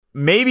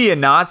maybe a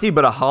Nazi,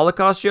 but a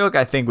Holocaust joke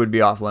I think would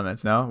be off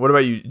limits. No, what about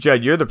you,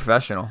 Judd? You're the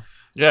professional.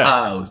 Yeah.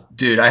 Oh,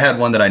 dude, I had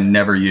one that I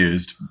never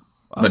used,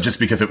 but just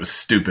because it was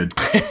stupid.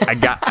 I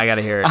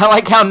gotta hear it. I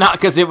like how not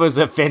because it was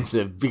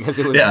offensive, because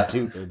it was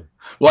stupid.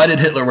 Why did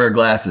Hitler wear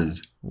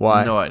glasses?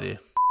 Why? No idea.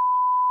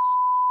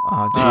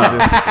 Oh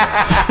Jesus!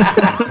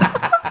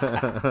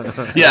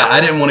 Yeah, I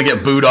didn't want to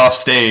get booed off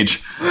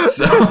stage.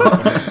 So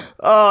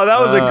Oh, that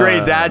was a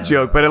great dad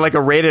joke, but like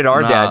a rated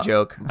R dad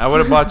joke. I would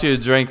have bought you a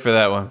drink for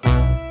that one.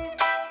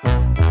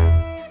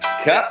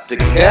 Cup to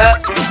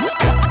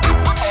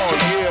cup.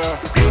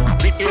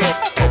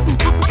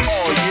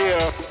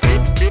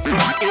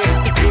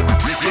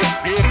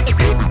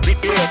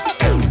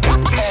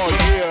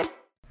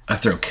 I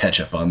throw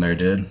ketchup on there,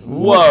 dude.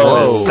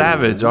 Whoa.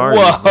 Savage, are you?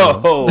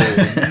 Whoa.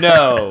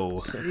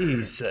 No.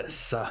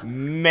 Jesus.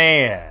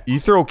 Man. You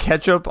throw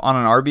ketchup on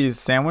an Arby's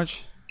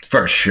sandwich?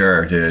 For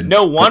sure, dude.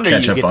 No Put wonder you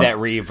ketchup get on- that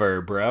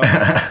reverb, bro.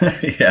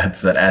 Yeah,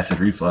 it's that acid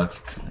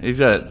reflux. He's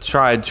a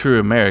tried true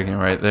American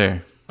right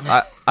there.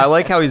 I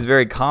like how he's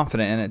very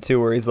confident in it too,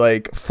 where he's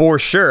like, for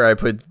sure I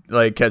put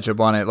like ketchup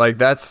on it.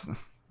 Like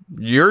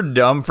you're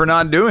dumb for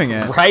not doing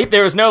it. Right?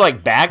 There was no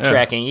like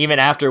backtracking even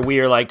after we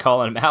were like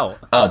calling him out.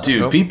 Oh,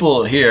 dude,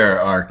 people here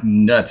are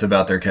nuts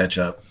about their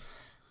ketchup.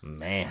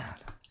 Man.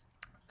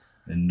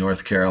 In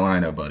North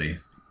Carolina, buddy.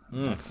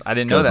 I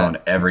didn't know Goes that. on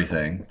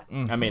everything.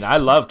 I mean, I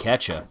love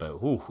ketchup, but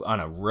on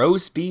a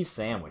roast beef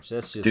sandwich,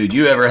 that's just... Dude,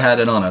 you ever had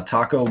it on a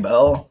Taco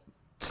Bell?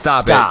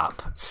 Stop.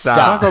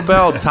 Taco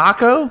Bell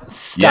taco?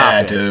 Stop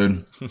Yeah, it.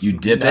 dude. You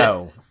dip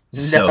No. it.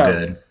 So No.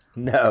 good.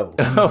 No.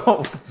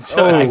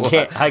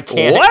 I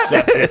can't What?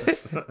 accept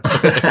this.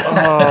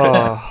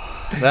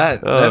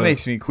 That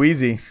makes me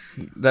queasy.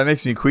 That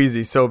makes me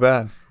queasy so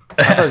bad.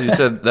 I thought you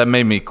said that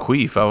made me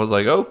queef. I was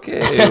like,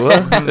 okay,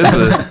 well, this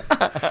is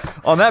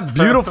On that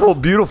beautiful,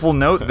 beautiful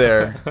note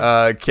there,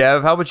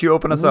 Kev, how about you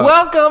open us up?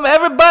 Welcome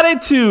everybody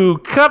to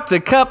Cup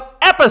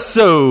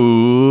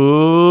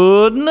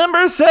episode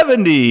number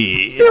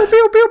 70. Pew,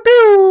 pew, pew,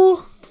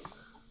 pew.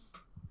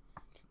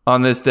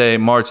 On this day,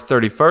 March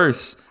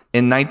 31st,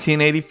 in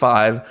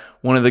 1985,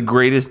 one of the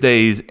greatest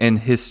days in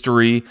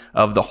history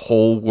of the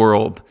whole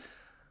world.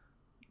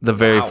 The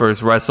very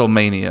first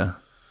WrestleMania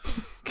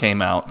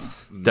came out.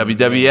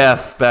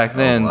 WWF back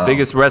then,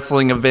 biggest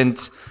wrestling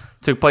event,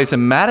 took place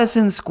in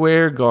Madison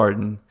Square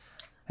Garden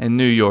in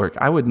New York.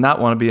 I would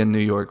not want to be in New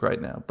York right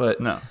now, but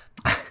No.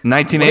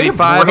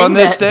 1985 Bring on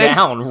this that day.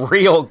 down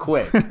real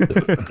quick.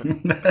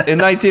 In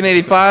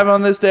 1985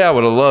 on this day, I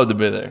would have loved to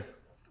be there.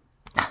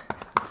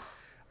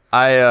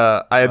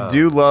 I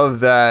do love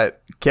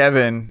that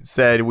Kevin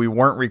said we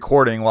weren't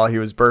recording while he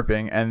was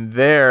burping, and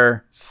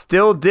there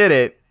still did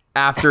it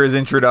after his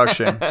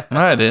introduction. No,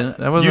 I didn't.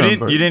 That wasn't a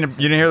burp. You didn't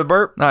hear the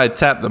burp? No, I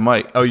tapped the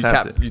mic. Oh, you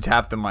tapped tapped it. you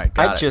tapped the mic.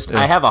 Got it.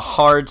 I have a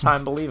hard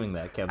time believing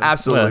that, Kevin.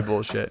 Absolutely Yeah.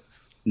 bullshit.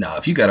 No,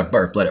 if you got a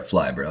burp, let it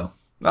fly, bro.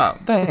 Oh,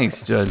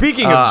 Thanks, Judd.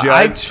 Speaking of Judd.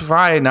 I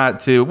try not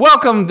to.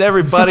 Welcome,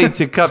 everybody,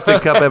 to Cup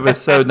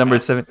episode number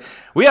 7.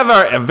 We have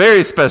a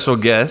very special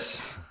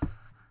guest,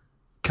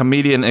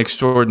 comedian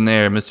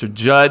extraordinaire, Mr.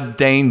 Judd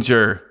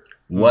Danger.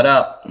 What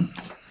up?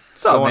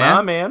 what's up, Going man?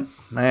 on, man?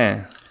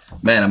 Man,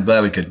 Man, I'm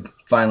glad we could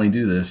finally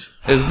do this.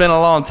 it's been a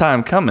long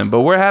time coming,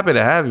 but we're happy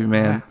to have you,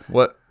 man.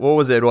 What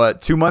was it?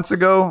 2 months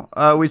ago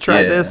we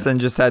tried Yeah. this and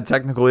just had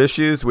technical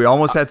issues. We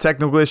almost had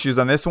technical issues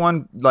on this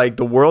one. Like,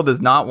 the world does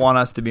not want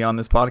us to be on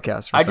this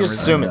podcast for I some just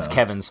reason. assume it's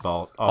Kevin's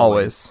fault.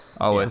 Always.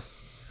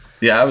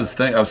 Yeah, I was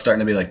starting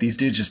to be like, these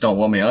dudes just don't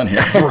want me on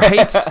here.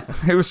 Right?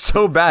 It was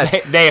so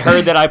bad. They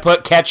heard that I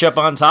put ketchup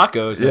on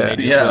tacos, and Yeah. they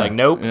just Yeah. were like,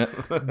 nope.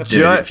 Dude,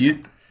 Judd- if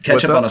you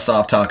What's ketchup up? on a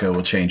soft taco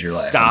will change your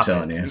life, Stop I'm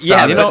telling it. you.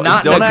 Yeah, You but know,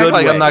 not in don't a act good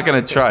like way. I'm not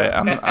going to try it.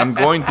 I'm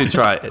going to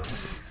try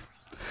it.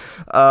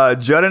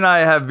 Judd and I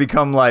have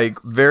become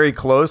like very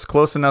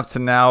close enough to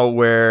now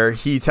where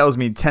he tells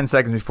me 10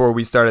 seconds before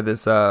we started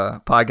this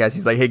podcast,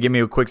 he's like, hey, give me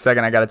a quick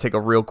second. I got to take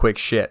a real quick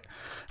shit.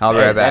 I'll be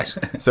right back.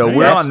 So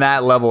we're that's- on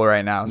that level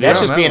right now. So,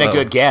 That's Yeah, just being a well.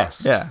 good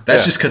guest. yeah.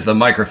 That's just because the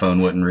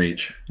microphone wouldn't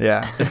reach.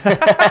 Yeah.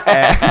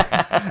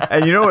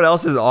 and you know what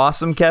else is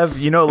awesome, Kev?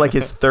 You know, like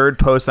his third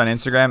post on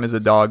Instagram is a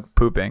dog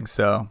pooping.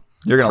 So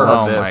you're going to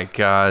love Oh, this. my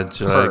God,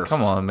 Judd.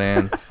 Come on,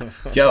 man.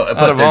 Yo, of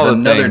but there's all the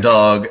another things.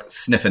 dog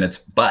sniffing its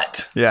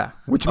butt. Yeah.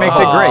 Which makes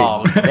it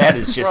Oh, great. that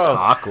is just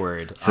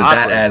awkward. So Awkward,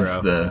 that adds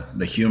bro.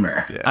 the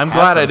humor. I'm Have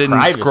glad I some didn't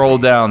privacy. scroll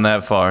down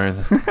that far.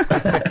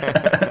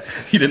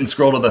 You didn't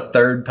scroll to the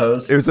third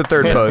post? It was the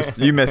third post.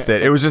 You missed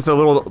it. It was just a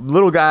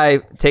little guy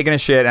taking a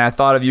shit, and I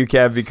thought of you,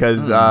 Kev,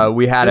 because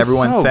we had It's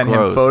everyone so send him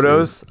gross,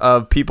 photos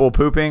of people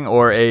pooping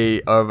or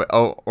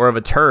of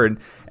a turd.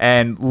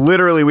 And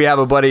literally, we have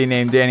a buddy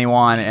named Danny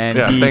Wan, and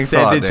Yeah, he thanks a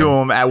sent lot, it to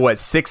Dan. him at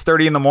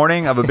 6:30 in the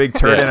morning of a big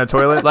turd Yeah. in a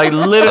toilet. Like,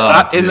 literally,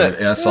 Oh, in dude,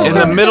 yeah, I saw in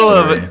that the in middle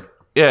your story. of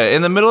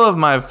in the middle of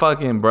my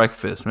fucking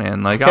breakfast,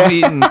 man. Like, I'm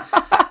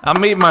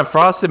eating my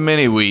frosted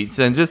mini wheats,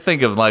 and just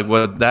think of like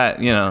what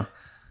that,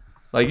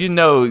 Like, you're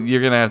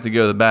going to have to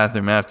go to the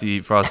bathroom after you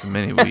eat Frosted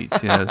Mini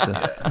Wheats. You know, so.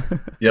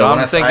 Yeah, So when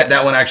I'm thinking-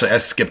 that one actually, I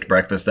skipped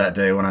breakfast that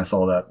day when I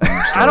saw that.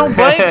 I don't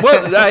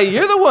blame.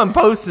 You're the one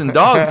posting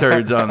dog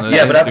turds on the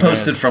Yeah, but I Instagram.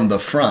 posted from the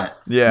front.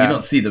 Yeah. You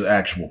don't see the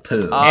actual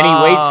poo.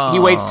 And he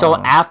waits till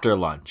after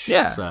lunch.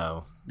 Yeah.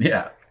 So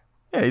yeah.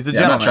 Yeah, he's a I'm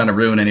gentleman. not trying to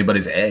ruin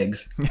anybody's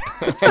eggs.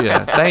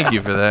 Yeah, thank you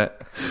for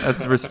that.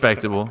 That's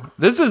respectable.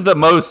 This is the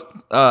most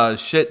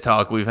shit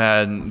talk we've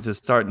had to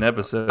start an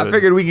episode. I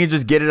figured we could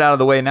just get it out of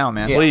the way now,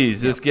 man.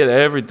 Please, just get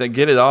everything,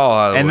 get it all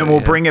out of the And way. then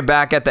we'll bring it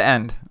back at the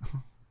end.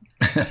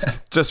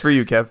 Just for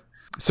you, Kev.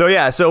 So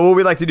what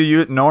we like to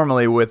do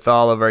normally with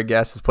all of our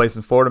guests is play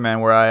some Florida Man,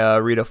 where I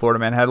read a Florida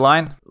Man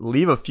headline,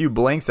 leave a few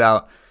blanks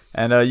out,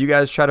 and you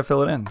guys try to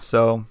fill it in.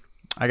 So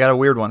I got a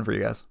weird one for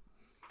you guys.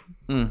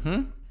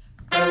 Mm-hmm.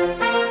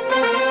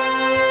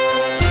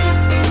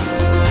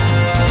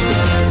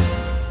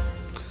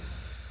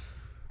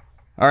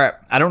 All right.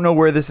 I don't know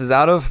where this is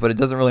out of, but it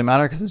doesn't really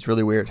matter because it's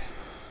really weird.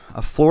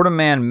 A Florida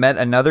man met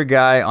another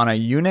guy on a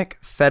eunuch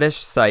fetish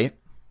site.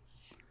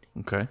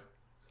 Okay.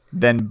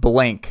 Then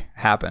blank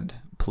happened,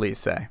 police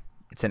say.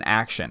 It's an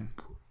action.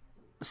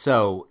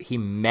 So he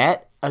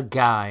met a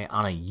guy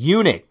on a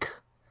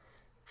eunuch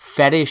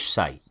fetish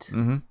site.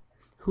 Mm-hmm.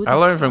 Who I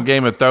learned from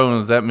Game of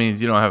Thrones that means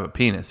you don't have a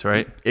penis,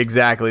 right?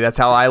 Exactly. That's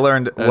how I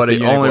learned That's what a the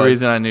eunuch only was.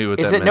 reason I knew what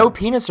Is that it meant. no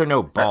penis or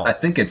no balls? I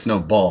think it's no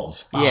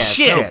balls. Yeah, it's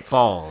shit. no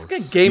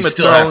balls. Game You of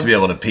still Thrones. have to be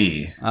able to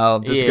pee. Oh,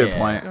 that's a good Yeah.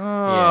 point.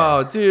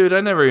 Oh, dude,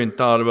 I never even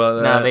thought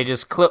about that. No, they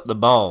just clip the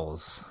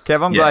balls.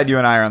 Kev, I'm Yeah. glad you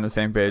and I are on the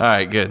same page. All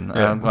right, good.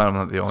 I'm glad I'm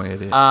not the only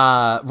idiot.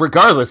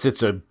 Regardless,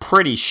 it's a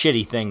pretty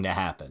shitty thing to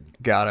happen.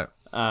 Got it.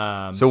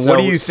 So what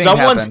do you think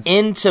someone's happens?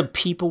 into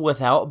people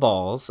without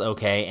balls,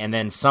 okay, and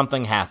then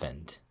something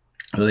happened.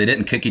 Well, they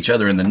didn't kick each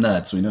other in the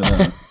nuts. We know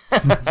that.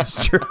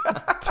 It's true.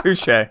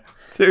 Touche.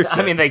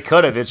 I mean, they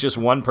could have. It's just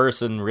one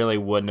person really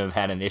wouldn't have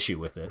had an issue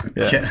with it.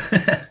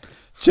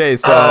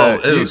 Chase.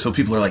 So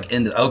people are like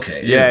into.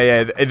 Okay.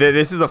 Yeah.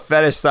 This is a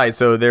fetish site,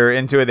 so they're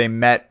into it. They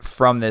met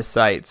from this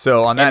site.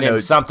 So on that And then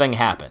note, something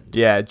happened.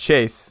 yeah,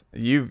 Chase,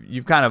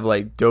 you've kind of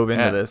like dove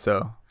into Yeah. this.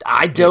 So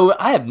I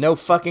have no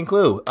fucking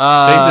clue.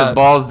 Chase is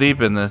balls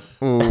deep in this.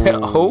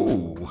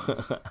 Oh,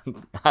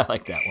 I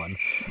like that one.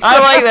 I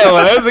like that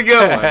one. That was a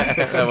good one.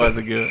 That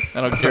wasn't good. I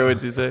don't care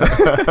what you say.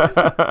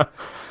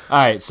 All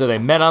right, so they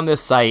met on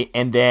this site,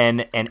 and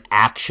then an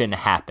action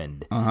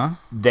happened. I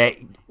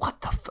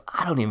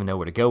don't even know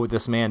where to go with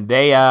this, man.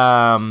 They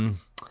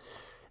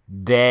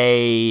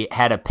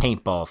had a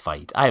paintball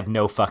fight. I have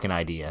no fucking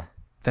idea.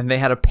 then they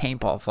had a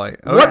paintball fight.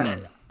 What? Okay.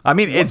 I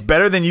mean, it's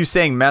better than you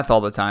saying meth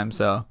all the time.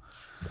 So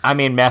I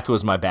mean, meth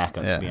was my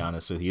backup, Yeah. to be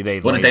honest with you. They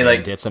What did they,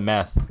 like- did some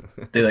meth.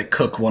 They like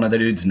cook one of the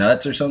dude's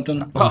nuts or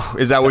something.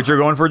 is that what you're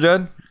going for,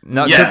 Judd?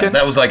 Nut yeah, cooking?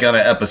 that was like on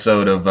an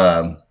episode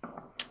of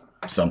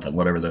something,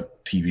 whatever the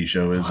TV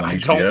show is on I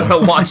HBO. don't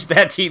want to watch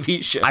that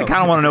TV show. I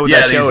kind of want to know what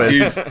Yeah, that show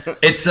these is. dudes.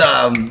 It's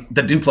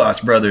the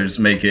Duplass brothers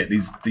make it.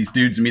 These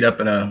dudes meet up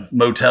in a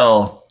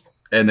motel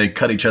and they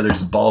cut each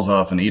other's balls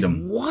off and eat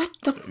them. What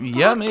the?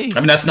 Yummy. I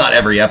mean, that's not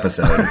every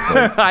episode. It's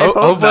like, I hope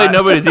Hopefully not.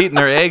 nobody's eating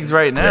their eggs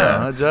right now,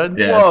 huh, Judd?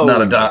 yeah, it's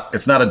not a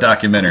It's not a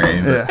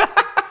documentary. but-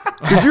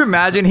 Could you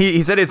imagine?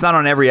 He said it's not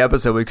on every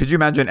episode, but could you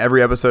imagine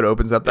every episode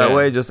opens up that Yeah.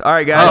 way? Just all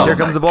right, guys, Oh here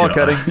comes my the ball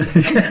God. cutting.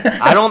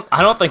 I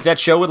don't think that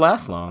show would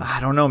last long. I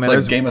don't know, It's man. like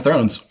There's- Game of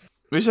Thrones.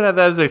 We should have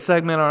that as a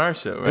segment on our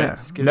show, right? Yeah.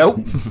 Just kidding.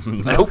 Nope.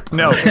 Nope.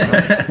 no,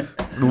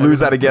 lose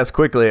that a guess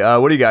quickly.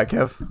 What do you got,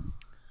 Kev?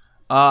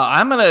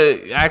 I'm gonna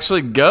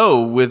actually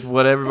go with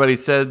what everybody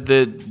said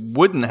that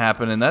wouldn't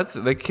happen, and that's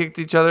they kicked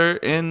each other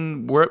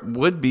in where it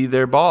would be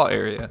their ball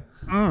area.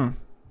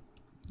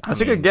 That's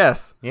a good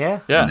guess, Yeah.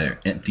 And Yeah, they're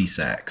empty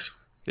sacks.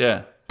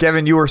 yeah.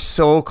 Kevin. You were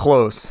so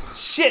close.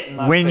 Shit.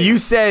 When you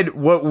said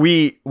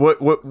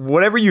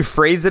whatever you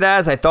phrased it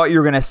as, I thought you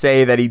were gonna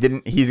say that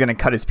he's gonna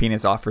cut his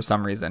penis off for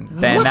some reason.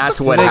 Then What that's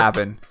the what fuck?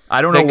 happened.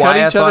 I don't they know cut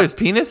why each other's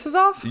penises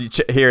off.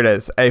 Here it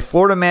is. A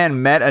Florida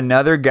man met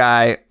another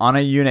guy on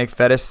a eunuch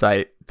fetish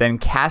site, then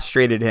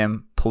castrated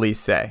him. Police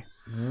say.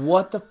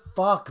 What the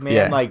fuck, man?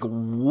 Yeah. Like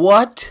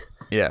what?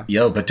 Yeah.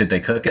 Yo, but did they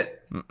cook it?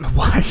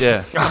 Why?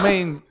 Yeah, I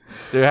mean,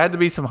 there had to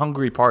be some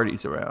hungry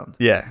parties around.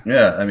 Yeah.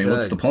 Yeah, I mean,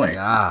 what's the point?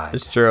 God.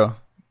 It's true.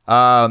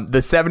 The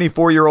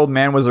 74-year-old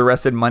man was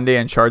arrested Monday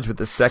and charged with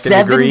the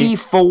second degree.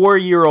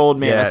 74-year-old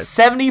man. Yeah. A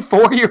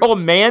 74-year-old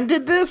man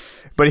did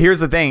this? But here's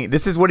the thing.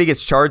 This is what he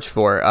gets charged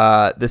for.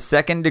 The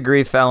second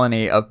degree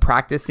felony of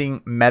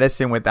practicing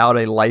medicine without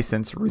a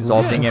license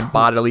resulting in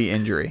bodily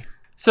injury.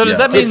 So does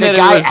Yeah. that mean Did the that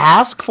guy it was?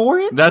 ask for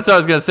it? That's what I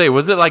was gonna say.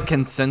 Was it like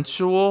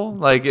consensual?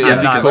 Like, is Yeah,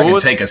 he because I cool can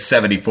with- take a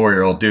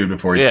 74-year-old dude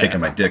before he's Yeah. taking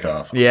my dick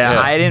off. Yeah,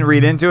 Yeah. I didn't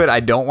read into it. I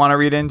don't want to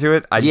read into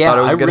it. I just thought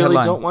it was I a good really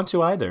headline. don't want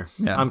to either.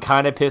 Yeah. I'm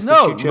kind of pissed No,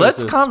 that you chose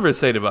let's this.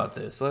 conversate about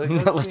this. Like,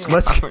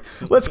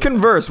 Let's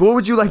converse. What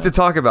would you like to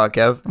talk about,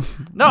 Kev?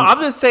 No, I'm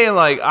just saying,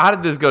 like, how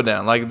did this go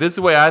down? Like, this is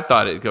the way I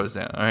thought it goes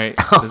down. All right,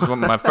 this is what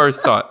my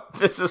first thought,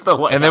 This is the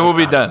way. and then I we'll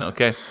be got done.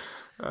 Okay. it.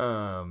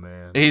 Oh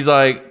man. He's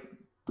like,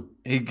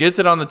 he gets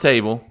it on the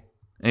table,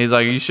 And he's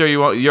like, "Are you sure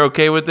you're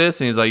okay with this?"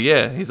 And he's like,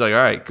 "Yeah." He's like,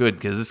 "All right, good,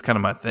 because this is kind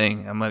of my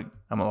thing. I'm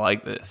gonna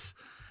like this."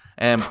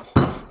 And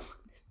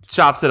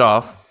chops it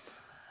off.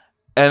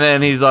 And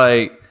then he's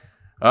like,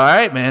 "All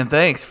right, man,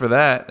 thanks for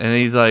that." And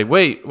he's like,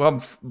 "Wait, well,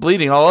 I'm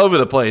bleeding all over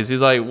the place." He's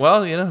like,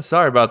 "Well,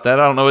 sorry about that.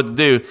 I don't know what to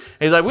do." And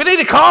he's like, "We need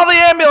to call the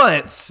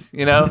ambulance,"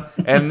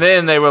 And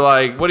then they were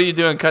like, "What are you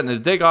doing cutting his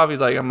dick off?"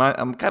 He's like,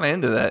 I'm kind of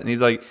into that." And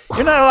he's like,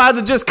 "You're not allowed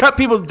to just cut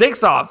people's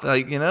dicks off."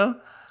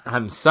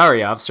 I'm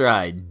sorry, officer.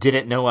 I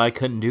didn't know I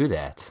couldn't do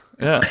that.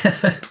 Yeah.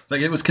 It's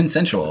like it was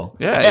consensual.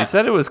 Yeah, he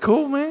said it was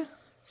cool, man.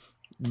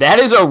 That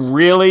is a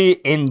really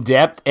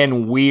in-depth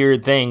and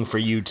weird thing for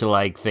you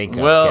to think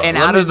Well, of. And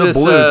let out me of the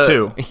just, blue,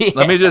 too.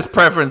 Let me just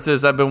preference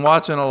this. I've been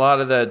watching a lot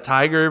of that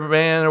Tiger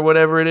Man or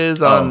whatever it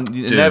is on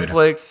dude.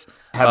 Netflix.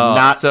 Have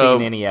not so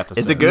seen any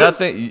episodes. Is it good?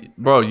 Nothing,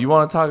 bro. You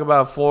want to talk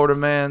about Florida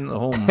Man?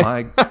 Oh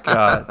my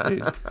god,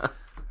 dude.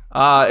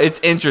 It's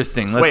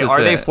interesting. Let's Wait, just are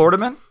say they that. Florida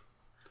men?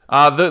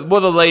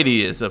 The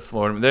lady is a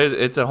Florida Man.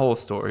 It's a whole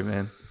story,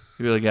 man.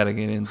 You really got to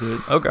get into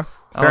it. Okay, I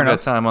fair don't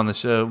enough. got time on the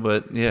show,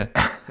 but yeah,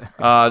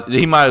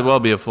 he might as well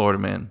be a Florida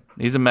man.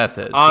 He's a meth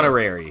head. so-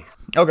 Honorary.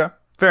 Okay,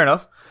 fair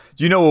enough.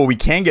 Do you know what we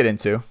can get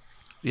into?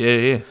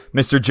 Yeah.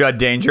 Mr. Judd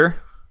Danger,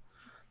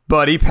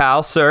 buddy,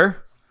 pal,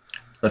 sir.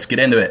 Let's get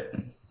into it.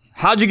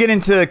 How'd you get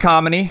into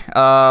comedy?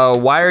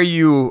 Why are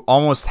you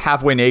almost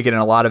halfway naked in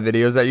a lot of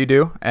videos that you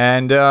do?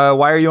 And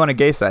why are you on a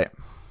gay site?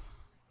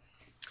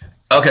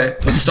 Okay,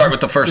 let's start with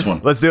the first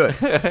one. Let's do it.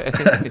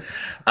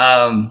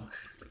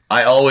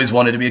 I always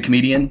wanted to be a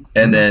comedian,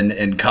 and then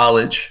in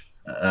college,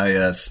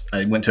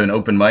 I went to an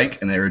open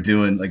mic, and they were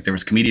doing there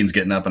was comedians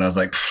getting up, and I was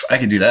like, I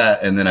could do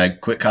that, and then I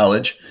quit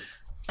college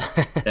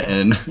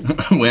and went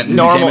and became a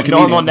comedian.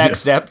 Normal next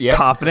step. Yeah.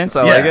 Confidence,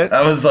 I like it.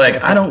 I was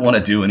like, I don't want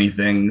to do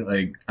anything.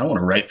 I want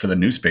to write for the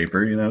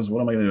newspaper. So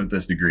what am I going to do with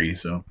this degree?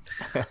 So,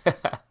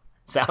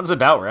 Sounds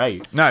about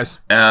right. Nice.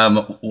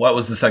 what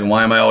was the second?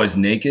 Why am I always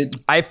naked?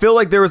 I feel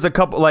like there was a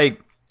couple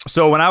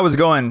so when I was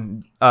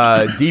going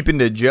deep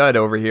into Judd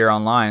over here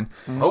online,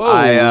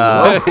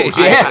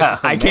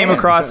 I came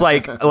across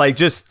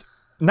just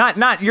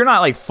not you're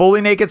not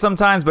fully naked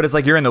sometimes, but it's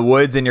you're in the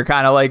woods and you're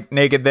kind of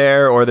naked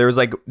there. Or there was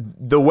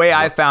the way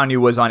I found you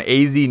was on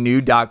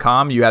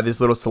aznude.com. You have this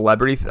little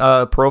celebrity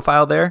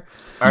profile there.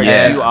 Do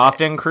Yeah. you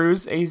often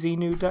cruise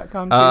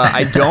aznude.com?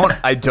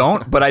 I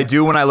don't, but I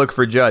do when I look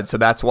for Judd. So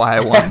that's why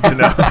I wanted to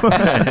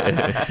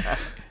know.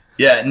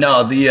 Yeah, no,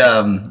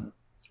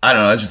 I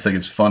don't know. I just think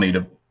it's funny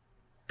to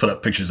put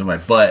up pictures of my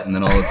butt, and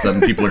then all of a sudden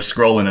people are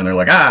scrolling and they're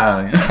like,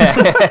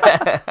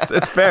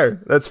 It's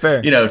fair. That's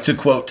fair. to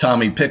quote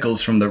Tommy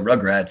Pickles from the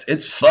Rugrats,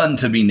 it's fun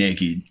to be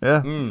naked.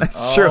 Yeah,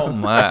 that's true. Oh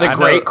my! That's a I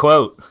great know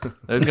quote.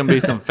 There's gonna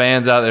be some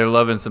fans out there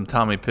loving some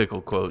Tommy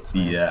Pickle quotes.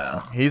 Man.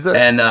 Yeah. He's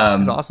And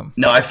awesome.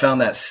 No, I found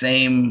that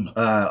same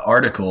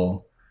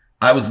article.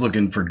 I was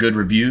looking for good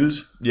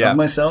reviews of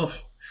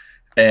myself,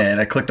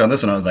 and I clicked on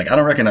this one. I was like, I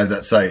don't recognize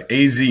that site,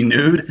 AZ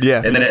Nude.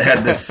 Yeah. And then it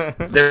had this.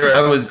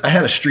 I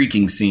had a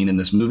streaking scene in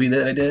this movie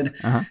that I did,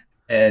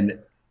 and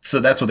so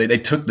that's what they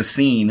took the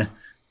scene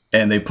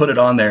and they put it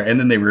on there, and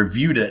then they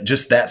reviewed it,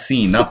 just that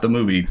scene, not the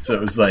movie. So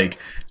it was like,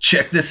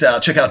 check this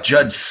out, check out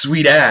Judd's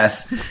sweet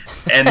ass,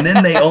 and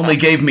then they only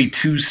gave me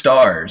 2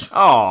 stars.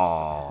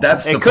 Oh,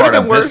 That's the part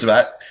I'm pissed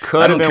about.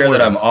 I don't care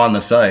that I'm on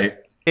the site.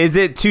 Is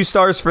it 2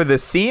 stars for the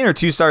scene or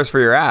 2 stars for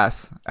your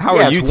ass? How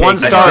are you it's taking 1 it?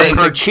 star I think-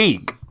 per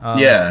cheek.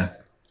 Yeah.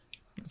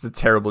 It's a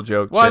terrible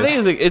joke. Well, I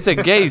Chase. think it's a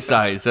gay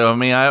site, so I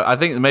mean, I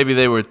think maybe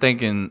they were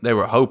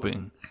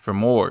hoping for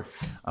more.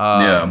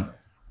 Yeah.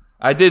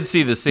 I did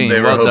see the scene. They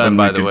were Well hoping done, we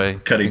by the could way.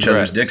 cut each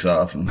other's dicks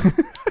off.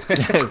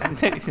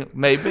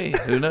 Maybe.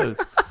 Who knows?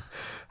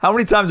 How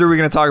many times are we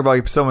going to talk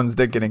about someone's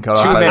dick getting cut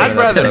Too off? many. I'd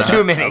rather not.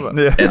 Too many.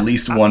 At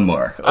least one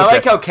more. I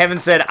like how Kevin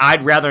said,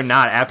 "I'd rather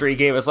not." After he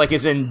gave us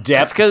his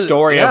in-depth 'cause-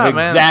 story yeah, of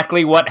man.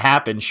 exactly what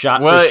happened,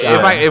 shot Well, for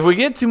shot. if we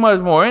get too much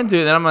more into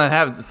it, then I'm gonna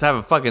have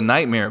a fucking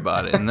nightmare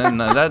about it, and then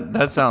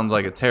that sounds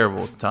like a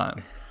terrible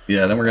time.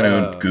 Yeah, then we're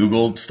going to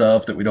Google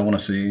stuff that we don't want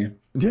to see.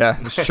 Yeah,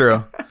 it's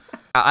true.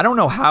 I don't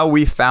know how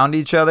we found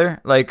each other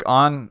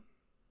on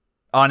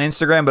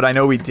Instagram, but I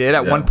know we did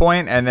at one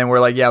point, and then we're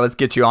like, yeah, let's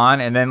get you on.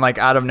 And then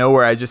out of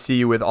nowhere, I just see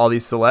you with all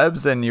these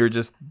celebs and you're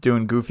just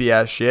doing goofy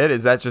ass shit.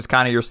 Is that just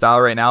kind of your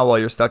style right now while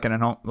you're stuck at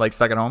home?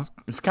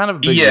 It's kind of a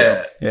big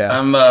Yeah. deal.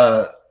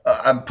 Yeah.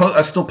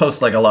 I still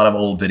post a lot of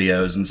old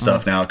videos and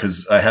stuff now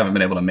because I haven't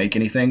been able to make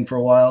anything for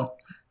a while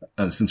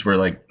since we're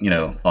on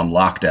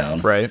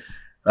lockdown. Right.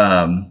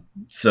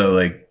 So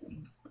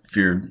if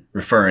you're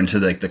referring to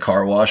the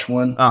car wash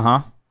one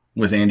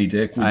with Andy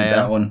Dick, we did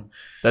that one.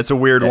 That's a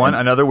weird one.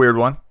 Another weird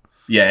one.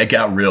 Yeah, it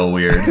got real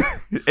weird.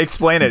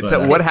 Explain it.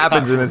 But, what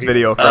happens in this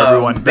video for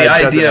everyone? The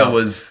idea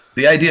was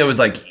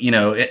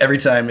every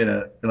time in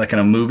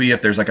a movie,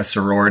 if there's a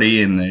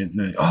sorority and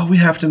we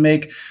have to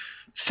make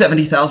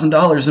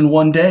 $70,000 in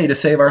one day to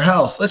save our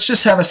house. Let's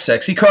just have a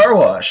sexy car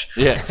wash.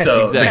 Yeah.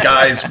 So exactly. the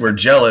guys were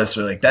jealous.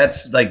 We're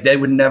that's they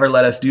would never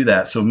let us do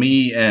that. So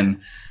me and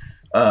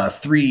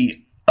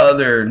 3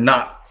 other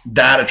not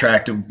that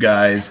attractive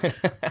guys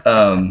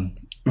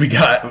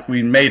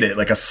we made it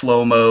like a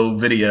slow-mo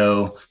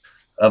video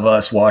of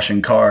us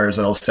washing cars,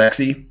 all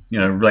sexy,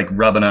 like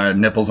rubbing our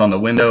nipples on the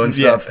window and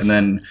stuff. And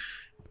then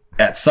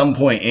at some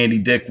point, Andy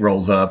Dick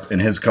rolls up in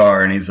his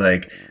car and he's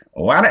like,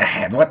 what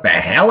the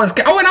hell is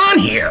going on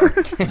here?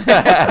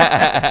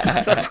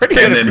 That's a pretty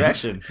good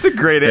impression. It's a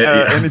great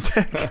Andy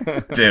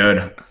Dick.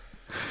 Dude,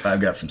 I've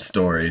got some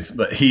stories.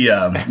 But so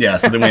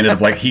then we ended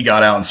up he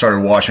got out and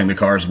started washing the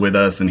cars with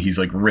us, and he's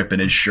like ripping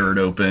his shirt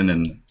open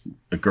and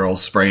the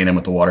girl's spraying him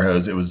with the water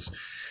hose.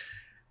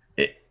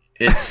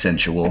 It's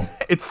sensual.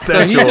 It's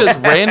So he sensual. just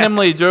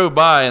randomly drove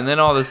by, and then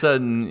all of a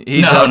sudden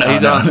he's on.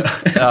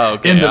 Oh,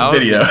 okay. In the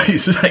video,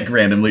 he's just like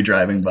randomly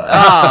driving by.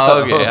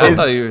 Oh, okay. I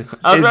thought you were.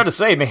 I was about to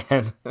say,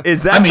 man.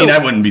 Is that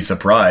I wouldn't be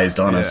surprised,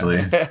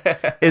 honestly.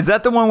 is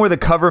that the one where the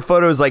cover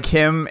photo is like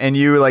him and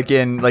you like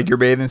in like your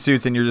bathing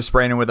suits and you're just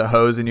spraying him with a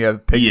hose and you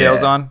have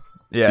pigtails on?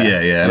 Yeah.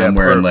 And I'm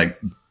wearing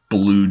like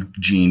blue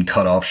jean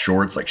cutoff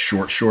shorts, like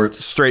short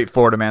shorts. Straight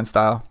Florida man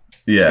style.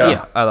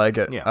 Yeah. I like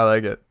it. Yeah. I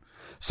like it.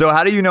 So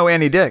how do you know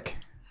Andy Dick?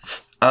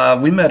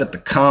 We met at the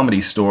Comedy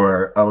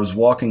Store. I was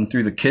walking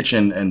through the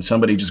kitchen and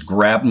somebody just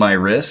grabbed my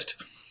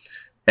wrist,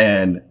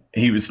 and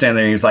he was standing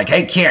there and he was like,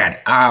 "Hey kid,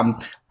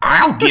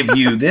 I'll give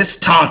you this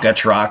Tonka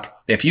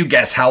truck if you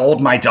guess how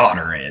old my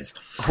daughter is."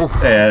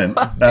 And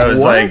I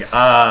was like,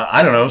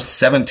 I don't know,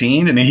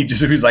 17. And he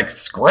was like,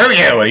 "Screw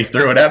you," and he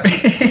threw it at me.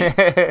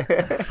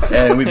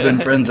 And we've been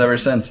friends ever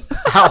since.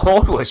 How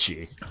old was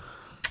she?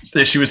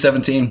 She was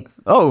 17.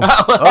 Oh,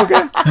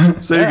 okay.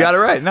 So you got it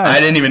right. Nice. I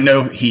didn't even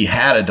know he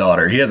had a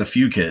daughter. He has a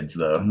few kids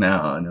though.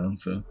 Now I know.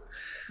 So,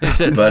 That's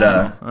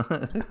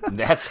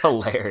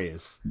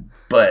hilarious.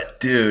 but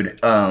dude,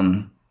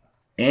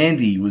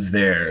 Andy was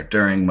there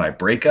during my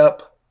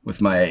breakup with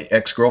my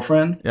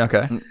ex-girlfriend. Yeah,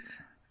 okay.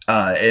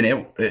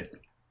 And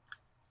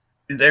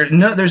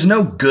there's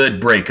no good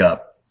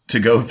breakup to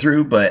go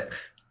through, but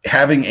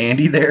having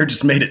Andy there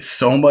just made it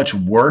so much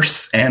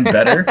worse and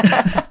better.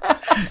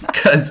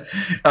 Because,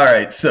 all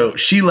right, so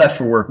she left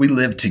for work. We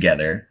lived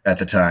together at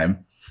the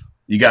time.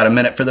 You got a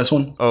minute for this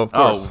one? Oh, of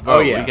course. Oh,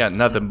 yeah. We got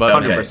nothing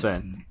but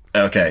 100%.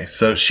 Okay,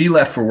 so she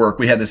left for work.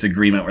 We had this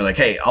agreement. We're like,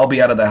 hey, I'll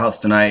be out of the house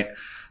tonight,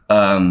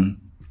 and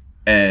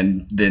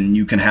then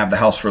you can have the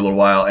house for a little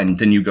while, and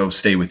then you go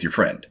stay with your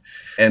friend.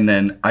 And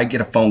then I get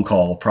a phone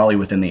call probably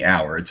within the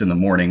hour. It's in the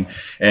morning,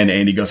 and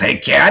Andy goes, "Hey,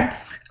 kid,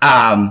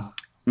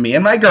 me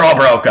and my girl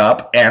broke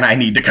up, and I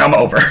need to come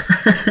over."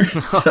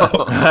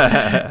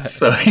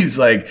 So he's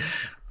like,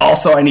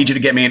 "Also, I need you to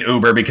get me an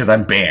Uber because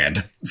I'm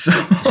banned." So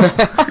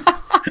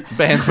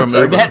banned from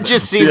Uber. That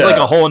just seems Yeah. like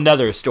a whole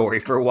nother story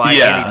for why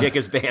Yeah. Andy Dick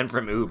is banned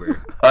from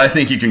Uber. I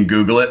think you can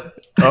Google it.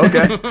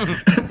 Okay.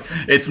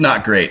 It's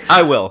not great.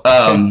 I will.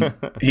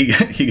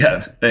 He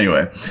got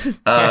anyway.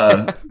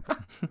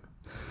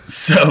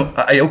 So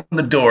I open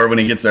the door when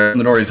he gets there. In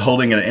the door, he's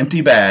holding an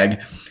empty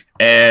bag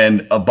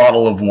and a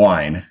bottle of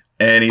wine.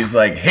 And he's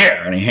like,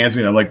 "Here," and he hands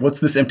me. And I'm like, "What's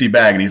this empty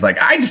bag?" And he's like,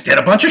 "I just did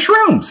a bunch of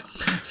shrooms."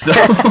 So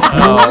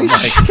Oh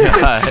my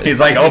god. he's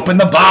like, "Open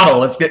the bottle.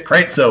 Let's get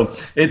great." So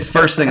it's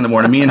first thing in the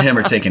morning. Me and him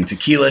are taking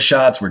tequila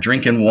shots. We're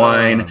drinking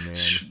wine,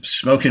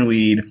 smoking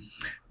weed,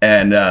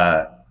 and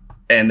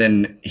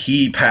then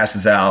he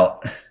passes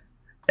out,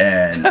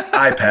 and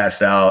I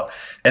passed out,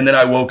 and then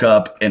I woke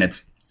up, and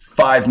it's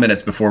 5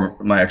 minutes before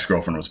my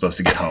ex-girlfriend was supposed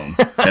to get home,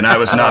 and I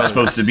was not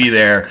supposed to be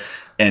there.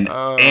 And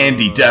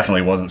Andy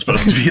definitely wasn't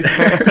supposed to be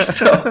there.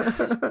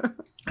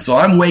 So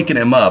I'm waking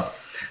him up.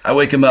 I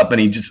wake him up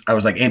and I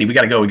was like, "Andy, we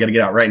got to go. We got to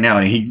get out right now."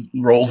 And he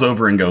rolls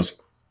over and goes,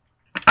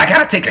 "I got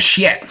to take a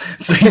shit."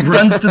 So he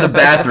runs to the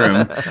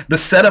bathroom. The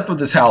setup of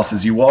this house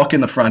is you walk in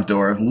the front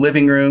door,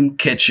 living room,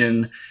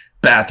 kitchen,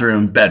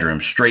 bathroom,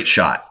 bedroom, straight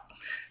shot.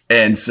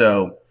 And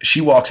so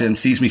she walks in,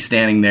 sees me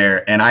standing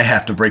there, and I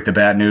have to break the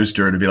bad news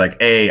to her to be like,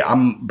 "Hey,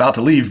 I'm about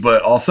to leave,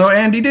 but also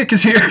Andy Dick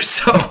is here."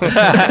 So,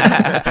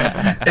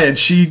 and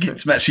she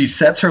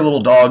sets her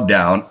little dog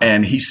down,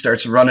 and he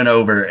starts running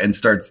over and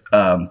starts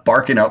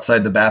barking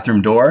outside the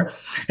bathroom door.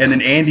 And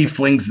then Andy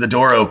flings the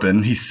door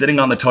open. He's sitting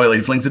on the toilet.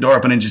 He flings the door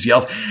open and just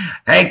yells,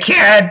 "Hey, kid,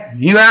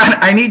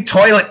 I need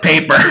toilet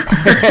paper."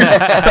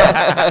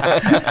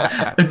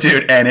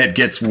 Dude, and it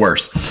gets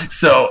worse.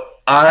 So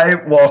I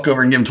walk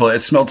over and give him toilet. It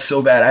smelled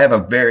so bad. I have a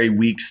very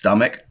weak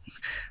stomach.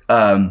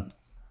 So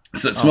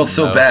it smelled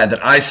so bad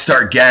that I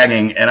start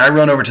gagging, and I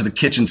run over to the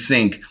kitchen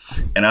sink,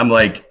 and I'm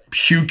like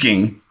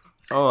puking.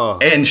 Oh.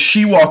 And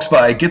she walks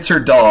by, gets her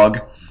dog,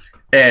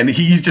 and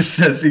he just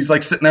says, he's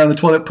like sitting there on the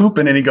toilet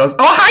pooping, and he goes,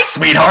 "Oh, hi,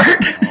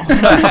 sweetheart."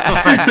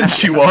 And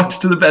she walks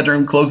to the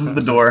bedroom, closes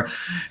the door,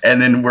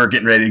 and then we're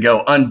getting ready to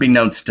go.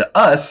 Unbeknownst to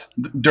us,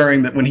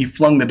 when he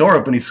flung the door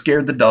open, he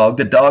scared the dog.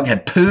 The dog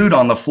had pooed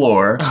on the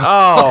floor.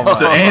 Oh,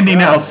 So Andy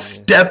now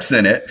steps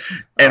in it,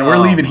 and we're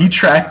leaving. He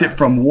tracked it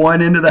from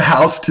one end of the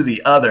house to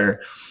the other.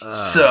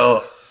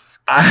 So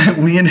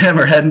me and him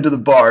are heading to the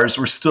bars.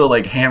 We're still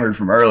like hammered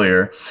from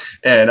earlier.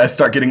 And I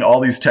start getting all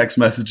these text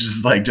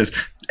messages like just,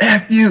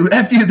 F you,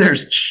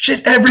 there's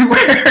shit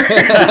everywhere.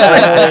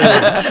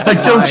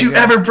 like don't you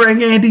ever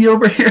bring Andy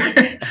over here.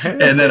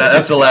 And then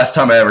that's the last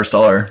time I ever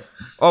saw her.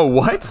 Oh,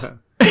 what?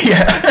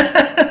 Yeah.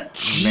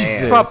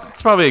 It's,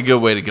 it's probably a good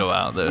way to go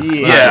out, though.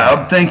 Yeah,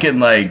 I'm thinking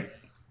like,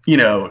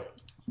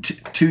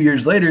 2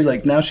 years later,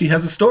 like now she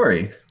has a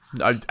story.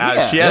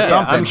 She has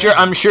something.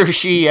 I'm sure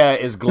she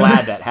is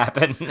glad that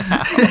happened.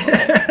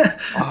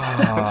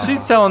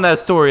 She's telling that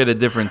story at a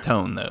different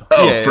tone, though.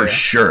 Oh, for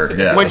sure.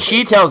 Yeah. When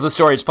she tells the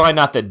story, it's probably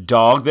not the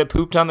dog that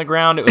pooped on the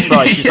ground. It was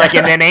probably she's like,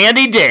 and then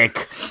Andy Dick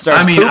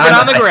starts pooping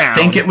on the ground. I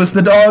think it was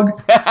the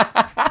dog,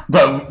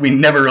 but we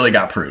never really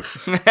got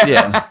proof.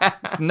 Yeah,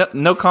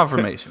 no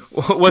confirmation.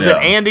 Was it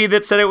Andy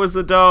that said it was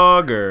the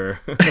dog, or?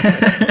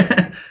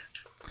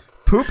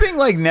 Pooping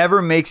like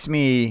never makes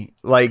me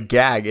like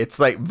gag. It's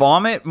like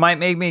vomit might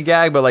make me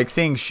gag, but like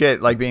seeing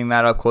shit, like being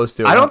that up close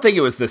to it. I don't think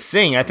it was the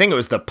sing. I think it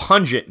was the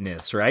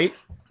pungentness, right?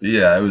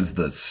 Yeah, it was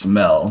the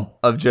smell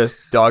of just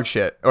dog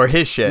shit or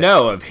his shit.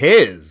 No, of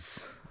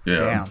his. Yeah.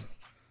 Damn.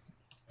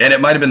 And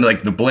it might have been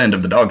like the blend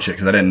of the dog shit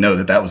because I didn't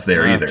know that was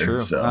there either. True.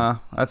 So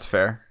that's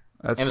fair.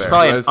 And it was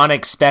probably an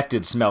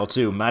unexpected smell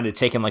too. Might have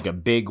taken like a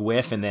big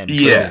whiff and then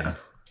yeah.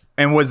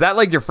 And was that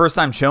like your first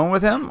time chilling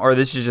with him, or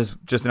this is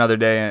just another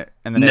day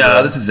in the neighborhood?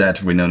 No, this is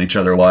after we've known each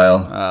other a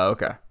while. Oh,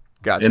 okay.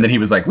 Gotcha. And then he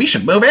was like, we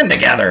should move in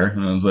together.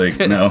 And I was like,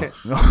 no.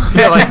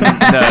 Yeah, like,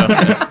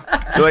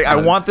 no. You're like, I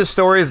want the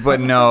stories, but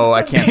no,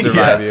 I can't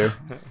survive you.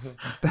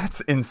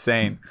 That's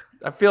insane.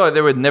 I feel like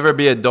there would never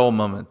be a dull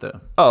moment,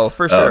 though. Oh,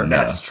 for sure. No.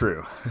 That's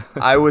true.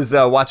 I was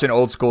watching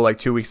Old School like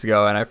 2 weeks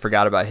ago, and I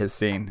forgot about his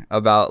scene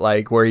about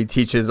like where he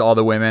teaches all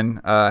the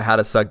women how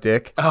to suck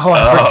dick. Oh,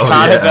 I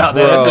forgot about that.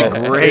 Bro, That's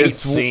a great it's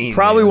scene.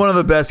 Probably one of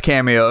the best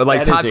cameos,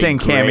 like That top is a 10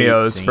 great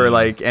cameos for scene.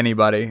 like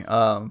anybody.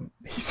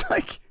 He's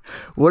like,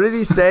 what did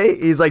he say?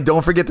 He's like,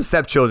 don't forget the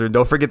stepchildren.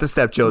 Don't forget the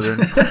stepchildren.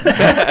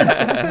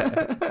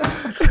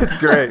 It's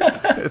great.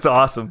 It's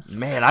awesome.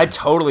 Man, I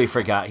totally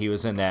forgot he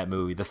was in that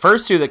movie. The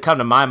first two that come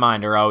to my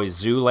mind are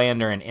always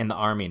Zoolander and In the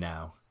Army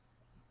Now.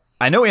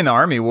 I know In the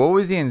Army. What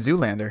was he in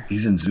Zoolander?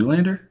 He's in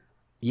Zoolander?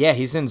 Yeah,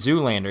 he's in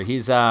Zoolander.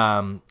 He's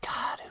God,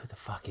 who the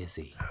fuck is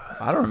he?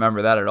 I don't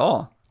remember that at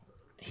all.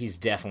 He's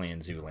definitely in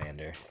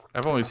Zoolander.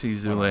 I've only seen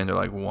Zoolander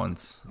like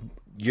once.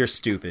 You're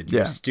stupid.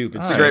 You're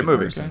stupid. It's a great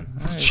movie. Okay. All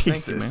right,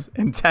 Jesus, thank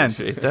you, man. intense.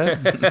 Appreciate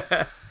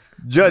that.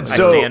 Judge,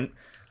 so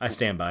I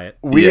stand by it.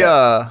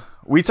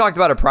 we talked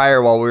about it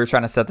prior while we were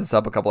trying to set this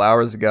up a couple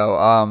hours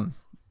ago.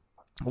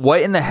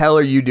 What in the hell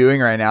are you doing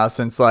right now?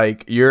 Since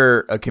like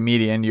you're a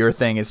comedian, your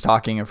thing is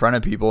talking in front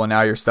of people, and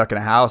now you're stuck in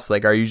a house.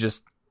 Like, are you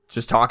just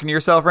talking to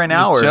yourself right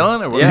now, Just or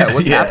chilling, or what? Yeah,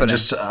 what's happening?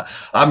 Just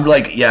I'm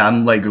like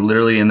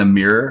literally in the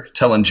mirror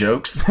telling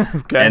jokes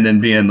Okay. and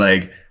then being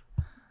like,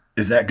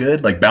 is that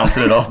good? Like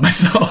bouncing it off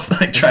myself,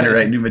 like trying to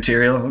write new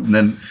material. And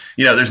then,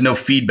 there's no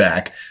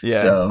feedback.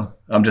 Yeah. So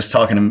I'm just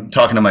talking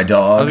to my I was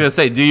dog. gonna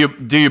say, do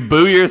you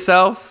boo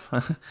yourself?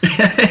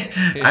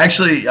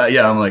 Actually,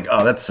 I'm like,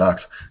 oh, that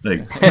sucks.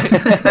 Like,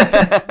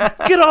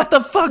 Get off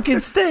the fucking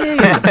stage!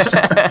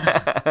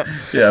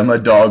 yeah, my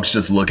dog's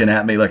just looking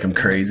at me like I'm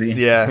crazy.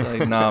 Yeah.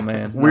 Like, nah,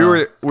 man. We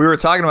were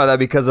talking about that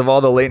because of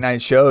all the late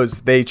night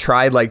shows. They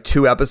tried like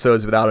 2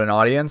 episodes without an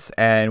audience,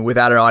 and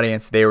without an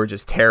audience, they were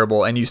just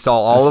terrible. And you saw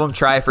all of them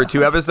try for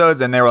 2 episodes,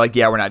 and they were like,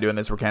 "Yeah, we're not doing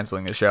this. We're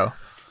canceling the show."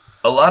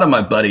 A lot of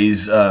my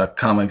buddies,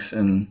 comics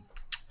in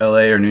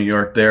LA or New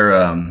York,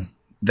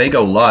 they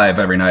go live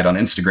every night on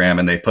Instagram,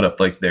 and they put up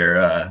like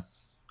their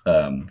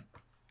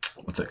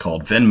what's it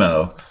called,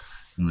 Venmo.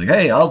 I'm like,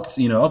 hey, I'll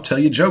tell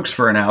you jokes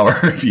for an hour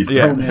if you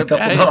throw me a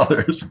couple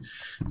dollars.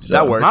 So,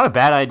 That works. It's not a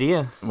bad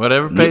idea.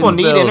 Whatever pays People the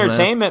need bills, man.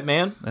 entertainment,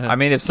 man. I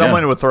mean, if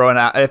someone would throw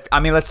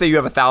let's say you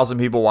have 1,000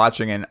 people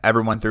watching and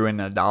everyone threw in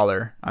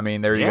 $1. I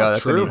mean, there you Yeah, go.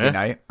 That's true. an easy Yeah.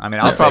 night. I mean,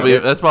 I'll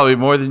That's probably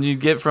more than you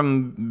get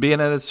from being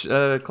at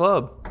a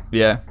club.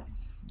 Yeah,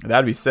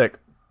 that'd be sick.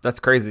 That's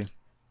crazy.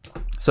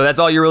 So that's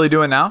all you're really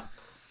doing now?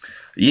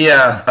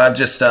 Yeah, I've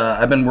just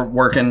I've been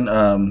working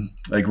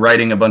like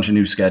writing a bunch of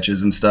new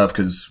sketches and stuff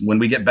because when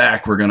we get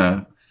back, we're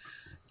gonna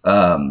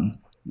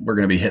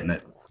be hitting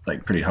it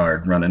like pretty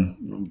hard,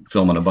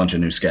 filming a bunch of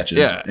new sketches,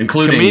 Yeah,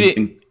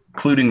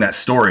 including that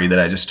story that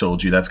I just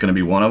told you. That's going to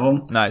be one of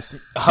them. Nice.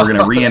 We're going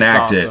to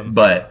reenact awesome. it,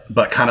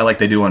 but kind of like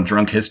they do on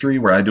Drunk History,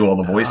 where I do all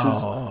the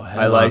voices,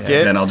 I like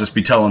it. and I'll just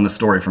be telling the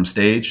story from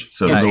stage.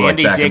 So Is it'll go, like,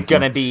 Andy back and Dick forth.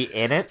 gonna be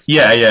in it?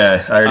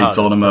 Yeah. I already Oh,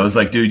 told him. I was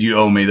like, dude, you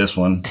owe me this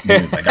one. And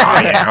he was like, oh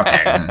yeah,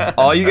 okay.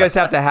 All you guys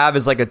have to have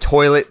is like a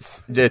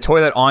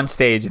toilet on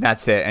stage, and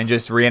that's it, and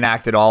just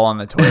reenact it all on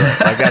the toilet.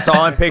 Like that's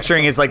all I'm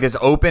picturing is like this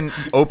open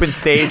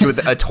stage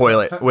with a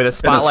toilet with a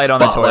spotlight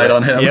on the spotlight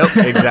toilet. on him. Yep,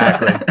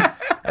 exactly.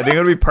 I think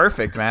it'll be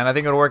perfect, man. I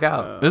think it'll work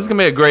out. This is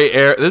gonna be a great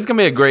era. This is gonna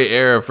be a great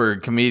era for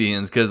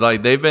comedians because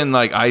like they've been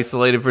like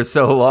isolated for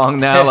so long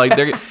now. Like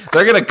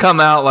they're gonna come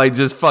out like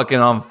just fucking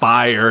on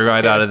fire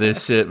right out of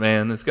this shit,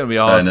 man. It's gonna be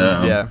awesome.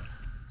 know. Yeah,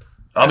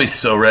 I'll be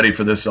so ready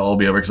for this to all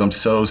be over because I'm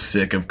so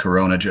sick of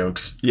Corona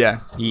jokes. yeah.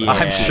 Yeah,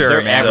 I'm sure.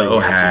 they're man. So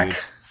everywhere, hack. dude.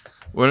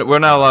 We're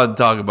not allowed to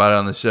talk about it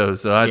on the show,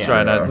 so I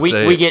try not to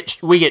say. We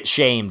get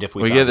shamed if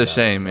we. we talk get the about it,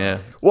 shame, so. yeah.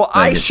 Well,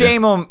 I get you.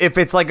 shame them if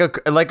it's like a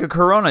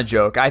Corona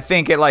joke. I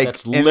think it like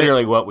That's in the-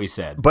 literally what we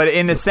said. But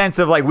in the sense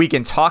of like we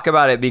can talk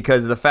about it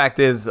because the fact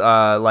is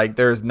like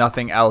there's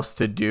nothing else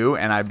to do,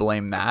 and I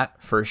blame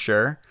that for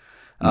sure.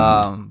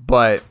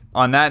 But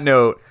on that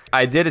note,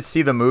 I did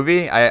see the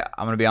movie. I'm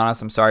gonna be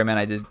honest. I'm sorry, man.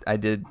 I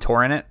did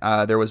torrent it.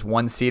 There was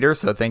one seater,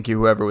 so thank you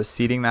whoever was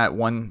seating that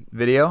one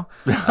video.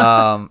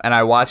 And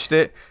I watched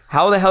it.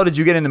 How the hell did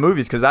you get into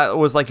movies? Because that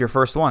was like your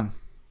first one.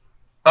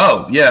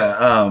 Oh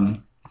yeah.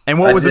 And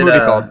what was the movie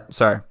called?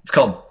 Sorry. It's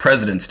called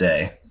President's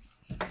Day.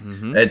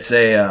 It's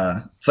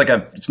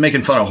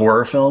making fun of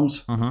horror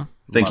films. I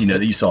think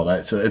you saw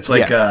that. So it's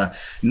like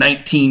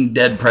 19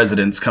 dead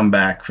presidents come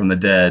back from the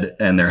dead,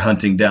 and they're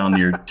hunting down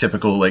your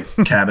typical like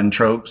cabin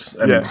tropes.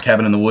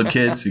 Cabin in the Wood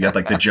kids. You got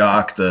like the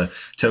jock, the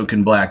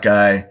token black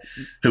guy,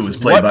 who was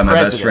played by my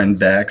best friend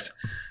Dax.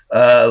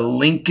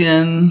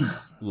 Lincoln.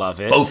 Love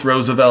it. Both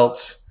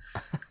Roosevelts.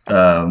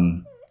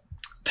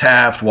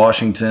 Taft,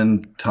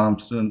 Washington,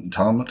 Thompson.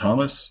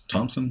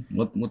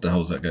 What the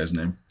hell is that guy's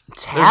name?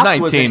 Taft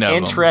was an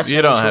interesting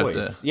you don't choice.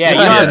 Have to. Yeah, you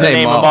don't have to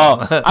name them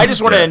all. I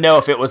just wanted to know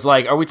if it was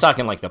like, are we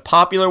talking like the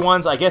popular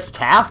ones? I guess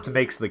Taft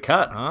makes the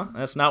cut, huh?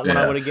 That's not what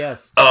I would have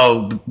guessed.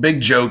 Oh, the big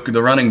joke,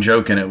 the running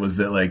joke in it was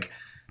that like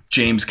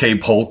James K.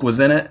 Polk was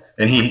in it,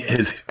 and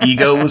his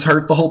ego was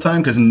hurt the whole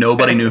time because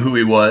nobody knew who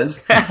he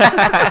was.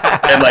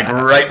 And like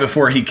right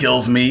before he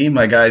kills me,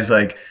 my guy's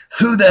like,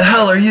 "Who the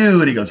hell are you?"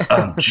 And he goes,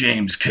 "I'm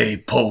James K.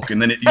 Polk."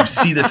 And then you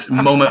see this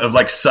moment of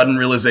like sudden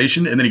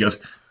realization, and then he goes,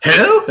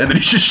 "Who?" And then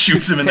he just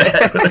shoots him in the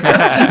head.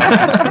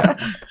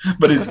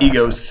 But his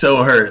ego's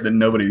so hurt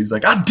that he's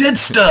like, "I did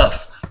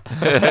stuff.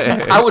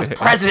 I was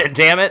president,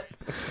 damn it."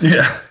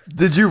 Yeah.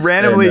 Did you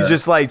randomly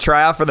just like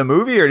try out for the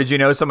movie, or did you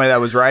know somebody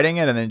that was writing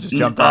it and then just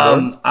jumped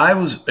on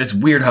board? It's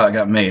weird how it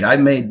got made. I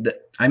made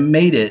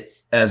it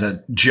as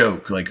a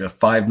joke, like a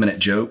 5-minute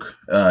joke,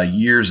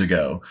 years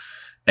ago.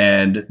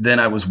 And then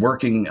I was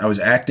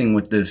acting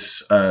with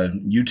this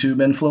YouTube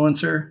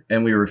influencer,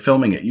 and we were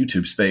filming at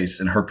YouTube Space,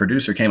 and her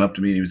producer came up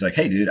to me and he was like,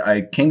 "Hey dude,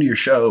 I came to your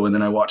show and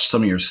then I watched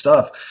some of your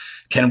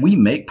stuff. Can we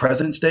make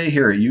President's Day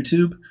here at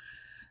YouTube?"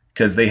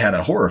 Because they had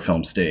a horror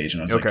film stage.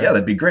 And I was like, yeah,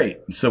 that'd be great.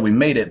 So we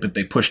made it, but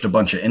they pushed a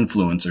bunch of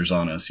influencers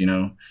on us,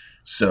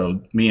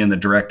 So me and the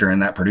director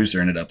and that producer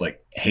ended up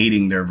like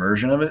hating their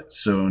version of it.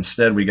 So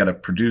instead we got a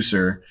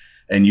producer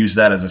and used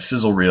that as a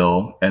sizzle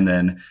reel. And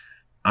then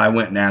I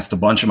went and asked a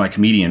bunch of my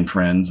comedian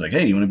friends, like,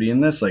 "Hey, do you want to be in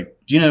this?" Like,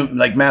 do you know,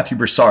 like Matthew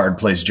Broussard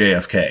plays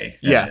JFK.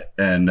 Yeah.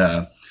 And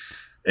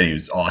he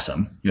was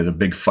awesome. The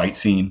big fight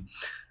scene.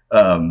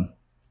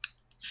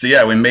 So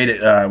yeah, we made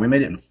it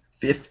in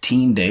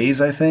 15 days,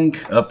 I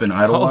think, up in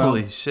Idlewild.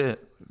 Holy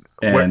shit.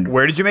 And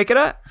where did you make it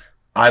at?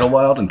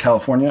 Idlewild in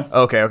California.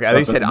 Okay. I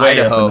think you said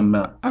Idaho.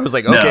 I was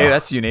like, okay,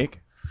 that's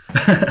unique.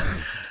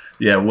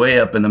 Yeah,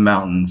 way up in the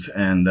mountains.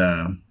 And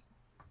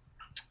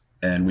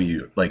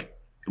we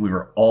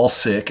were all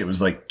sick. It was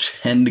like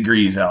 10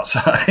 degrees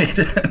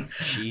outside.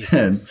 Jesus.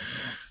 And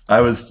I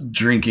was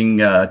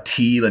drinking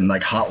tea and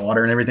like hot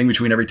water and everything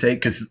between every take,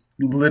 because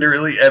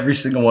literally every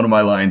single one of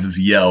my lines is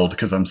yelled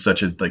because I'm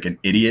such an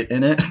idiot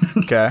in it.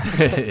 Okay.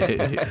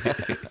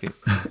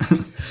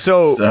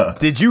 So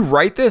did you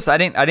write this? I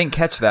didn't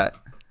catch that.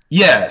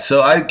 Yeah,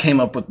 so I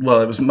came up with,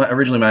 it was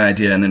originally my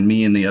idea, and then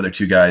me and the other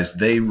two guys,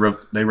 they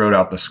wrote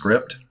out the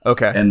script.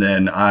 Okay. And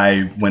then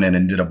I went in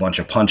and did a bunch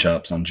of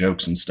punch-ups on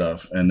jokes and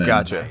stuff. And then,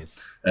 gotcha.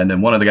 Nice. And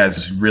then one of the guys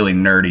is really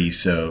nerdy,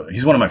 so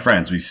he's one of my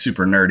friends. He's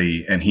super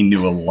nerdy, and he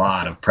knew a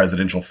lot of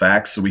presidential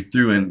facts. So we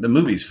threw in, the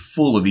movie's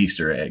full of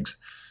Easter eggs.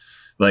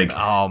 Like,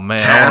 oh man,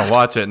 Taft, I want to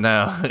watch it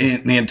now.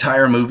 In the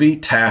entire movie,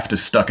 Taft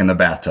is stuck in the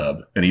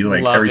bathtub, and he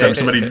every time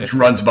somebody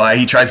runs by,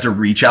 he tries to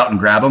reach out and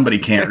grab him, but he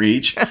can't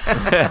reach.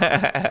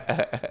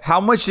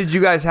 How much did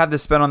you guys have to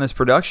spend on this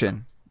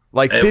production?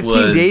 Like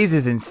 15 days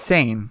is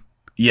insane.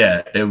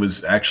 Yeah, it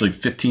was actually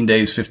 15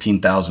 days,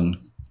 15,000.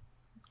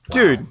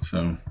 Dude,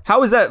 so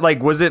how was that?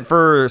 Like, was it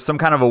for some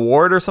kind of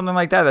award or something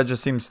like that? That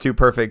just seems too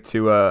perfect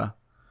to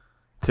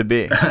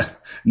be.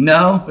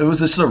 No, it was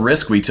just a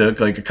risk we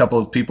took. Like, a couple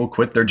of people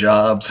quit their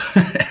jobs,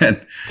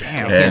 and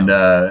it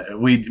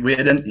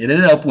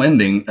ended up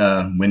winning.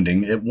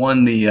 It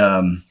won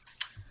the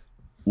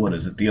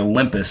the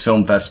Olympus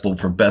Film Festival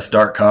for Best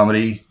Dark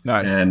Comedy.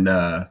 Nice. And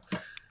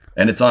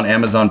it's on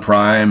Amazon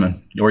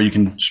Prime, or you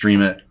can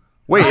stream it.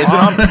 Wait, is it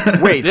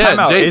on? Wait, yeah, time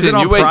out. Jason, is it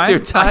on you waste Prime? your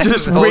time. I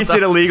just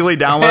wasted illegally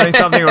downloading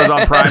something that was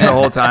on Prime the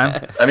whole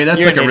time. I mean, that's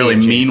You're like a an really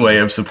idiot, mean Jason. way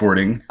of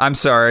supporting. I'm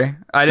sorry,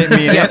 I didn't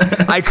mean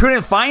it. I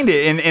couldn't find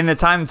it in the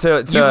time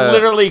to. You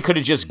literally could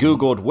have just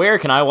Googled, "Where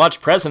can I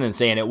watch President's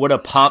Day?" and it would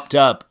have popped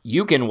up.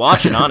 You can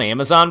watch it on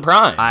Amazon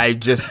Prime. I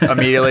just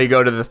immediately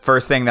go to the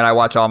first thing that I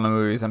watch all my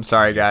movies. I'm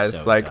sorry,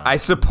 guys. so Like, dumb. I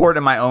support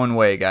in my own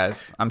way,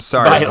 guys. I'm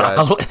sorry,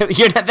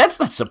 Judd.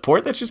 That's not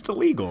support. That's just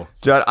illegal.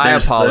 Judd, I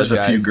apologize.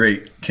 There's a few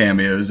great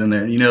cameos in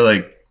there. Do you know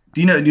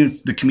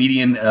the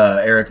comedian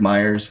Eric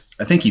Myers?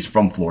 I think he's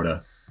from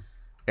Florida.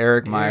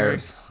 Eric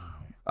Myers.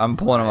 I'm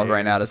pulling him up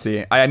right now to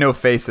see. I know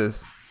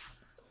faces.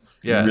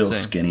 Yeah, real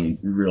same.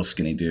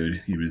 skinny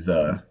dude. He was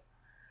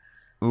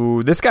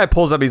Ooh, this guy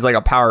pulls up. He's like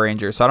a Power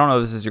Ranger. So I don't know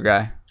if this is your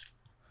guy.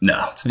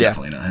 no, it's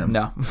definitely not him.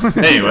 No.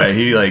 Anyway,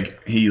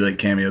 he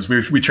cameos.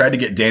 We tried to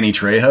get Danny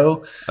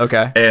Trejo,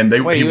 Okay. and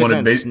Wait, he he was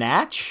wanted in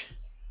Snatch?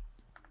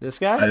 This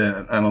guy?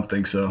 I don't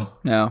think so.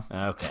 No.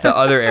 Okay. The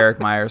other Eric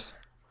Myers.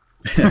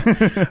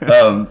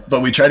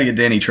 But we tried to get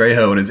Danny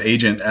Trejo, and his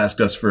agent asked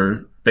us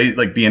for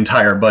like the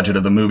entire budget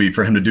of the movie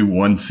for him to do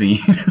one scene.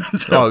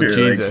 So Oh, we were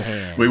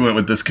Jesus. Like, we went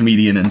with this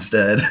comedian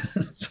instead.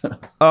 So,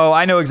 Oh,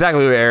 I know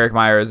exactly who Eric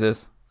Myers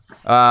is.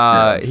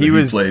 so he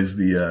plays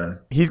the.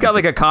 He's got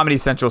like a Comedy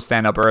Central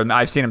stand-up, or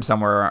I've seen him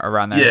somewhere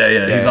around there.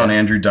 Yeah. He's on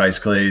Andrew Dice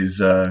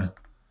Clay's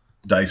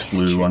Dice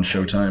Blue on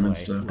Showtime and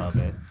stuff. Love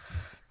it.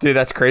 Dude,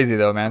 that's crazy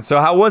though, man. So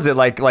how was it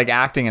like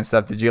acting and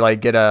stuff? Did you like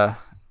get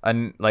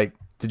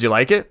did you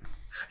like it?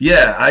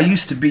 Yeah, I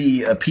used to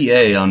be a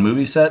PA on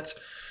movie sets,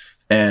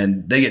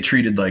 and they get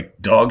treated like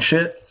dog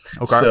shit.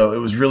 Okay. So it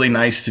was really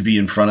nice to be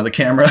in front of the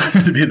camera,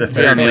 to be the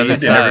third on the lead, other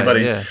and side,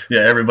 everybody,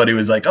 yeah. everybody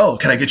was like, "Oh,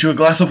 can I get you a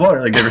glass of water?"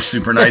 Like they were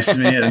super nice to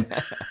me,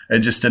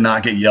 and just to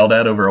not get yelled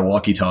at over a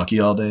walkie-talkie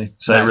all day.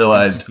 So I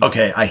realized,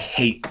 okay, I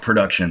hate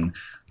production.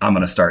 I'm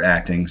gonna start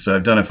acting. So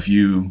I've done a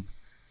few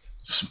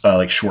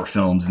like short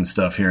films and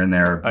stuff here and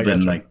there.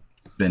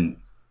 Been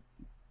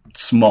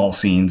small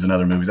scenes in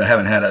other movies. I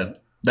haven't had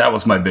that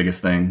was my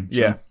biggest thing. So.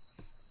 Yeah.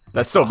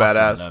 That's so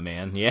badass. Awesome, though,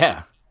 man.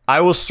 Yeah.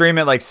 I will stream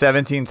it like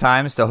 17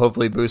 times to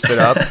hopefully boost it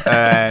up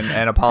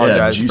and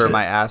apologize juice for it.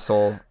 my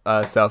asshole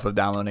self of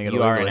downloading it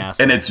You are an illegally.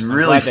 asshole. And it's I'm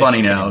really glad that funny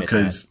you can now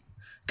admit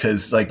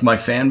because like my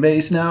fan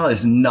base now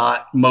is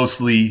not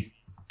mostly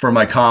for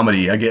my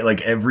comedy. I get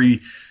like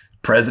every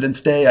President's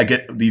Day, I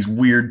get these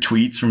weird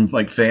tweets from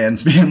like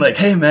fans being like,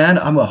 "Hey man,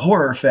 I'm a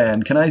horror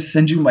fan. Can I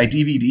send you my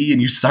DVD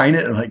and you sign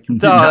it?" I'm like,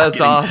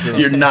 that's awesome.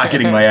 You're not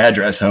getting my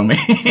address, homie.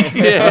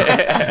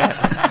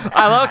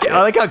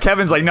 I like how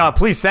Kevin's like, no,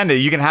 please send it.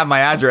 You can have my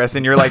address,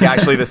 and you're like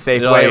actually the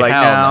safe You're way. like, Like,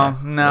 hell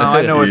no,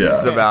 I know what this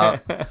is Yeah.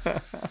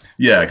 about.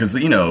 Yeah, because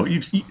you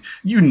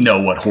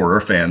know what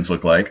horror fans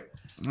look like.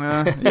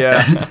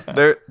 Yeah,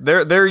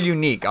 they're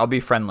unique. I'll be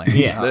friendly.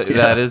 Yeah.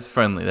 That is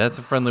friendly. That's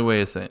a friendly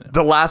way of saying it.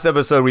 The last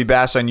episode we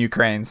bashed on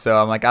Ukraine, so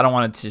I'm like, I don't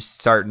want it to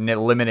start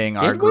limiting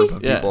our Did group we?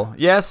 of Yeah. people.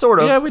 Yeah, sort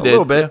of. Yeah, we a did.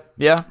 little bit.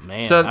 Yeah.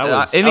 Man, So I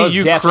was any definitely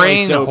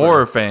Ukraine sober.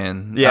 horror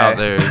fan Yeah. out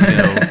there,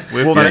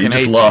 we Yeah, fucking you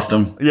just hate lost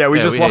them. Yeah, we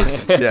Yeah, just we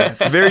lost. Yeah,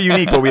 it's very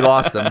unique, but we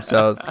lost them.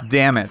 So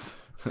damn it.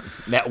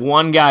 That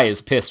one guy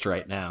is pissed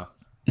right now.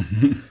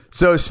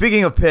 So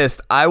speaking of pissed,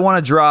 I want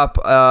to drop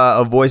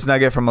a voice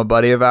nugget from a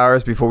buddy of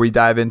ours before we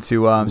dive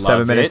into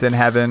 7 Minutes it. in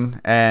Heaven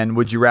and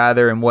Would You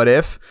Rather and What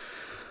If.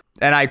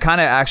 And I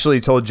kind of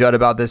actually told Judd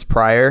about this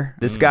prior.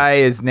 This guy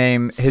is his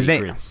name.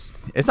 Secrets.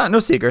 It's not no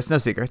secrets.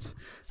 His Secrets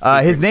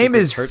name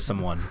is hurt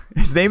someone.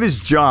 His name is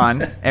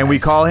John, and we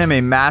call him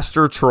a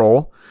master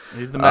troll.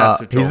 He's the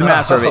master. He's the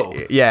master of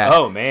it. Yeah.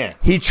 Oh man.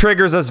 He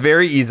triggers us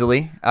very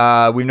easily.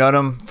 We've known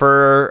him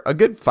for a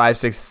good 5,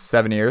 6,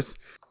 7 years.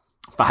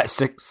 5,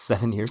 6,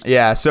 7 years.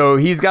 Yeah, so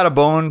he's got a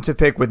bone to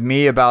pick with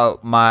me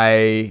about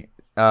my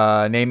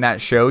Name That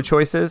Show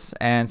choices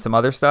and some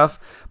other stuff.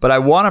 But I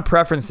want to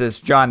preference this,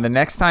 John. The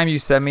next time you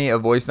send me a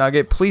voice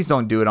nugget, please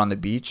don't do it on the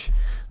beach.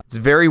 It's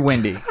very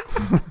windy.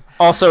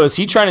 Also, is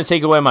he trying to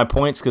take away my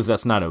points? Because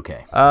that's not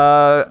okay.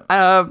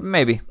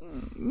 Maybe.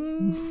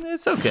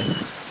 It's okay.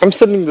 I'm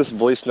sending this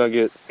voice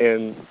nugget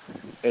in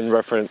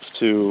reference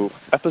to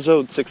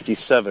episode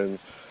 67,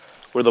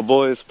 where the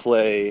boys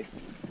play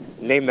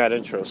Name That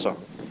Intro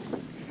Song.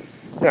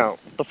 Now,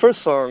 the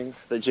first song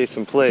that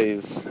Jason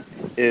plays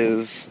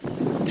is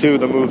to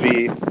the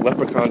movie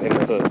Leprechaun in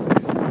the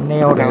Hood.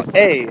 Nailed Now,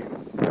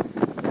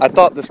 I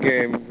thought this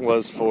game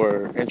was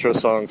for intro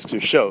songs to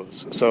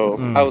shows, so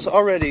I was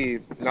already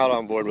not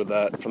on board with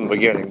that from the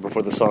beginning,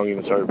 before the song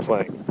even started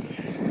playing.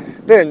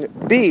 Then,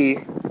 B,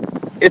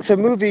 it's a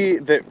movie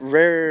that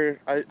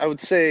I would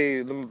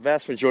say the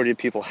vast majority of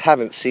people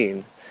haven't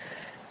seen,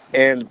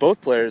 and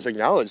both players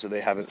acknowledge that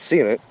they haven't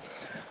seen it,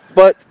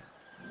 but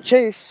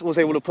Chase was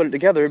able to put it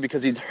together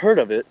because he'd heard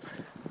of it,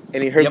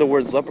 and he heard the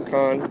words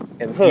Leprechaun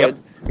and Hood. Yep.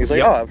 He's like,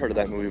 Yep. oh, I've heard of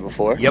that movie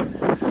before. Yep.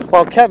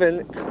 While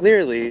Kevin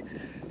clearly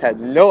had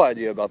no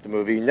idea about the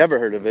movie, never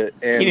heard of it,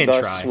 He and didn't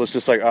thus try. was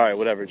just like, all right,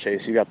 whatever,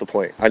 Chase, you got the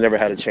point. I never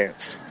had a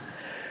chance.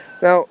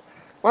 Now,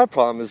 my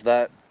problem is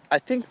that I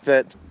think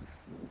that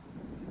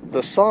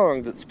the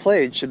song that's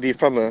played should be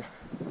from a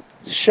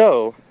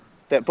show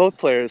that both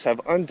players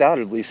have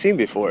undoubtedly seen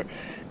before,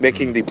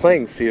 making the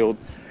playing field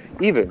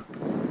even.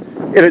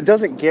 And it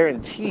doesn't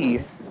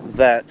guarantee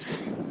that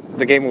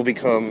the game will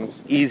become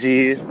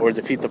easy or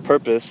defeat the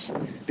purpose,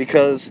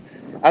 because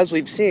as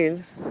we've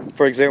seen,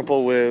 for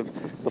example,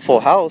 with the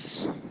Full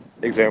House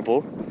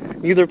example,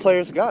 neither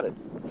player's got it.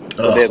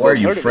 They had Why are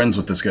both you heard of it. friends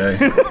with this guy?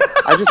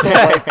 I just don't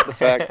like the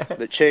fact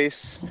that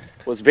Chase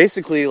was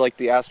basically like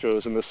the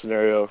Astros in this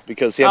scenario,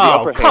 because he had the Oh,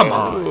 upper come hand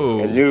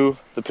on. and knew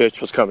the pitch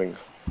was coming.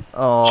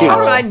 Oh, Cheers. How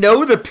did I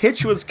know the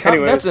pitch was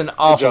coming? Anyways, That's an good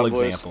awful job,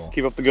 boys. example.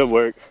 Keep up the good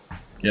work.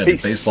 Yeah, do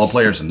Peace. baseball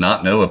players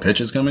not know a pitch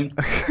is coming?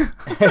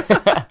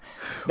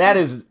 That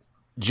is,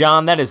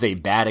 John, that is a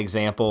bad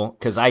example,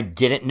 because I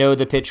didn't know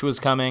the pitch was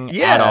coming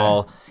Yeah. at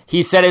all.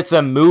 He said it's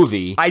a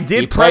movie. I did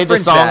He played the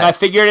preference song. that. I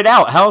figured it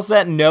out. How's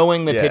that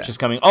knowing the Yeah. pitch is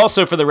coming?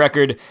 Also, for the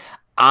record,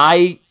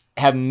 I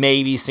have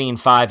maybe seen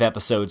 5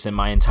 episodes in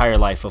my entire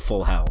life of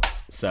Full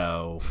House.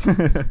 So,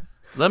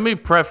 Let me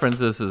preference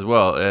this as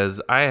well,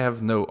 as I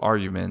have no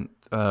argument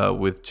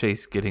with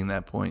Chase getting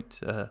that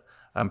point.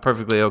 I'm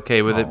perfectly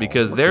okay with it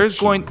because there's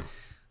going.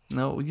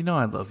 No, you know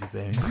I love you,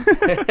 baby.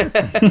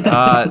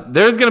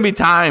 There's going to be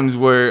times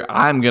where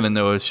I'm going to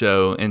know a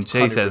show, and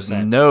Chase 100%. Has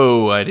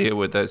no idea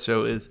what that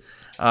show is.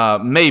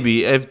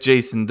 Maybe if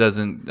Jason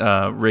doesn't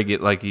rig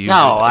it like he usually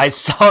does. I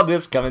saw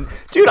this coming.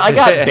 Dude, I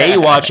got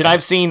Baywatch, and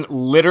I've seen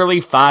literally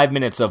 5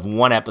 minutes of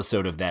one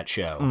episode of that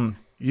show.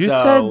 You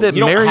said that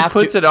Mary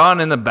puts it on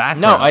in the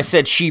background. No, I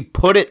said she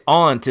put it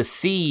on to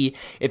see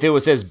if it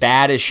was as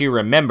bad as she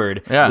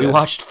remembered. Yeah. We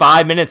watched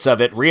 5 minutes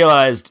of it,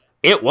 realized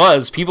it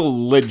was.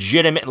 People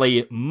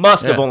legitimately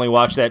must have only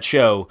watched that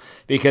show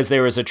because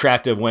there was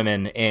attractive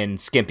women in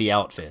skimpy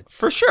outfits.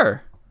 For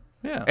sure.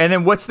 Yeah. And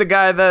then what's the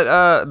guy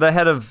that the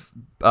head of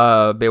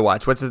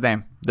Baywatch? What's his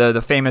name? The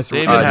famous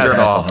David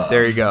Hasselhoff.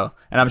 There you go.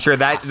 And I'm sure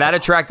that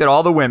attracted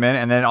all the women,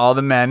 and then all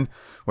the men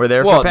were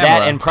there for Pamela.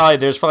 That and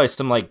there's probably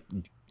some like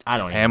I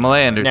don't know. Pamela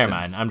Anderson. Never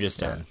mind. I'm just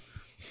done.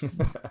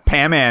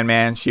 Pam Ann,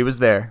 man, she was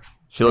there.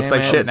 She looks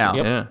like shit now.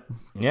 Yep.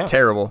 Yeah.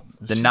 Terrible.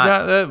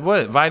 Got that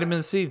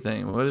vitamin C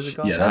thing? What is it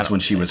called? Yeah, that's when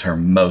she was her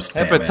most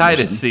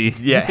hepatitis C.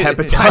 Yeah,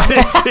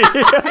 hepatitis C.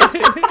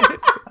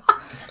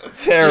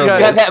 Terrible. She's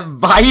got that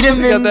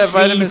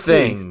vitamin C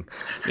thing.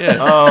 Yeah.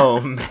 Oh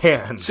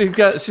man. She's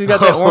got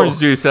that orange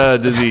juice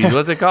disease.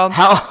 What's it called?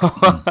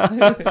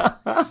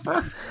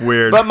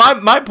 Weird. But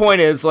my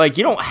point is, like,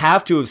 you don't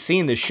have to have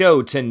seen the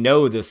show to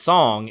know the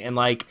song, and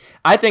like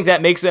I think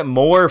that makes it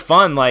more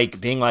fun,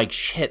 like being like,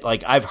 shit,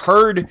 like I've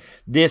heard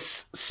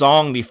this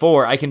song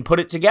before, I can put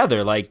it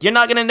together. Like, you're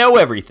not gonna know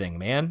everything,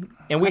 man.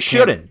 And we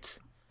shouldn't.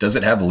 Does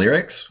it have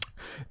lyrics?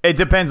 It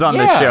depends on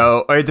the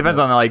show, or it depends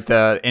on like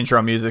the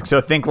intro music.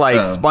 So think like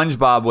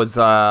SpongeBob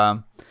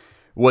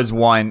was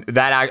one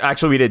that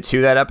actually we did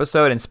 2 that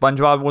episode, and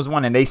SpongeBob was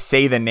one, and they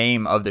say the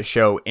name of the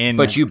show in.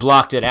 But you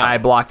blocked it out. I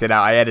blocked it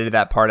out. I edited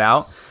that part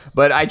out,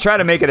 but I try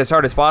to make it as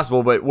hard as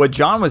possible. But what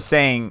John was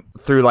saying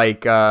through like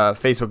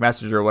Facebook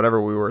Messenger or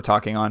whatever we were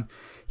talking on,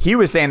 he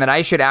was saying that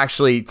I should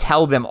actually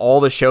tell them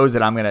all the shows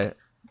that I'm gonna.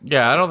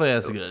 Yeah, I don't think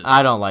that's a good idea.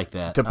 I don't like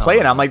that to play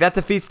it. I'm like, that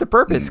defeats the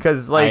purpose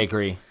because like I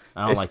agree.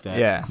 I don't like that.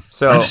 Yeah.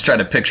 So I just try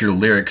to picture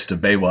lyrics to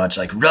Baywatch,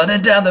 like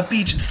running down the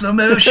beach in slow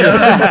motion.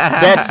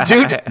 That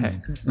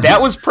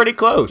was pretty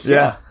close.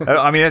 Yeah.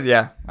 I mean,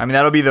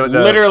 that'll be the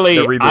literally.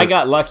 The reboot. I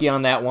got lucky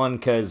on that one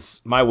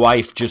because my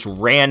wife just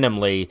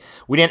randomly.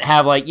 We didn't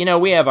have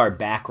we have our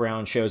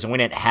background shows, and we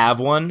didn't have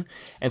one,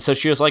 and so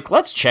she was like,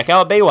 "Let's check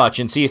out Baywatch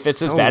and see if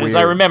it's as bad as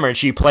I remember." And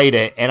she played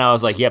it, and I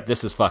was like, "Yep,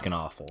 this is fucking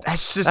awful."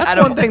 That's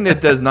one thing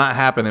that does not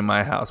happen in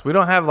my house. We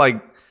don't have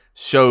like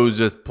shows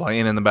just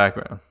playing in the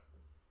background.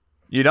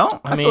 You don't?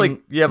 I feel like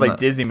you have like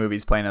Disney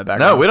movies playing in the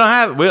background. No, we don't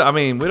have. We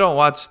don't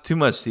watch too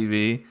much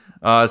TV.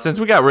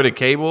 Since we got rid of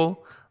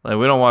cable, like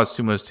we don't watch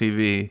too much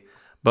TV.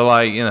 But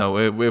like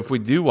if we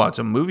do watch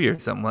a movie or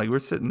something, like we're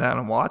sitting down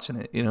and watching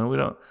it. We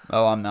don't.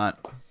 Oh, I'm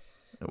not.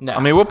 No, I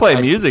mean, we'll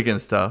play music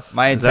and stuff.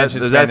 My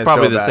intention that's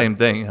probably so the bad. Same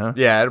thing, huh?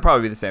 Yeah, it'll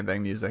probably be the same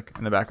thing. Music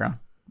in the background.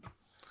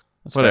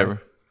 That's whatever.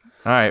 Fair.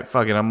 All right,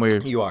 fuck it. I'm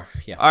weird. You are.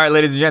 Yeah. All right,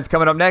 ladies and gents,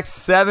 coming up next,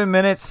 7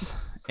 minutes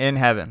in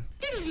heaven.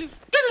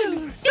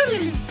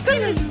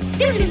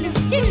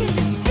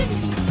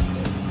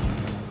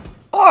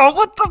 Oh,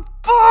 what the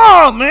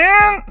fuck,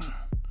 man?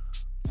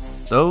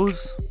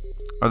 Those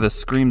are the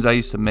screams I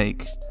used to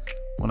make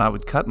when I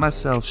would cut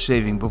myself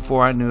shaving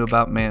before I knew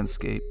about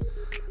Manscaped.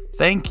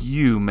 Thank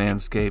you,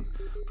 Manscaped,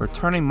 for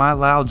turning my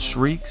loud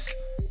shrieks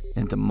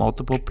into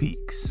multiple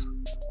peaks.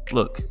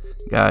 Look,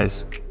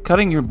 guys,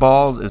 cutting your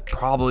balls is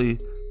probably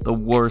the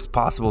worst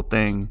possible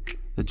thing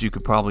that you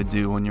could probably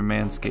do when you're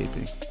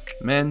manscaping.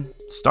 Men,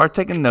 start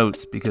taking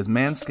notes because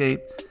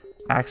Manscaped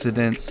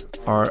accidents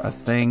are a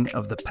thing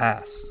of the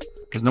past.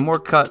 There's no more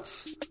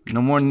cuts,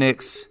 no more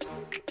nicks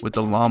with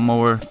the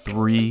Lawnmower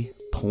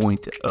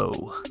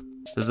 3.0.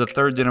 There's a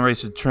third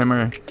generation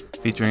trimmer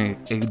featuring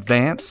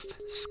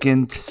advanced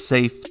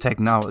skin-safe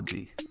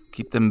technology.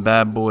 Keep them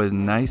bad boys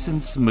nice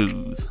and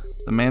smooth.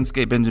 The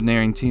Manscaped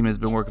engineering team has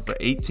been working for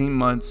 18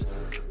 months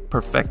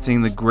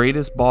perfecting the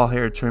greatest ball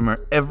hair trimmer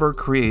ever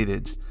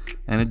created,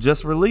 and it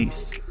just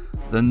released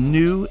the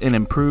new and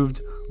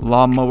improved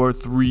Lawnmower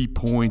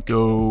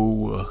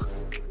 3.0.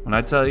 When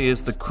I tell you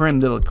it's the creme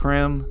de la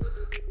creme,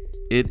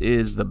 it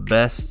is the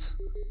best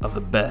of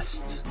the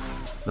best.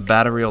 The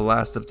battery will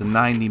last up to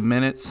 90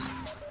 minutes,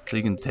 so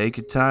you can take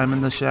your time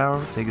in the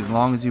shower, take as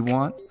long as you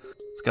want.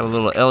 It's got a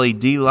little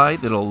LED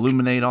light that'll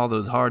illuminate all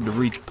those hard to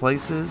reach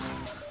places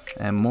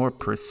and more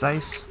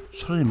precise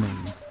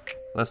trimming.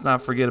 Let's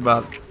not forget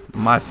about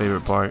my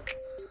favorite part,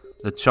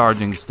 the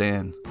charging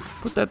stand.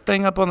 Put that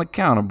thing up on the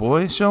counter,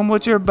 boy. Show them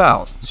what you're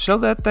about. Show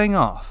that thing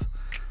off.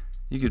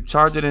 You could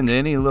charge it into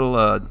any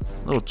little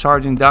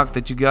charging dock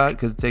that you got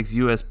because it takes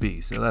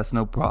USB, so that's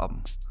no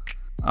problem.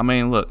 I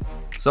mean, look,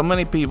 so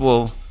many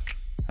people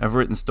have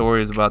written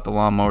stories about the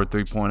Lawnmower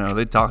 3.0.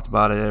 They talked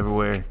about it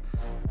everywhere.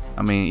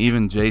 I mean,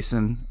 even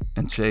Jason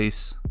and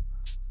Chase,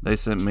 they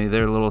sent me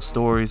their little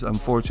stories.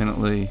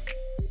 Unfortunately,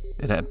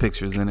 it had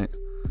pictures in it.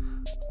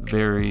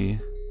 Very,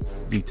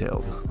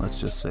 detailed. Let's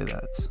just say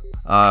that.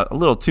 A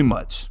little too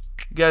much.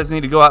 You guys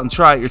need to go out and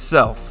try it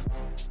yourself.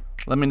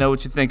 Let me know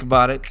what you think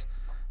about it.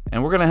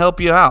 And we're going to help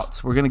you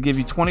out. We're going to give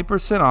you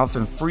 20% off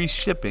and free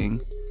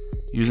shipping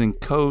using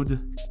code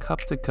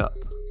CUP2CUP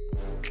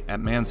at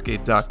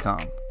manscaped.com.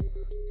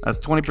 That's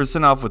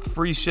 20% off with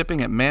free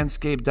shipping at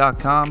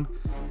manscaped.com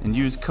and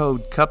use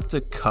code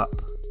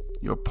CUP2CUP.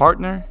 Your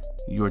partner,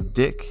 your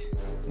dick,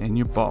 and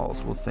your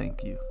balls will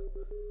thank you.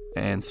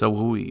 And so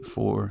will we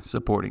for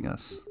supporting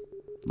us.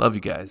 Love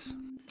you guys.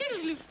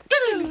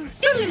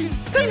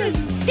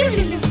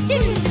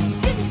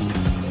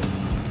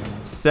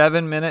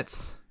 7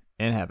 minutes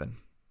in heaven.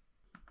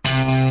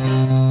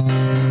 And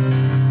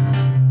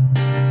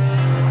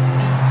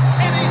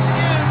he's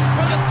in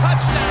for the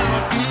touchdown.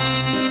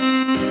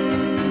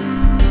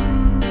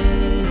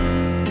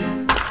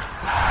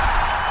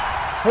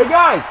 Hey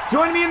guys,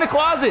 join me in the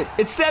closet.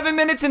 It's 7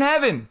 minutes in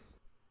heaven.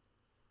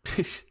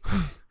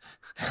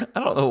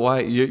 I don't know why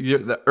you're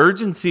the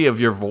urgency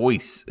of your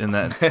voice in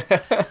that.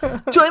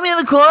 Join me in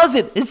the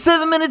closet. It's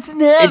 7 minutes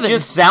in heaven. It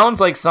just sounds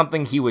like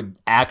something he would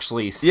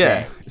actually say.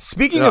 Yeah.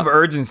 Speaking of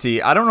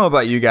urgency, I don't know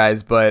about you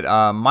guys, but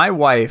my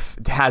wife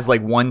has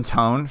like one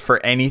tone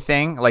for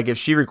anything. Like if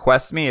she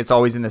requests me, it's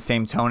always in the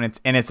same tone.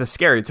 It's a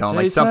scary tone,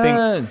 like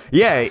something.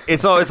 Yeah,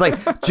 it's always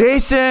like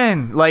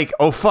Jason. Like,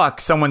 oh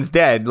fuck, someone's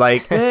dead.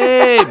 Like,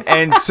 babe.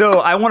 And so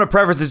I want to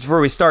preface this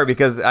before we start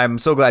because I'm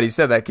so glad you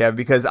said that, Kev.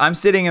 Because I'm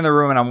sitting in the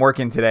room and I'm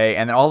working today,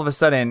 and then all of a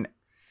sudden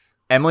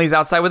Emily's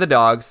outside with the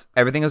dogs.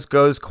 Everything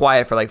goes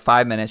quiet for like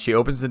 5 minutes. She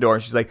opens the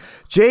door. She's like,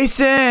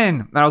 Jason.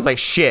 And I was like,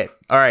 shit.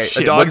 All right,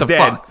 Shit, the dog's what the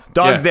dead. fuck?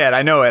 Dog's Yeah. dead.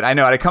 I know it.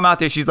 I come out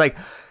there. She's like,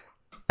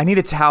 I need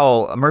a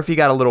towel. Murphy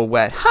got a little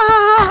wet.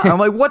 I'm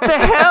like, what the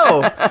hell?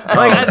 Like,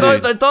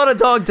 I thought a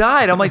dog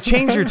died. I'm like,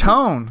 change your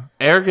tone.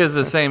 Erica's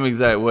the same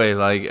exact way.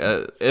 Like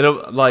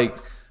it'll like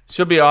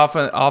she'll be off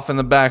in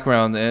the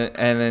background,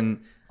 and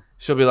then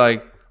she'll be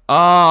like,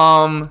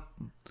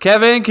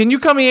 Kevin, can you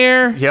come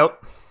here?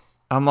 Yep.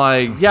 I'm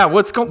like, yeah,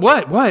 what's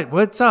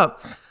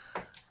up?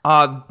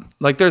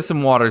 Like there's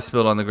some water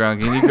spilled on the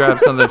ground. Can you grab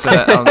something for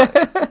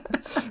that?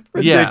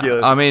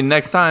 Ridiculous. Yeah, I mean,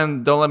 next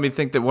time, don't let me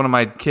think that one of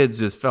my kids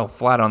just fell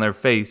flat on their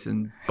face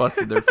and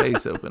busted their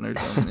face open or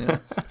something. Yeah.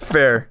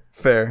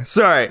 Fair.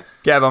 Sorry,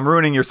 Gav, I'm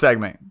ruining your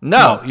segment.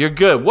 No, you're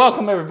good.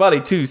 Welcome,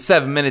 everybody, to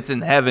 7 Minutes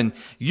in Heaven.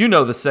 You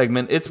know the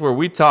segment. It's where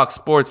we talk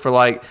sports for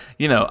like,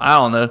 I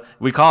don't know.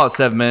 We call it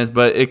 7 minutes,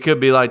 but it could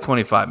be like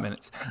 25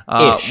 minutes.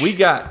 We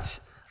got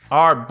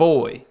our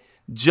boy,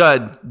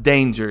 Judd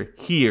Danger,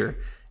 here,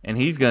 and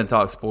he's going to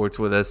talk sports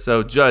with us.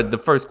 So, Judd, the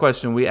first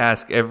question we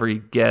ask every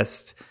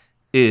guest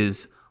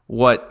is,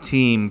 what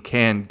team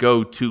can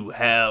go to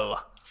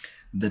hell?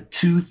 The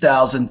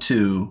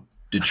 2002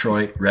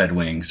 Detroit Red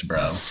Wings,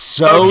 bro.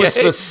 So Okay.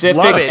 specific,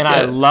 Love it. and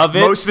I love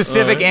it. Most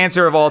specific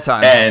answer of all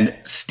time. And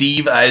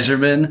Steve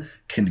Yzerman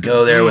can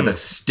go there with a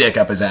stick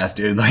up his ass,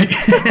 dude. Like,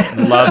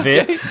 Love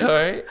it. All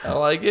right, I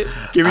like it.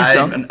 Give me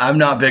some. I'm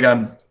not big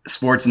on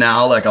sports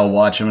now. Like, I'll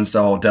watch them and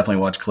stuff. I'll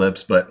definitely watch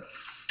clips, but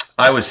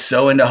I was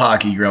so into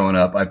hockey growing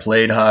up. I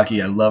played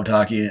hockey. I loved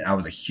hockey. I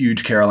was a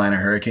huge Carolina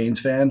Hurricanes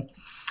fan.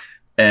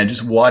 And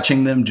just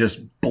watching them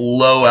just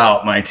blow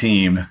out my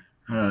team,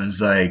 I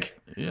was like,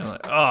 You're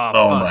like, oh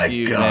fuck my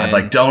you, God.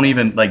 man.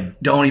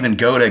 Don't even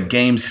go to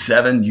game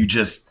 7. You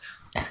just,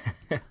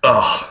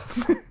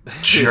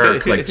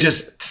 jerk. Like,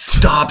 just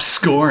stop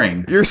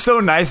scoring. You're so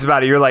nice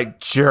about it. You're like,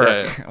 jerk.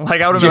 Yeah.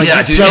 Like, I would have been Yeah,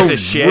 like, dude, so it's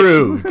shit.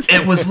 Rude.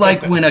 It was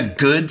like when a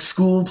good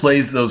school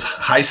plays those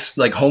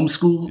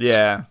homeschool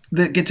Yeah.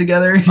 that get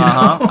together, you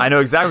know? I know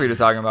exactly what you're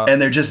talking about. And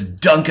they're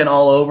just dunking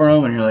all over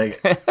them, and you're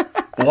like,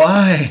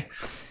 why?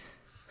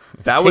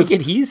 That Take was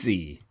it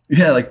easy.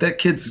 Yeah, like that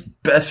kid's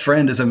best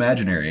friend is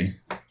imaginary.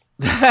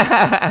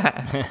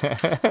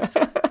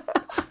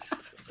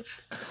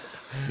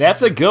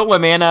 That's a good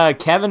one, man.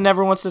 Kevin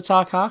never wants to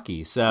talk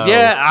hockey, so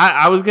Yeah,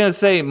 I was gonna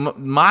say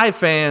my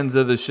fans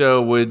of the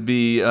show would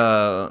be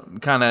kind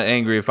of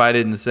angry if I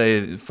didn't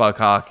say fuck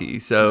hockey.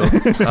 So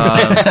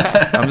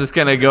I'm just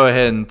gonna go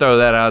ahead and throw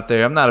that out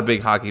there. I'm not a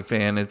big hockey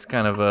fan. It's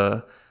kind of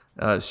a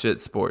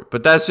shit sport,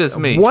 but that's just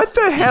me. what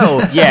the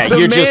hell? Yeah, the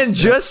you're man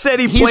just- just said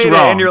he he's played it,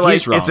 wrong. and you're like,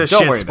 He's wrong. it's a Don't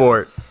shit worry about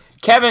sport.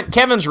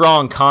 Kevin's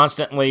wrong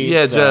constantly.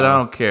 Yeah, so. Judd, I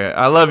don't care.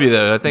 I love you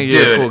though. I think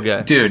you're a cool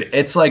guy. Dude,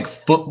 it's like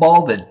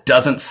football that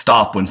doesn't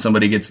stop when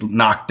somebody gets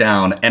knocked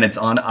down, and it's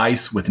on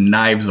ice with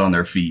knives on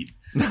their feet,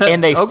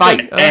 And they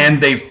fight.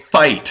 and they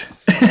fight.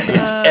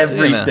 It's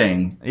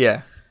everything.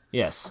 Yeah.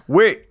 Yes.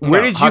 Where No,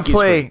 did you hockey's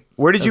play? great.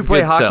 Where did you That's play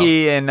a good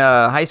hockey in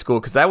high school?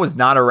 Because that was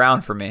not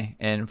around for me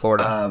in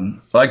Florida.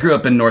 Well, I grew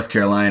up in North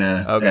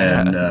Carolina, Okay.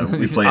 and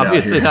we played out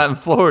Obviously here. not in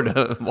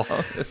Florida.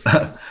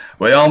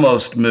 We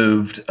almost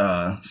moved.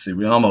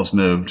 We almost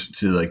moved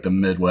to like the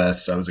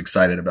Midwest. So I was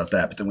excited about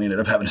that, but then we ended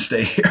up having to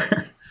stay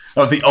here. I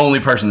was the only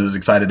person that was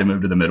excited to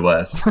move to the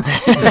Midwest.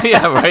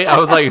 Yeah, right. I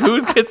was like,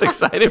 who gets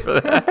excited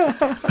for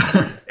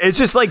that? It's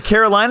just like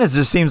Carolina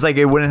just seems like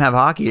it wouldn't have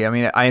hockey. I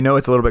mean, I know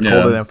it's a little bit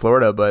colder than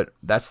Florida, but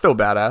that's still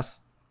badass.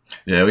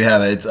 Yeah, we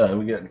have it. It's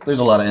there's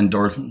a lot of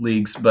indoor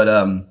leagues, but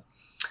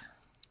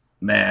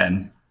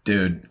man,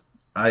 dude,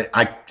 I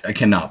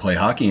cannot play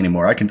hockey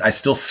anymore. I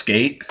still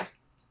skate,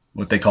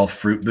 what they call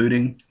fruit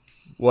booting.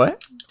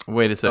 What?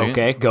 Wait a second.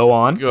 Okay, go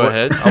on. Go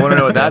ahead. I want to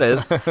know what that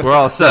is. We're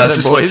all set. That's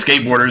just what boys.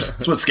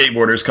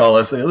 skateboarders call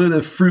us. They're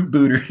the fruit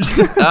booters.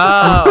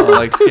 Oh,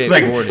 like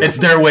Like skateboarding. it's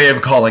their way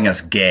of calling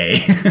us gay.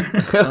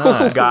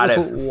 Got it.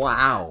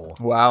 Wow.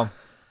 Wow.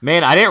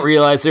 Man, I didn't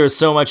realize there was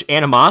so much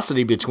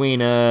animosity between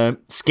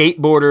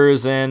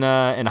skateboarders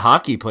and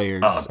hockey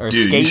players. Oh, or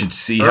dude, you should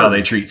see how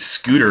they treat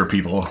scooter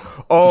people.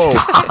 Oh,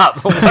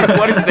 Stop.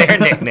 What is their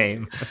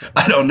nickname?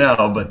 I don't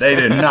know, but they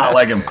did not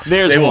like them.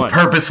 There's They will one.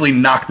 purposely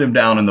knock them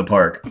down in the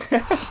park.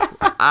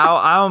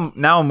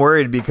 I'm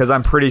worried because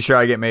I'm pretty sure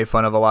I get made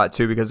fun of a lot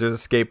too because there's a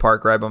skate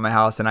park right by my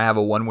house and I have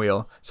a one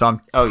wheel, so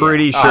I'm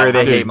pretty sure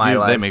they Dude, hate my They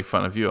life. make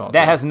fun of you all.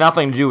 That the has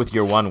nothing to do with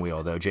your one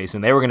wheel, though,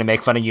 Jason. They were going to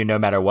make fun of you no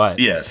matter what.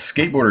 Yeah,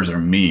 skateboarders are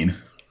mean.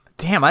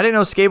 Damn, I didn't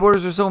know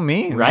skateboarders are so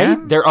mean. Right?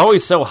 man. They're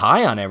always so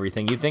high on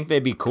everything. You'd think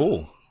they'd be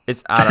cool.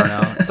 I don't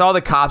know. It's all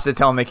the cops that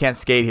tell them they can't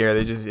skate here.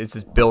 It's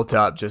just built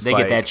up. Just They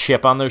like, get that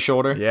chip on their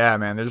shoulder. Yeah,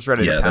 man, they're just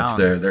ready to Yeah, pound.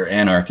 they're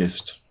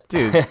anarchists.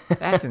 Dude,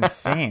 that's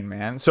insane,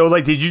 man. So,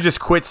 like, did you just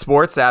quit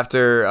sports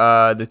after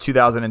the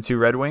 2002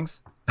 Red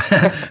Wings?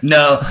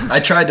 No,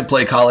 I tried to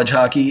play college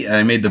hockey and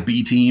I made the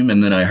B team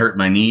and then I hurt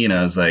my knee and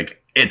I was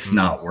like, it's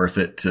not worth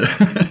it to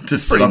to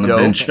sit Pretty on the dope.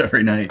 bench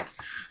every night.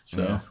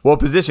 So What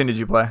position did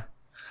you play?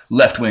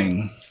 left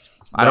wing.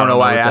 I don't know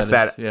why I what asked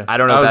that that. is. Yeah. I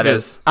don't know I what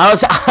was that gonna-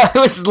 is. I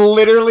was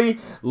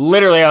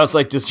literally, I was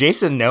like, does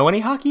Jason know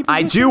any hockey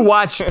I positions? do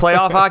watch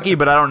playoff hockey,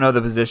 but I don't know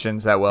the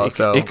positions that well.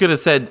 So It could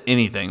have said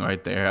anything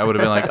right there. I would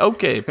have been like,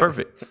 okay,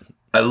 perfect.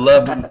 I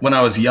loved when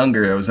I was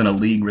younger. I was in a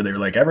league where they were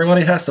like,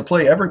 everybody has to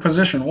play every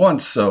position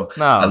once. So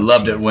I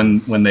loved it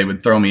when they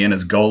would throw me in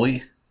as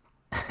goalie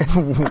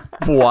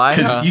why?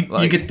 because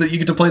you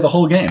get to play the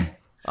whole game.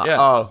 Yeah,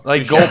 Oh,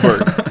 like Goldberg.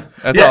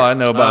 That's Yeah. all I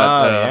know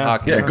about yeah.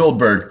 hockey. Yeah,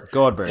 Goldberg.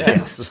 Goldberg.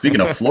 Yes.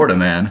 Speaking of Florida,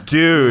 man,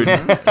 Dude,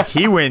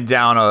 he went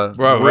down a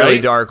Bro, really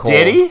really? dark hole.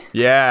 Did he?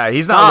 Yeah,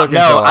 he's not Stop. looking No,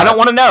 so I hot. don't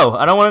want to know.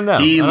 I don't want to know.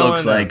 he I don't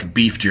looks wanna know. like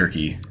beef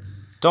jerky.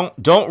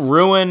 Don't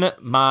ruin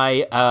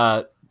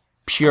my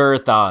pure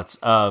thoughts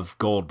of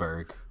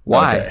Goldberg.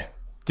 Why? Okay.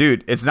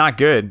 Dude, it's not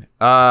good.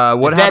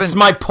 What That's happened?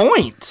 my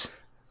point.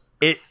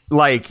 It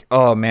like,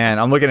 oh man,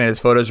 I'm looking at his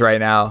photos right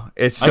now.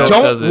 It's so I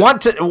does don't it.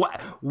 want to.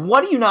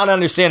 What do you not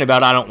understand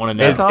about? I don't want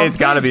to know. it's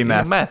got to be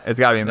meth. Meth. It's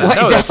got to be meth. What?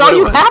 No, that's that's all what it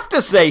you was. have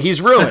to say.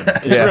 He's ruined.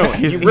 He's ruined.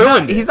 He's, He he's not,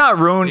 ruined it. he's not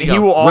ruined. you He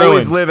go. will always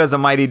Ruined. live as a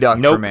mighty duck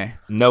Nope. for me.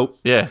 Nope.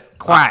 Yeah.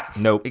 Quack.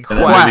 Nope. And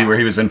that movie where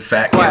he was in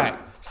Fat Camp.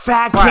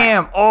 Fat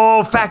Cam.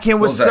 Oh, Fat Cam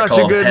was What was that such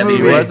a called? good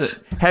Heavyweight. movie. Was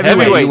it?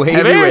 Heavyweight. Very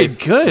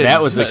Heavyweights. good.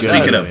 That was a good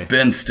Speaking movie. of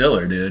Ben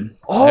Stiller, dude.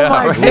 Oh Yeah,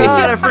 my right.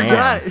 god, I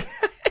Man. forgot.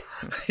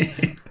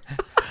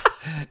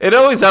 It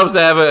always helps to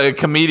have a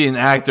comedian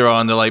actor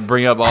on to like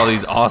bring up all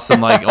these awesome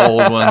like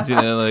old ones, you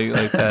know,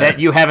 like that. That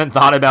you haven't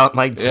thought about in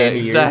like 10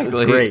 years.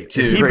 exactly. It's great.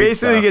 Dude. It's He great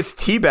basically stuff. gets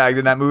teabagged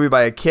in that movie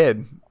by a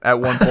kid at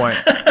one point.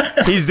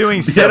 He's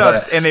doing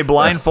sit-ups but and they a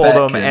blindfold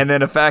fat him, kid. and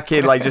then a fat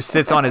kid like just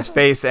sits on his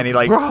face and he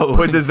like Bro,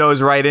 puts his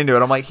nose right into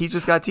it. I'm like, he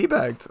just got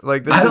teabagged.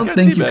 Like this I is don't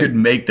think you teabag. could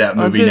make that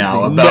movie Disney.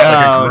 now about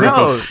like a group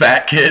No. of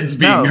fat kids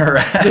being No.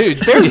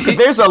 harassed. Dude,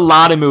 There's a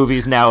lot of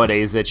movies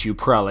nowadays that you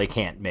probably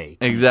can't make.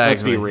 Exactly.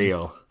 Let's be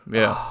real.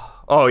 Yeah.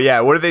 Oh yeah,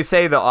 what did they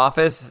say? The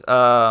Office.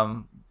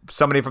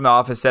 Somebody from The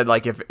Office said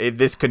like if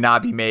this could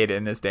not be made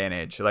in this day and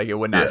age, like it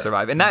would not Yeah.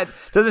 survive. And that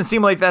doesn't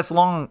seem like that's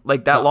long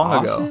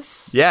ago.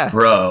 Office? Yeah.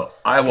 Bro,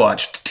 I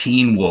watched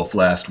Teen Wolf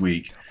last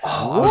week.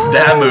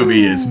 That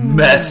movie is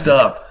messed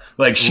up.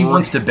 Like she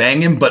wants to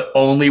bang him, but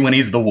only when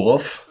he's the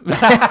wolf.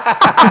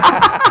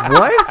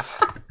 What?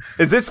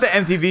 Is this the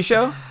MTV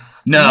show?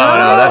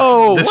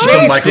 No, this is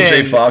the Michael J.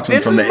 Jason, Fox one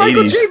this from is the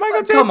Michael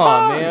 80s. J. Come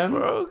on, man.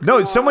 Bro.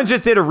 No, someone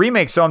just did a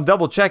remake, so I'm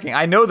double checking.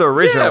 I know the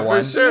original Yeah,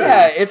 one. for sure.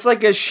 Yeah, it's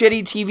like a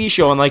shitty TV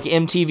show on like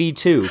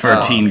MTV2. For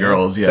teen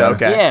girls, yeah.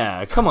 Okay.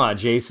 Yeah, come on,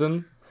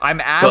 Jason. I'm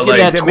asking like-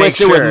 That to make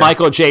twisted sure. with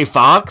Michael J.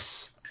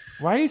 Fox.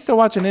 Why are you still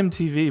watching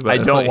MTV? I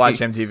don't watch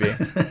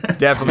MTV.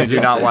 Definitely do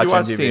not watch you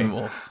watch MTV. Teen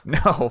Wolf.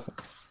 No,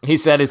 He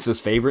said it's his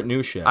favorite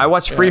news show. I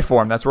watch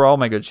Freeform. That's where all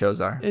my good shows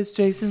are. It's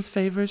Jason's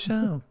favorite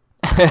show.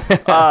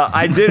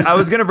 I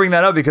was gonna bring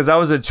that up because that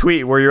was a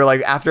tweet where you're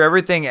like, after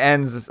everything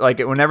ends, like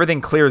when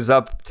everything clears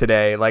up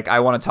today, like I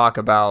want to talk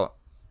about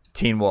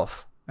Teen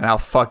Wolf and how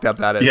fucked up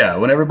that is. Yeah,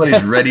 when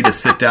everybody's ready to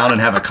sit down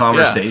and have a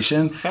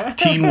conversation,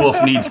 Teen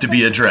Wolf needs to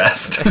be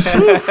addressed.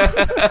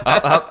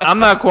 I'm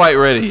not quite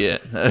ready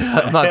yet.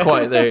 I'm not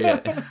quite there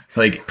yet.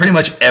 Like pretty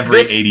much every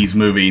This- 80s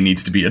movie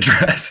needs to be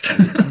addressed.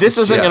 This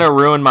isn't Yeah. going to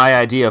ruin my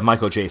idea of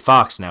Michael J.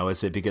 Fox now,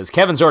 is it? Because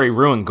Kevin's already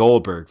ruined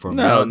Goldberg for me.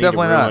 No, I don't need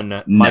definitely to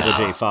not. ruin Michael No.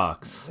 J.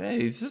 Fox. Hey,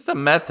 he's just a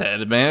meth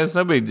head, man. It's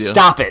no big deal.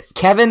 Stop it.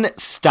 Kevin,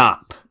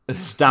 stop.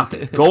 Stop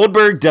it.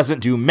 Goldberg doesn't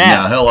do Now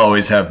math. he'll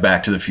always have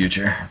Back to the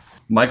Future.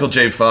 Michael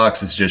J.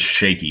 Fox is just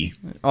shaky.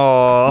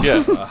 Oh,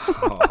 Yeah.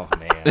 Oh,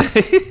 man.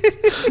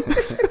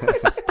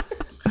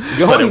 But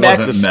Going it back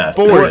to wasn't meth,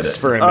 sports was it?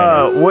 for a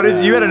minute. what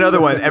did you had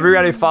another one?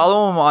 Everybody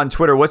follow him on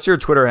Twitter. What's your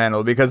Twitter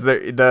handle? Because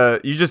the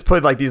you just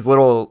put like these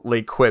little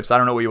like quips. I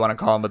don't know what you want to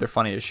call them, but they're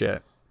funny as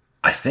shit.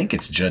 I think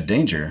it's Judd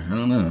Danger. I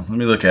don't know. Let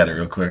me look at it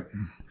real quick.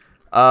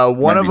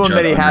 One Might of be them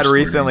that he had Judd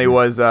recently Danger.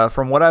 was,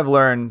 from what I've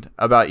learned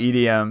about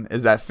EDM,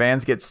 is that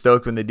fans get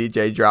stoked when the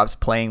DJ drops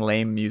playing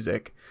lame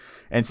music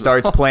and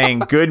starts playing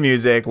good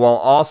music while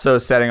also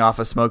setting off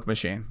a smoke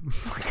machine.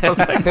 I was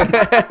like,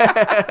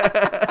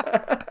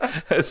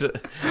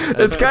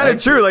 it's kind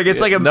of true. Like it's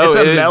like it's a mellow.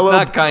 It's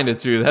not kind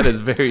of true. That is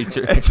very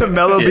true. It's a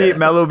mellow beat,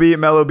 mellow beat,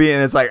 mellow beat,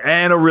 and it's like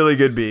and a really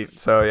good beat.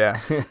 So yeah,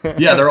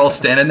 Yeah, they're all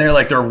standing there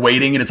like they're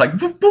waiting, and it's like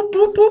boop, boop,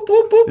 boop, boop,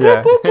 boop, boop,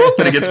 Yeah. boop, boop,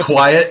 and it gets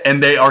quiet,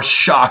 and they are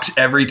shocked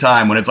every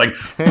time when it's like,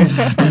 they go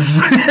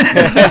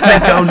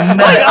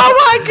nuts. Oh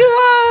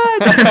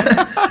my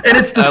god! And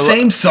it's the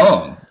same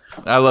song.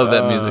 I love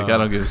that music. I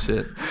don't give a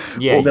shit.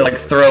 Yeah, They like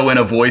throw in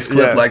a voice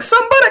clip Yeah. like,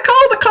 somebody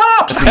call the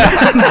cops.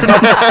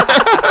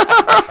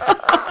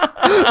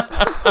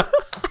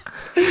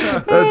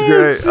 that's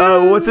great.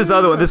 What's this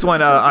other one? This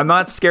one, I'm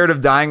not scared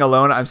of dying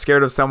alone. I'm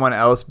scared of someone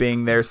else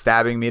being there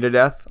stabbing me to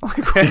death.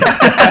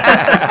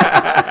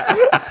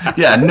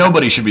 Yeah,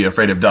 nobody should be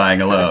afraid of dying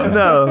alone.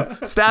 No,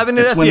 stabbing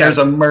to It's death. when Yeah. there's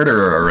a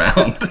murderer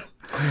around.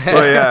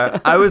 Oh yeah,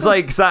 I was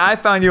like, so I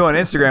found you on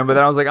Instagram, but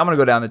then I was like, I'm gonna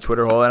go down the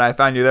Twitter hole, and I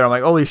found you there. I'm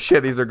like, holy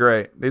shit, these are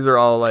great. These are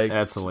all like,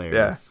 that's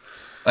hilarious.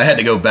 I had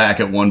to go back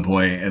at one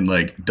point and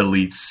like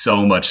delete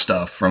so much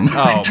stuff from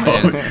my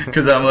phone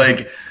because I'm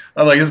like,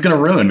 this is gonna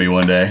ruin me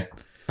one day.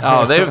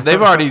 Oh,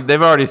 they've already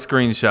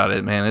screenshot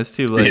it, man. It's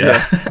too late.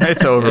 Yeah.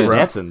 it's over, Dude, bro.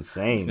 that's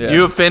insane. Yeah.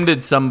 You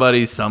offended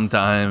somebody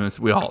sometimes.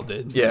 We all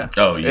did. Yeah.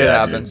 Oh, yeah, It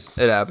happens.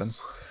 It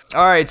happens.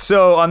 All right.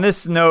 So on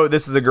this note,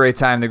 this is a great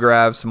time to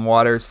grab some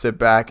water, sit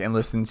back, and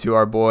listen to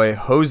our boy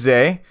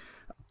Jose,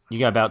 You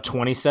got about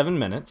 27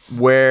 minutes.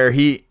 where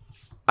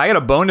I got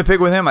a bone to pick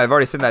with him. I've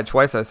already said that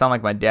twice. I sound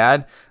like my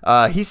dad.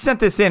 He sent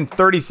this in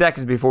 30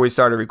 seconds before we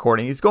started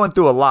recording. He's going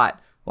through a lot.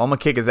 Well, I'm gonna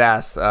kick his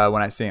ass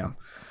when I see him.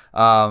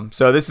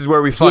 So this is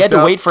where we He fucked had to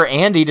up. wait for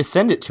Andy to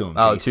send it to him.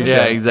 Oh, Jason. touche.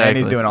 Yeah, exactly. And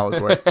he's doing all his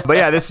work. But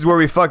yeah, this is where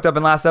we fucked up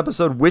in last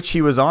episode, which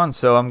he was on.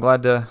 So I'm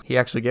glad he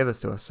actually gave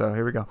this to us. So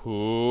here we go.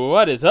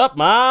 What is up,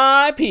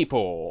 my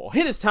people?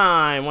 It is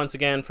time once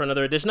again for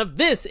another edition of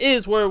This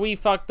Is Where We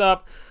Fucked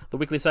Up, the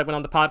weekly segment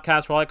on the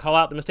podcast where I call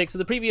out the mistakes of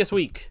the previous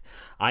week.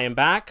 I am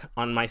back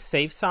on my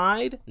safe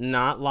side,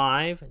 not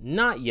live,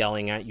 not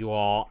yelling at you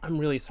all. I'm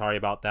really sorry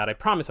about that. I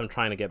promise I'm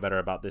trying to get better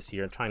about this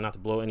year, trying not to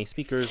blow any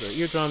speakers or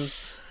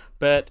eardrums.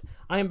 But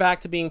I am back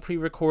to being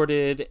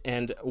pre-recorded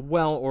and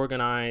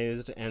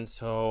well-organized, and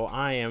so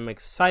I am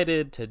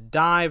excited to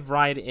dive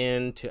right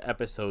into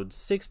episode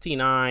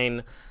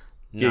 69.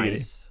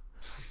 Nice.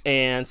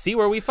 And see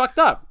where we fucked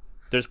up.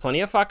 There's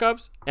plenty of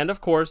fuck-ups, and of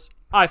course,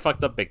 I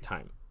fucked up big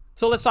time.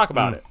 So let's talk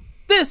about it.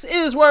 This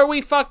is where we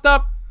fucked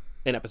up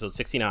in episode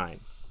 69.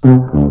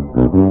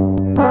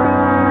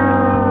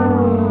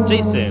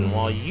 Jason,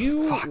 while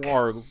you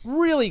are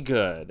really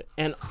good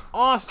and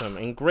awesome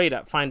and great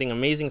at finding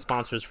amazing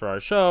sponsors for our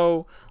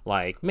show,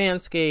 like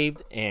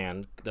Manscaped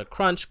and the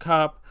Crunch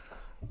Cup,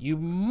 you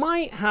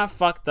might have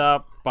fucked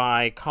up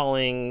by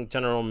calling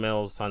General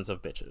Mills sons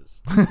of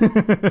bitches.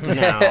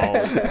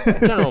 Now,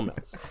 General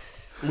Mills,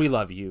 we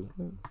love you.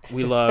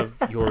 We love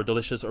your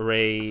delicious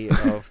array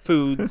of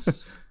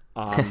foods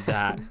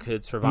that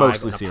could survive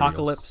Mostly an cereals.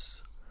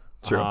 apocalypse.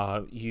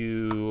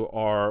 You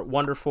are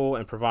wonderful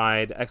and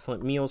provide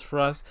excellent meals for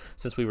us.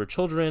 Since we were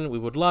children, we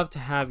would love to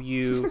have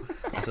you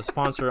as a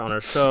sponsor on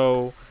our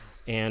show.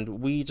 And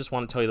we just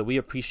want to tell you that we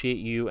appreciate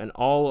you and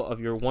all of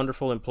your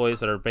wonderful employees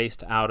that are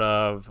based out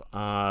of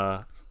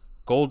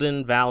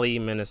Golden Valley,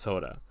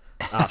 Minnesota.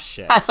 Oh,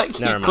 shit. Like, you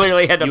Never mind.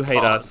 clearly had to You hate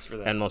pause us for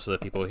that. and most of the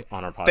people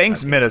on our podcast.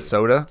 Thanks, hate you.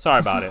 Minnesota. Sorry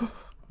about it.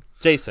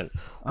 Jason,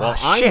 while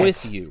shit. I'm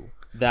with you,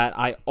 that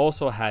I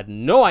also had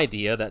no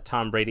idea that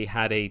Tom Brady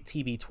had a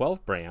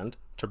TB12 brand,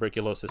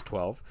 Tuberculosis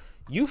 12.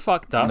 You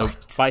fucked up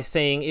by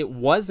saying it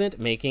wasn't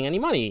making any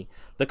money.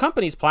 The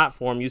company's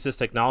platform uses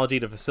technology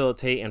to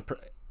facilitate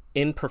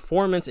in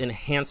performance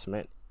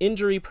enhancement,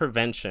 injury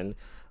prevention,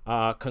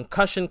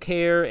 concussion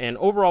care, and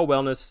overall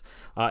wellness,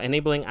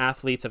 enabling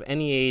athletes of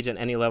any age and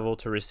any level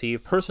to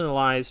receive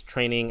personalized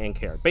training and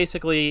care.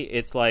 Basically,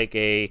 it's like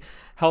a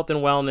health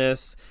and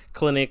wellness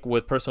clinic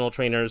with personal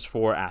trainers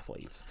for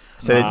athletes.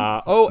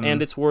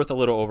 And it's worth a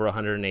little over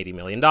 $180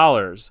 million.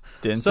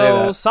 Didn't so, say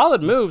that.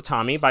 solid move,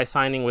 Tommy, by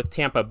signing with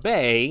Tampa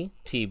Bay,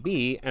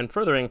 TB, and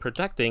furthering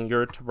protecting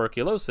your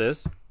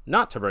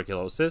not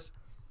tuberculosis,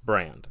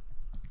 brand.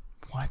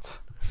 What?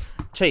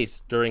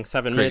 Chase, during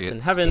 7 Minutes in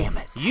Crickets.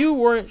 Heaven, you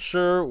weren't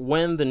sure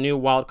when the new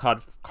wild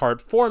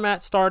card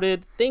format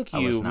started. Thank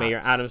you, was not.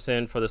 Mayor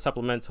Adamson, for the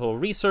supplemental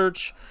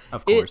research.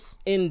 Of course.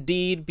 It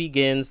indeed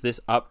begins this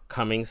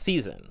upcoming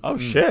season. Oh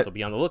shit. So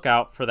be on the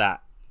lookout for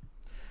that.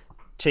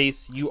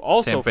 Chase, you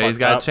also Tampa Bay's fucked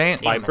got a up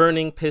chance. by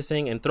burning,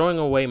 pissing, and throwing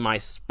away my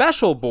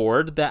special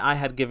board that I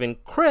had given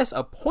Chris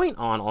a point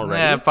on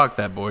already. Yeah, fuck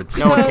that board.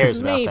 No one Because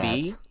cares about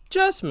maybe, that.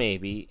 just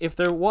maybe, if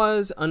there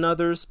was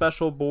another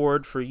special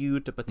board for you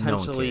to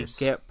potentially cares.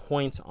 get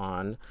points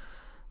on,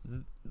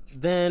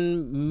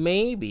 then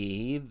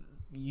maybe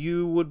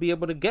you would be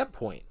able to get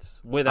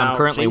points without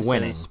currently Jason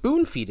winning.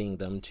 spoon feeding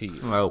them to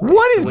you. Okay.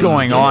 What is When you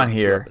going did on it 2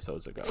 here?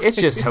 episodes ago. It's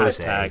just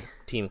Jose. Hashtag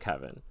Team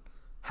Kevin.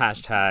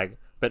 Hashtag,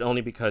 but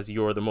only because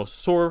you're the most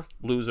sore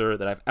loser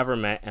that I've ever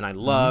met, and I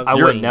love. I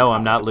wouldn't seeing know. you.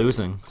 I'm not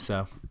losing.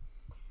 So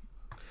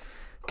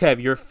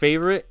Kev, your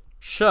favorite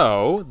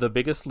show, The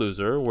Biggest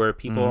Loser, where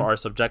people are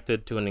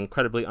subjected to an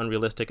incredibly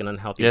unrealistic and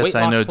unhealthy Yes, weight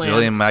I loss know plan,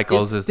 Jillian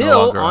Michaels is no still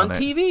longer on on it.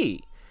 TV.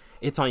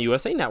 It's on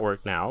USA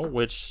Network now,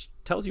 which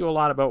tells you a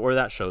lot about where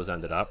that show's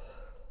ended up.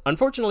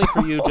 Unfortunately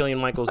for you, Jillian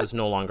Michaels is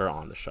no longer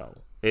on the show.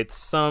 It's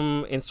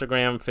some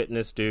Instagram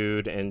fitness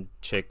dude and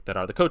chick that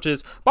are the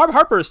coaches. Bob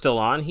Harper is still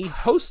on. He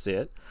hosts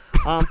it.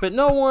 But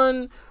no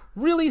one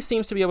really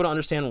seems to be able to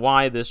understand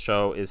why this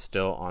show is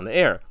still on the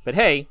air. But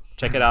hey,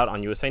 check it out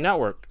on USA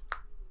Network.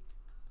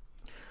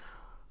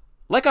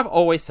 Like I've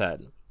always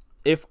said,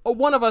 if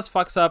one of us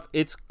fucks up,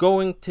 it's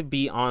going to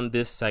be on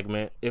this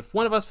segment. If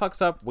one of us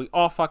fucks up, we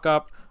all fuck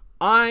up.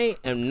 I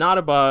am not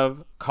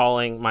above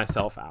calling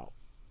myself out.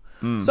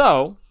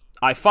 So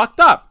I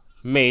fucked up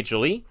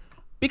majorly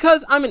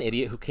because I'm an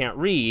idiot who can't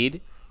read.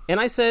 And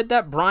I said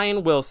that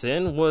Brian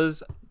Wilson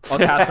was a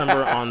cast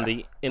member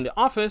in the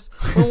Office,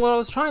 when what I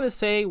was trying to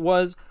say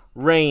was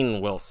Rainn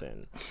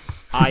Wilson.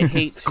 I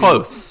hate to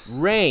close.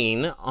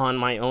 rain on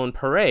my own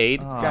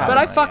parade, but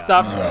I fucked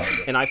up,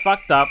 and I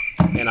fucked up,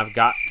 and I've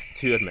got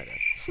to admit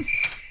it.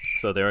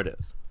 So there it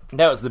is.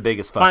 that was the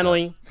biggest fuck up.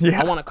 Finally,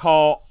 I want to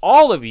call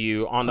all of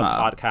you on the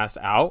podcast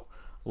out.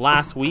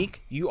 Last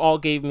week, you all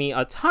gave me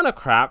a ton of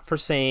crap for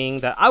saying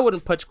that I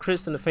wouldn't punch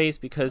Chris in the face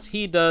because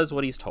he does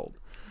what he's told.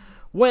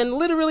 When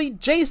literally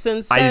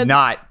Jason said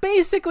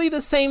basically the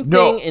same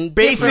thing in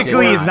basically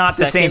different is not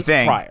the same seconds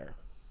thing. prior.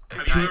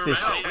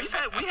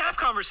 We have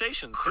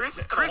conversations. Chris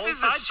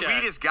is the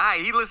sweetest guy.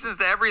 He listens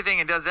to everything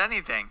and does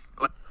anything.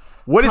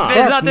 What is Huh. that?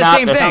 That's Not the not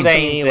same the thing.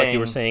 same To me, like you thing.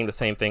 were saying the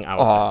same thing I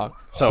was Aw, saying.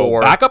 So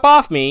whore. back up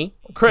off me,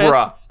 Chris.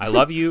 Bruh. I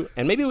love you,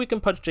 and maybe we can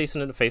punch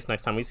Jason in the face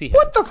next time we see him.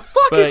 What the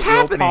fuck But is you'll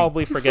happening?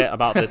 probably forget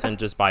about this and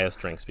just buy us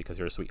drinks because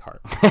you're a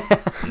sweetheart.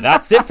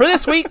 That's it for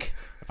this week.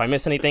 If I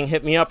miss anything,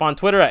 hit me up on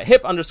Twitter at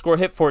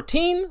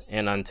 @hip_hip14.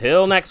 And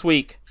until next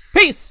week,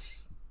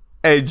 peace.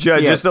 Hey,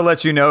 Judd, Yeah. just to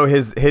let you know,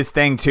 his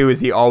thing too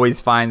is he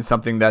always finds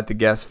something that the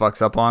guest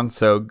fucks up on.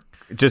 So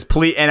just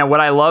please, and what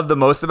I love the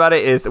most about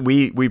it is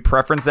we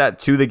preference that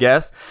to the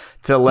guest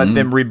to let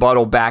them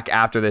rebuttal back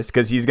after this,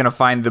 because he's gonna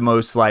find the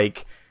most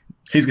like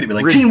He's gonna be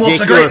like, Teen Wolf's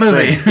a great ridiculous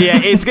movie. thing. Yeah,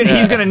 he's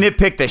gonna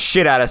nitpick the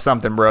shit out of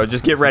something, bro.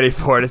 Just get ready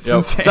for it. It's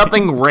insane.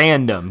 Something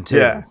random too.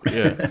 Yeah.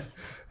 Yeah.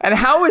 And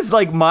how is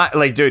like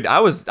dude, I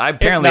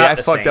apparently not I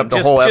the fucked same. up the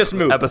Just- whole just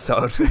move.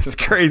 episode. It's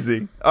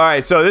crazy. All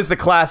right, so this is the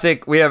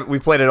classic. We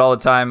played it all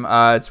the time.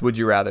 It's Would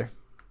You Rather.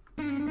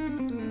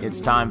 It's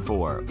time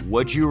for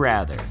Would You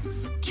Rather.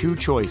 2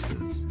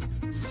 choices.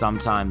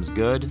 Sometimes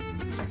good,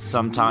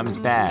 sometimes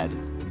bad.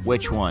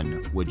 Which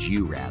one would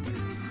you rather?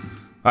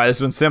 All right,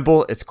 this one's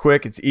simple. It's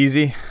quick. It's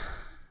easy.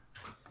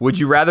 Would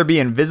you rather be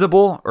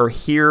invisible or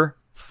hear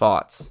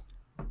thoughts?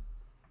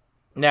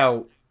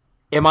 Now,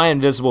 am I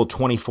invisible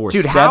 24/7?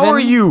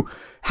 Dude,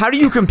 how do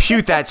you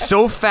compute that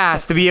so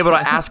fast to be able to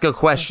ask a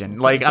question?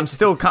 Like, I'm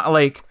still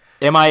like,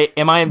 Am I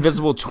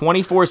invisible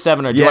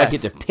 24/7, or do I Yes.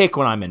 get to pick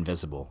when I'm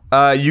invisible?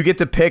 you get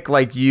to pick,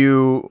 like,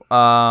 you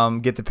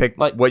get to pick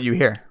Like- what you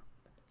hear.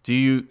 Do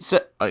you So,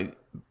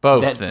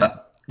 both That- then?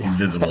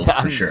 Invisible,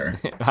 for sure.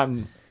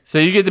 I'm So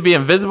you get to be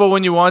invisible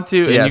when you want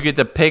to, and Yes. you get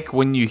to pick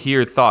when you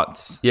hear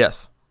thoughts.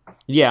 Yes.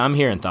 I'm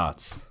hearing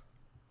thoughts.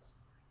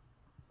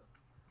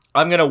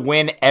 I'm gonna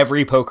win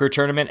every poker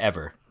tournament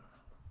ever.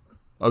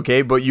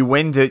 Okay, but you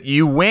win to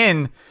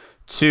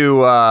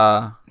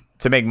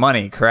make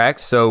money, correct?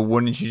 So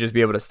wouldn't you just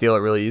be able to steal it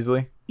really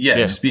easily? Yeah,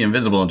 just be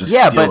invisible and just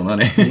Yeah, steal but the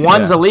money.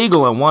 one's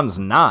illegal and one's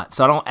not,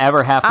 so I don't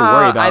ever have to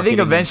worry about. I think getting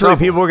in eventually trouble.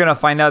 people are gonna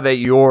find out that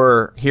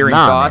you're hearing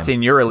Nah, thoughts man.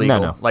 and you're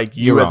illegal. No. Like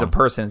You're you as a wrong.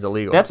 person is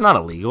illegal. That's not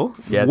illegal.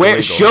 Yeah, it's where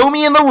illegal. show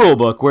me in the rule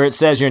book where it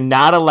says you're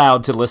not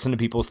allowed to listen to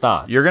people's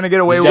thoughts. You're gonna get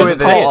away It with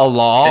doesn't it. say Call a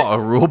law, a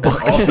rule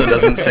book. Also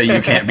doesn't say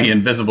you can't be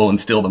invisible and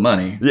steal the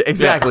money. Yeah,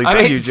 exactly. I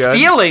Thank mean, you, Judge.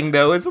 stealing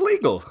though is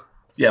illegal.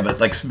 Yeah, but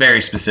like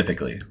very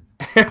specifically.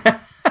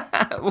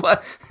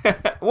 What?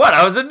 What?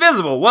 I was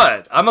invisible.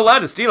 What? I'm allowed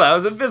to steal. I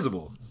was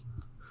invisible.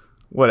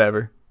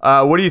 Whatever.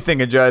 What do you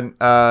think, Judd?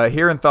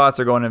 Hearing thoughts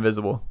or going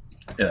invisible?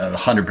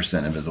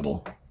 100%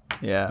 invisible.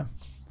 Yeah.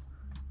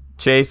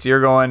 Chase,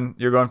 you're going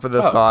for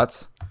the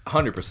thoughts.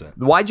 100%.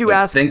 Why'd you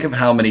ask? Think of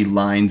how many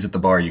lines at the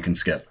bar you can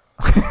skip.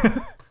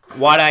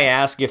 Why'd I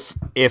ask if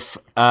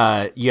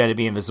you had to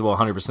be invisible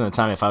 100% of the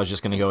time if I was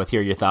just going to go with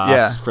hear your thoughts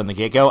Yeah. from the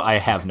get go? I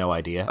have no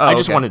idea. I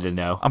just okay. wanted to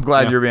know. I'm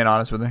glad you're being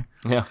honest with me.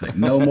 Yeah.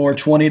 No more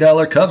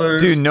 $20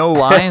 covers. Dude, no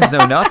lines,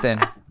 no nothing.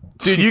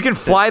 Dude, you can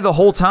fly the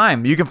whole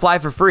time. You can fly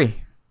for free.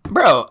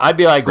 Bro, I'd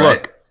be like,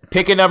 Right. look,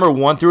 pick a number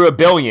 1 through a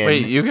billion.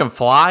 Wait, you can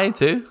fly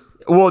too?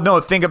 Well,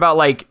 no, think about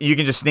like you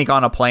can just sneak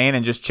on a plane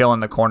and just chill in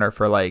the corner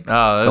for like.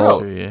 Oh, that's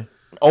true. Yeah.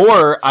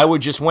 Or I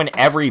would just win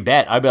every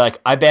bet. I'd be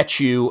like, I bet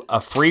you a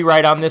free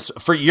ride on this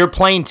for your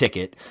plane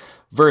ticket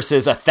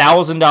versus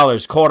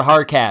 $1,000 cold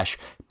hard cash.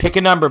 Pick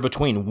a number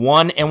between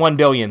 1 and 1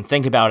 billion.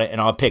 Think about it,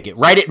 and I'll pick it.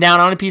 Write it down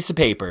on a piece of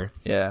paper.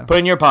 Yeah. Put it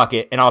in your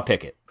pocket, and I'll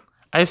pick it.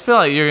 I just feel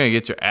like you're gonna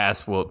get your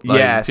ass whooped. Like,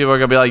 Yes. people are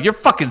gonna be like, "You're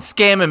fucking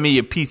scamming me,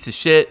 you piece of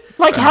shit!"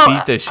 Like, and how-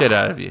 beat the shit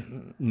out of you.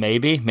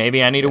 Maybe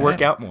I need to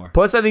work out more.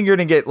 Plus, I think you're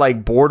gonna get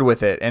like bored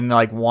with it and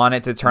like want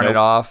it to turn it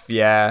off.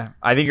 Yeah,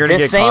 I think you're gonna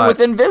The get same caught. with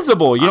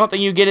Invisible. You don't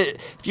think you get it?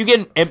 If you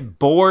get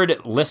bored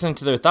listening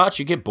to their thoughts,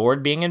 you get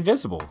bored being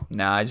invisible.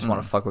 Nah, I just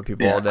want to fuck with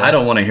people Yeah, all day. I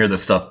don't want to hear the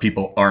stuff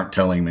people aren't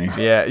telling me.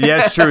 Yeah,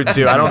 it's true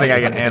too. I don't think I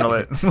can handle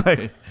it.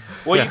 Like,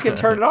 Well, you can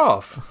turn it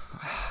off.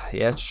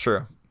 yeah, it's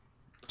true.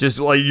 Just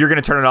like you're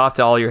gonna turn it off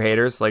to all your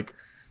haters, like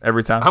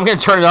every time. I'm going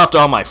to turn it off to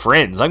all my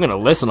friends. I'm going to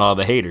listen to all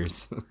the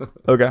haters.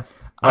 Okay.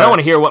 I don't want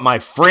to hear what my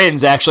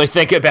friends actually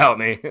think about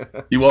me.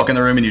 You walk in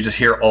the room and you just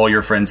hear all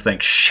your friends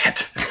think,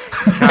 shit.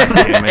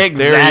 Exactly,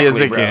 There he is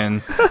bro.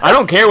 again. I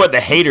don't care what the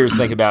haters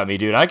think about me,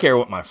 dude. I care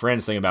what my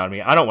friends think about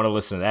me. I don't want to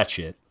listen to that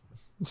shit.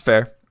 It's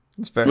fair.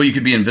 It's fair. Well, you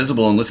could be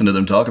invisible and listen to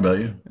them talk about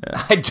you.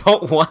 I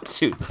don't want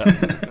to,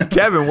 though.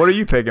 Kevin, what are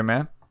you picking,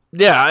 man?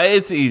 Yeah,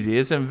 it's easy.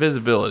 It's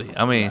invisibility.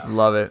 I mean,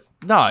 Love it.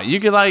 no, you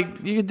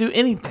could do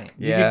anything.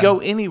 You Yeah. could go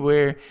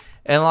anywhere.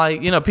 And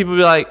like, people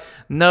be like,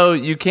 no,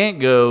 you can't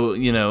go,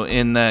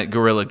 in that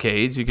gorilla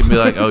cage. You can be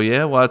like, oh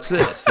yeah, watch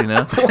this,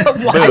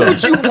 Why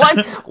would you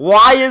want?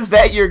 Why is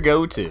that your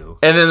go-to?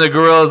 And then the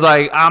gorilla's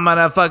like, I'm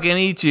gonna fucking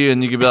eat you.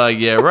 And you can be like,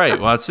 yeah, right,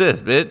 watch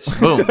this, bitch.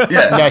 Boom.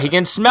 Yeah. No, he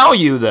can smell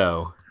you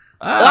though.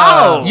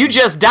 Oh, You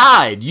just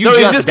died. You so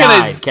just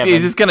died, Kevin.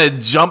 he's just gonna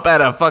jump at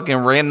a fucking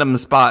random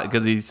spot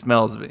because he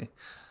smells me.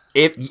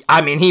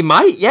 He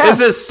might. Yes.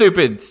 This is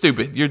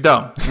stupid. You're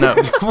dumb. No.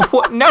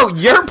 No,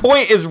 your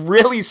point is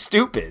really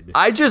stupid.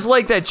 I just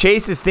like that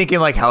Chase is thinking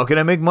like, how can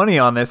I make money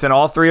on this? And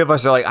all three of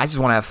us are like, I just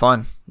want to have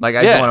fun. Like,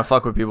 I just want to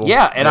fuck with people.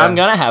 Yeah, and I'm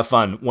gonna have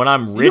fun when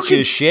I'm rich can-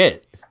 as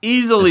shit.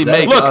 Easily Is that-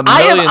 make Look, $1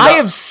 I million.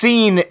 have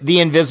seen The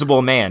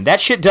Invisible Man.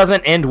 That shit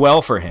doesn't end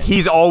well for him.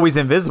 He's always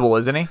invisible,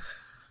 isn't he?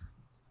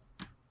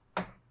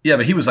 Yeah,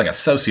 but he was like a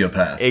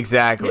sociopath.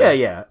 Exactly.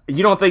 Yeah.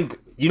 You don't think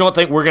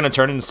we're gonna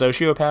turn into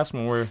sociopaths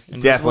when we're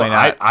invisible? Definitely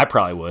not. I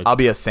probably would. I'll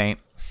be a saint.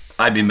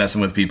 I'd be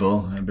messing with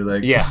people. I'd be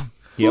like, Yeah.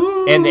 Yep.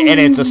 And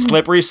it's a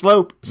slippery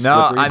slope.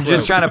 No, Slippery I'm slope.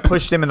 just trying to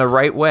push them in the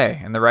right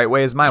way, and the right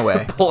way is my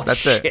way.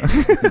 That's it.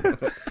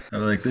 I'd be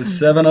like, this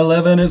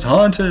 7-Eleven is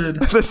haunted.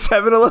 The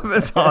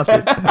 7-Eleven's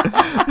haunted.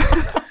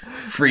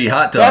 Free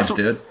hot dogs,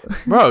 dude.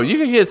 Bro, you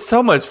can get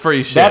so much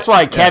free shit. That's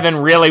why Kevin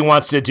really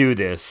wants to do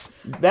this.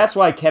 That's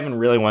why Kevin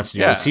really wants to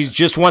do this. He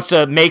just wants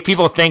to make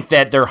people think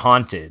that they're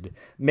haunted.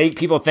 Make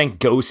people think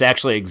ghosts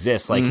actually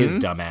exist, like his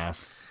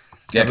dumbass.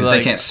 Yeah, because Like-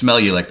 they can't smell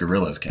you like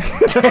gorillas can.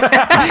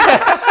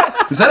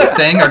 Is that a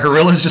thing? Are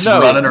gorillas just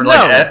running or like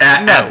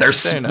at their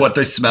they're not. what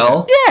they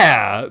smell?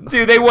 Yeah,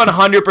 dude, they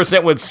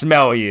 100% would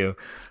smell you.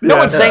 No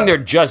one's saying they're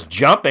just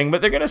jumping, but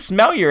they're gonna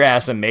smell your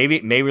ass, and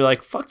maybe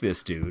like, fuck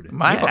this dude.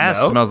 My You don't ass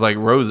know. smells like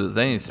roses.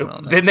 They ain't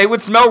smelling that. Then they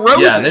would smell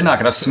roses. Yeah, they're not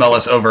going to smell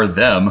us over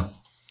them.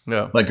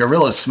 No. Like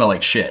gorillas smell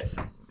like shit.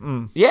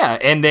 Yeah,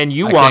 and then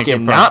you I walk can't in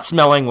confirm. not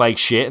smelling like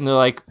shit, and they're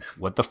like,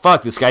 "What the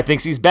fuck? This guy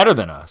thinks he's better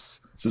than us."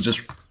 So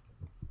just,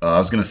 I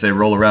was going to say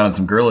roll around in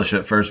some gorilla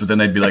shit first, but then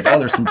they'd be like, oh,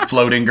 there's some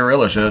floating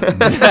gorilla shit.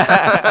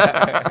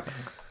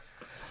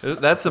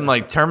 That's some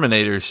like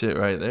Terminator shit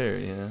right there,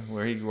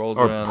 where he rolls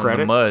Or around in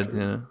Predator. the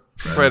mud,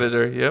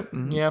 Predator, yep.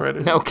 Yeah,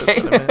 Predator. okay.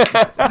 That's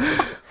what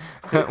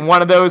I meant.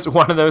 one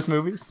of those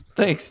movies.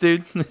 Thanks,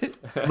 dude.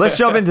 Let's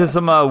jump into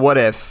some what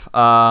if.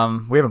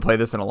 We haven't played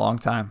this in a long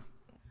time.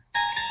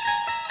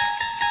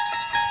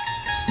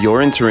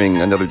 You're entering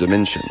another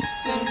dimension,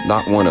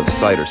 not one of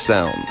sight or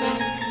sound,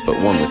 but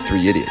one with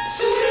three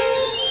idiots.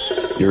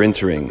 You're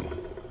entering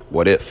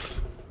What If.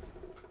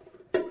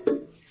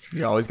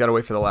 You always got to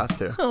wait for the last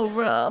two.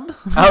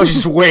 I was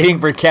just waiting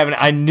for Kevin.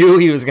 I knew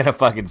he was gonna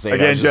fucking say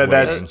Again, that. Judd,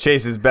 that's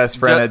Chase's best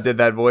friend that did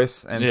that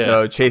voice, and Yeah.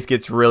 so Chase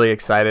gets really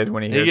excited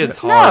when he hears He gets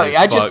it. No, hard. as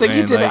I just fuck, think he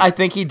man. did. Like, I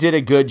think he did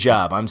a good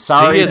job. I'm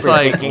sorry he gets for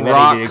like thinking that he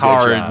rock did a good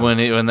hard job.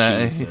 when that.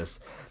 Jesus.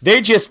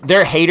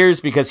 They're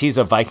haters because he's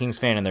a Vikings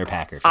fan and they're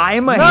Packer fans.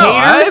 I'm a No,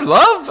 hater.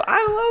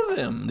 I love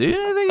him, dude.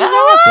 I think he's I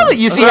love awesome.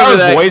 it. You see Whoever how his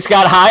that- voice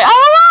got high?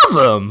 I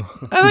love him.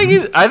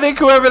 I think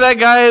whoever that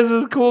guy is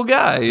a cool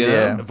guy. You know?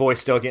 Yeah. The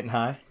voice still getting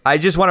high. I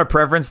just want to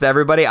preference to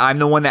everybody. I'm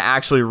the one that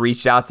actually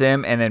reached out to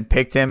him and then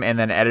picked him and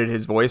then edited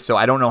his voice, so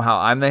I don't know how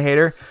I'm the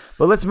hater.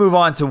 But let's move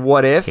on to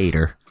What If.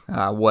 Hater.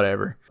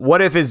 Whatever.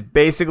 What If is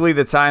basically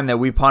the time that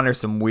we ponder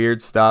some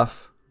weird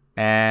stuff,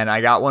 and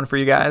I got one for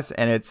you guys,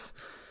 and it's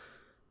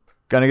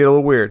gonna get a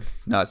little weird.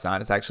 No, it's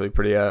not. It's actually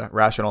pretty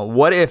rational.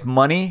 What if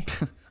money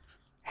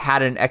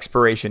had an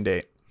expiration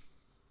date?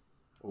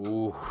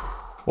 Ooh.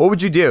 What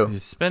would you do?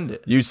 Just spend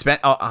it. You spent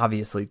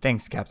obviously.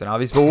 Thanks, Captain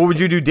Obvious. But what would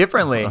you do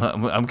differently?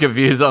 I'm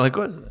confused on the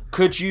question.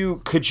 Could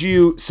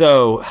you?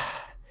 So,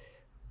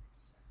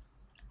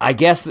 I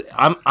guess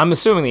I'm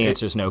assuming the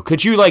answer is no.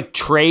 Could you like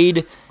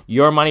trade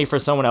your money for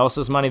someone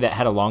else's money that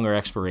had a longer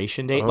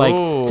expiration date? Like,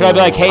 could I be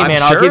like, hey I'm man,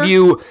 sure. I'll give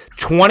you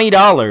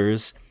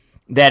 $20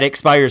 that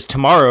expires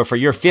tomorrow for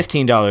your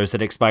 $15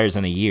 that expires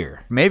in a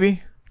year?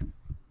 Maybe.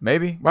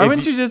 Maybe. Why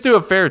wouldn't you just do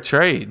a fair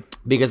trade?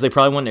 Because they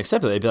probably wouldn't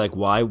accept it. They'd be like,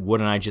 why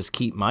wouldn't I just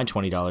keep my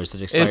 $20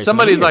 that expires? If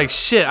somebody's like,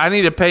 shit, I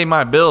need to pay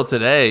my bill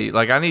today.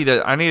 Like, I need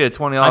a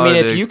 $20. I mean,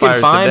 if you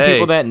can find today.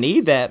 people that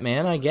need that,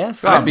 man, I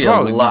guess. I'd be a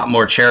lot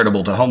more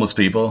charitable to homeless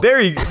people.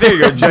 There you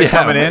go, Judd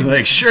coming in.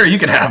 Like, sure, you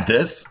can have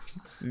this.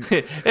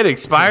 It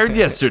expired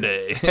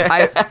yesterday. So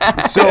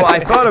I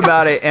thought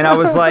about it, and I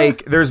was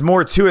like, there's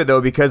more to it,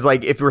 though, because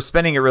like if we're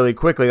spending it really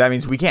quickly, that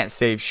means we can't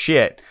save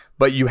shit.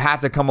 But you have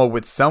to come up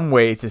with some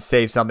way to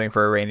save something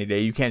for a rainy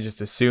day. You can't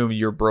just assume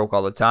you're broke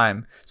all the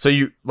time. So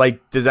you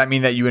like, does that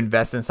mean that you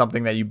invest in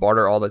something that you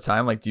barter all the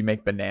time? Like, do you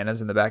make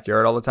bananas in the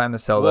backyard all the time to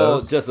sell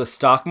those? Does the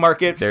stock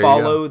market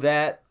follow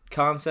that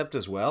concept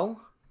as well?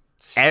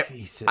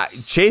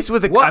 Jesus. Chase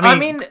with a. Well, I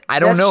mean, I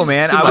don't that's know, just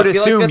man. I I would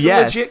feel assume like that's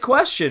yes. a legit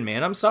question,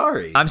 man. I'm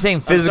sorry. I'm saying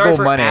I'm physical sorry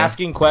for money.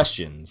 asking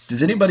questions.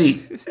 Does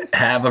anybody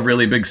have a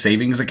really big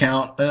savings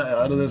account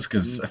out of this?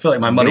 Because I feel like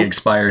my money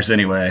expires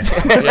anyway.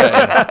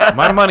 Yeah.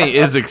 My money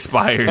is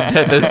expired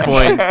at this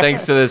point,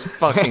 thanks to this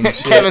fucking shit.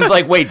 Kevin's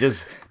like, wait,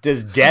 does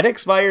debt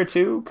expire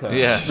too?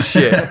 Yeah.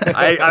 Shit.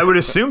 I would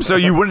assume so.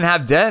 You wouldn't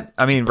have debt.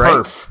 I mean, right?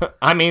 Perf.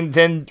 I mean,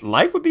 then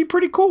life would be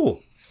pretty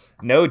cool.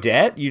 No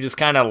debt. You just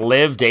kind of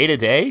live day to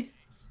day.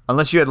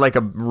 Unless you had like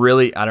a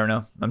really, I don't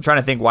know. I'm trying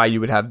to think why you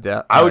would have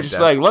debt. I would just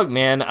be like, look,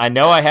 man, I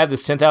know I have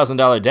this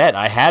 $10,000 debt.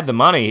 I had the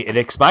money. It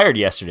expired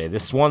yesterday.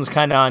 This one's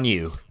kind of on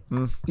you.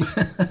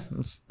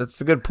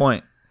 That's a good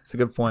point. It's a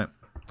good point.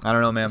 I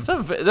don't know, man.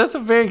 That's a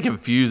very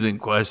confusing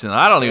question.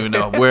 I don't even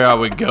know where I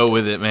would go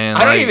with it, man.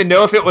 I don't even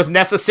know if it was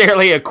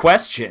necessarily a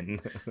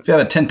question. If you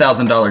have a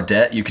 $10,000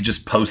 debt, you could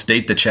just post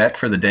date the check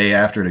for the day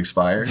after it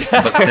expires,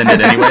 but send it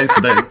anyway.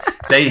 So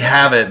they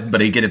have it, but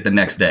they get it the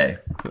next day.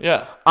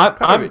 Yeah.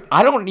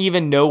 I don't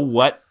even know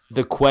what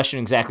the question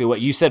exactly.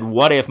 What you said,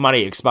 what if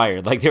money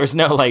expired? Like, there was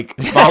no like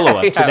follow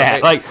up to that.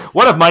 Right. Like,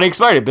 what if money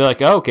expired? It'd be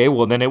like, oh, okay,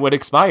 well then it would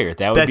expire.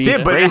 That would That's be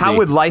it. But crazy. how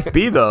would life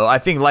be though? I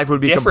think life would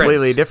be Different.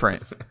 completely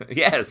different.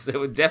 Yes, it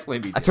would definitely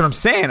be. That's what I'm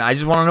saying. I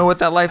just want to know what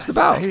that life's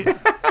about.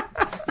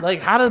 Like,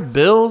 how do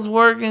bills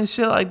work and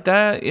shit like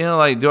that? You know,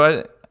 like,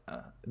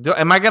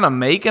 am I gonna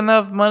make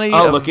enough money?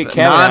 Oh, look at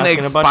Kevin asking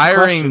a bunch of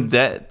non-expiring questions.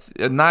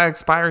 debt, not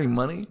expiring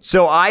money.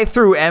 So I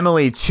threw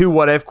Emily 2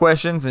 what if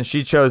questions, and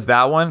she chose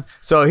that one.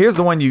 So here's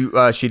the one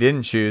she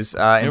didn't choose.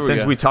 And Here we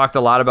since go. we talked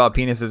a lot about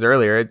penises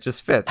earlier, it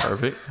just fits.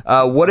 Perfect.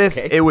 What if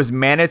it was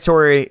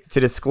mandatory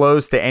to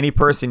disclose to any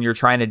person you're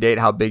trying to date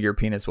how big your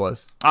penis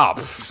was? Oh,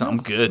 I'm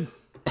good.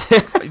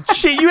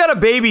 Shit, you had a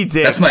baby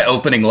dick. That's my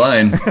opening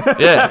line.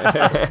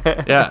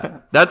 Yeah.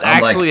 That's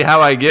I'm actually like,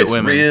 how I get it's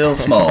women. real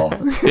small.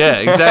 Yeah,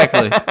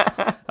 exactly.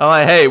 I'm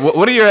like, hey,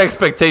 what are your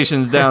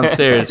expectations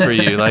downstairs for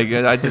you? Like,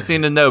 I just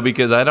need to know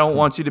because I don't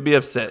want you to be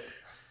upset.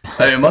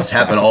 I mean, it must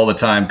happen all the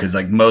time because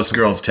like most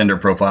girls' Tinder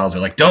profiles are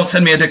like, "Don't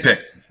send me a dick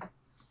pic."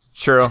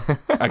 True.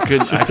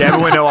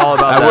 Kevin would know all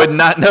about that. I would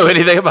not know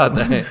anything about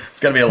that. It's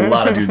got to be a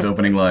lot of dudes'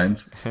 opening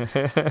lines.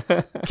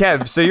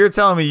 Kev, so you're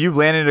telling me you've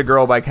landed a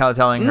girl by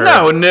telling her?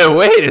 No,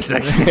 wait a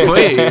second.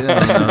 Wait,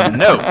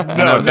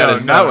 no, that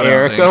is not what I'm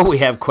Erica, saying. we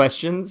have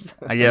questions.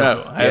 I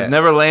guess. No, I have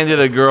never landed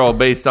a girl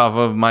based off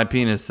of my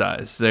penis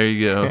size. There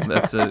you go.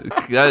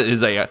 That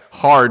is a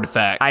hard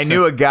fact. I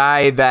knew a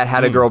guy that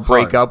had a girl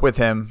break hard. up with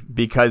him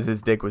because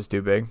his dick was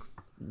too big.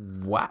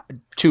 Wow,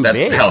 too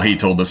That's big. how he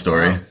told the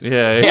story.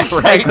 Yeah, Yeah,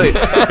 exactly. He's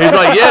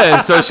like, yeah,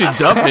 so she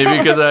dumped me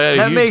because I had a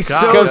That huge makes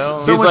cock. so- Well,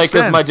 so He's much like,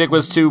 because my sense. dick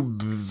was too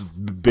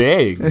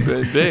big.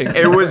 big.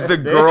 It was the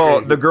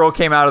girl. The girl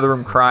came out of the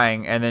room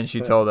crying, and then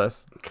she told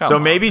us. Come so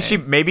on, maybe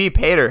man. maybe he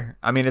paid her.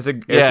 I mean, it's a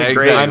great.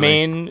 exactly. I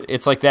mean,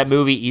 it's like that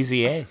movie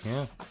Easy A.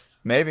 Yeah.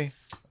 maybe.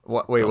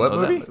 What? Wait, Don't what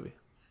know that movie?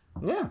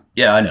 Yeah.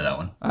 Yeah, I know that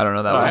one. I don't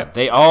know that All one. right.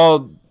 They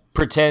all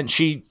pretend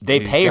they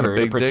He's pay got a her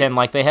to big pretend dick.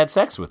 like they had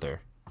sex with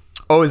her.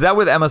 Oh, is that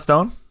with Emma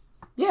Stone?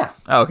 Yeah.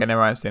 Oh, okay,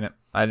 never mind. I've seen it.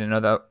 I didn't know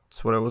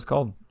that's what it was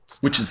called.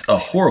 Which is a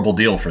horrible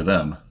deal for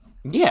them.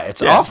 Yeah,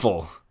 it's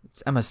awful.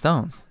 It's Emma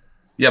Stone.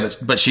 Yeah,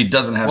 but she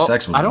doesn't have Well,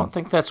 sex with I him. don't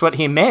think that's what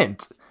he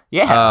meant.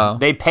 Yeah.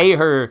 They pay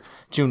her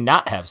to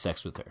not have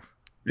sex with her.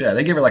 Yeah,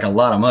 they give her like a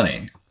lot of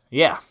money.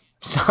 Yeah.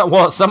 So,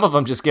 well, some of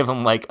them just give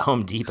them like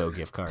Home Depot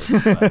gift cards.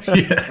 but-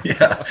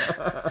 Yeah.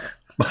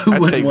 Who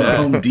wouldn't take want a that.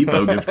 Home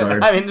Depot gift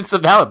card? I mean, it's a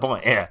valid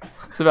point. Yeah,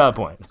 it's a valid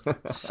point.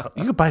 So,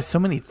 you could buy so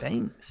many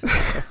things.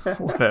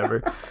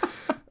 Whatever.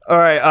 All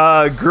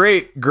right.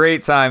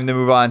 Great time to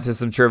move on to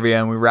some trivia,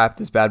 and we wrap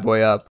this bad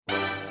boy up.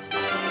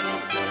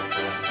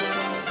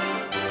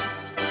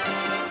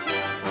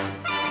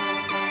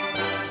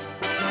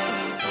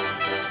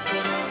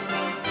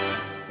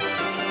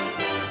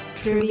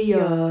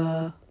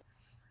 Trivia.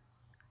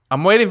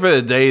 I'm waiting for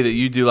the day that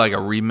you do like a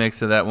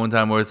remix of that one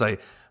time where it's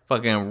like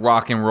fucking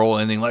rock and roll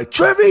ending like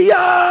trivia.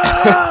 All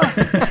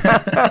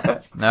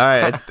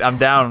right, I'm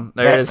down.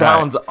 There it That is.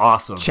 sounds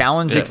awesome.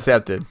 Challenge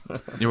accepted.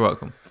 You're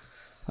welcome.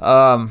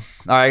 All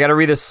right, I gotta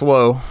read this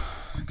slow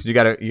because you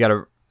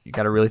gotta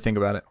really think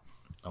about it.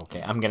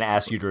 Okay, I'm gonna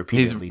ask you to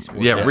repeat at least.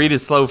 Four Yeah, times. read it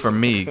slow for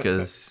me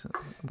because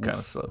I'm kind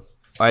of slow.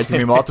 All right, it's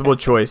gonna be multiple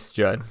choice,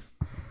 Judd.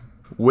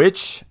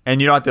 Which,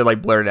 and you don't have to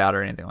like blurt it out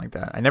or anything like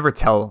that. I never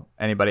tell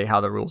anybody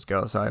how the rules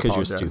go, so I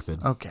apologize. Because you're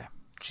stupid. Okay.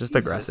 Just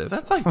aggressive.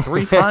 That's like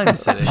 3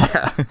 times today.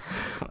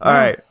 All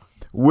right.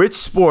 Which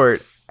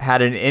sport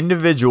had an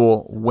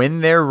individual win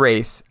their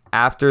race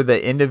after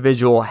the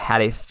individual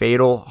had a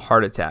fatal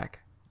heart attack?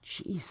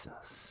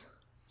 Jesus.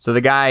 So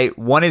the guy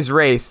won his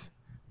race,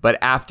 but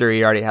after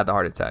he already had the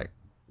heart attack.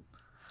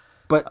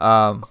 But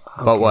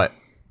But what?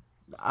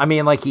 I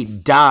mean, like he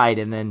died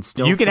and then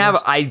still. You can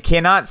have. I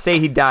cannot say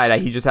he died.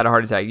 He just had a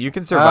heart attack. You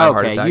can survive a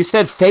heart attack. You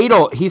said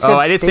fatal. He said. Oh,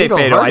 I did say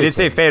fatal. heart I did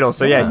say attack. fatal.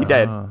 So yeah, he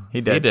did. He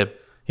did. He did.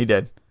 He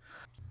did.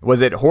 Was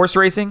it horse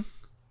racing,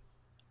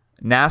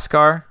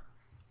 NASCAR,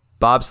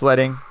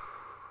 bobsledding,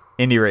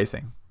 Indy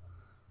racing?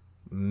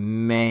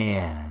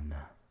 Man,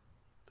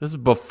 This is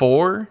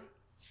before?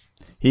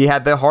 He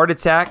had the heart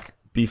attack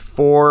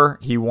before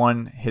he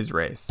won his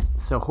race.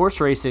 so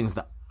horse racing's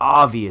the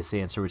obvious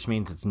answer, which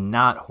means it's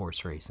not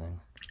horse racing.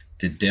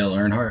 Did Dale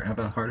Earnhardt have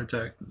a heart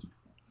attack?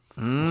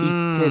 He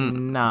did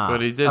not.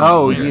 But he didn't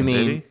Oh, win, you did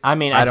mean? he? I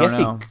mean, I I don't guess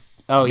know. he.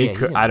 Oh He yeah,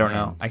 could, he I don't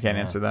didn't know. win. I can't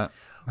answer that.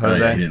 He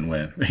Jose? didn't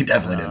win. He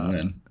definitely didn't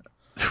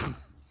win.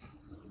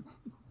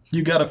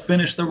 You got to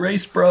finish the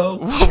race, bro.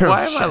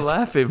 Why am I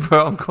laughing,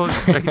 bro? I'm going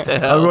straight to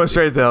hell. I'm going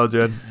straight to hell,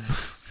 Judd.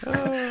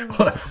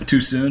 What,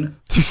 too soon?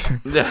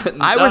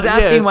 I was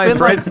asking my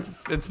friend.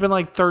 It's been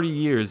like 30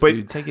 years, But-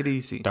 dude. Take it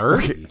easy.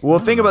 30. Well,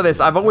 think about this.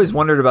 I've always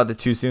wondered about the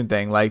too soon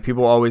thing. Like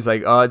people always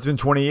like, oh, it's been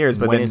 20 years,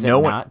 but When then is no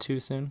it one. not too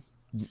soon?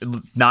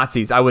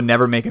 Nazis. I would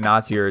never make a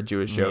Nazi or a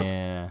Jewish joke.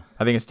 Yeah.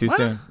 I think it's too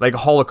soon. Like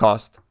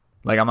Holocaust.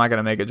 Like I'm not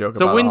gonna make a joke.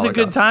 So about when's the a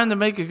good Holocaust. time to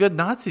make a good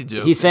Nazi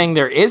joke? He's saying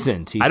there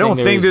isn't. He's I don't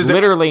saying think there's there's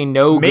literally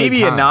no. Maybe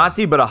good a time.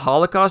 Nazi, but a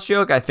Holocaust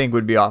joke I think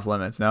would be off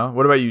limits. No.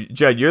 What about you,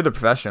 Judd? You're the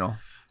professional.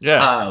 yeah.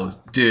 Oh,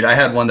 dude, I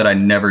had one that I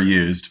never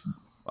used,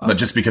 but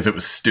just because it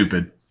was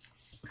stupid.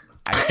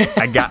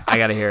 I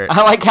gotta hear it.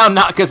 I like how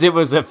not because it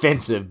was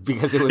offensive,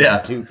 because it was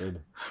Yeah.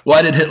 stupid.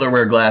 Why did Hitler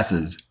wear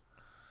glasses?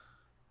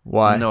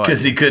 Why? No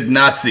Because idea. he could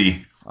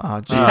Nazi.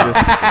 Oh Jesus.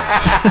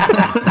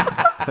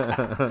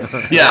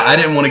 Yeah, I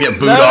didn't want to get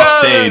booed off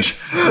stage.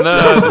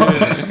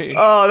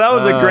 Oh, that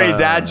was a great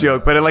dad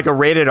joke, but like a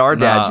rated R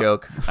dad Nah.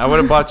 joke. I would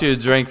have bought you a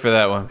drink for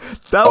that one.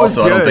 That was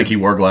Also, good. I don't think he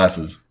wore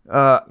glasses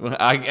I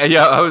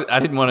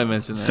didn't want to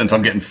mention that. since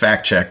I'm getting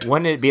fact checked.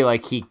 Wouldn't it be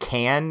like he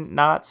can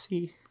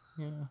Nazi?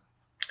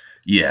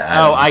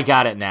 Yeah. Oh, I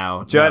got it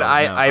now. Judd, No,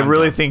 I I'm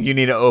really done. think you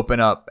need to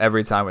open up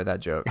every time with that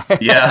joke.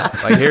 Yeah.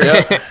 Like here,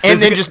 and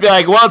then just be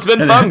like, "Well, it's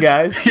been fun,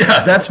 guys."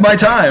 Yeah, that's my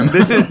time.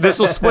 this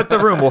will split the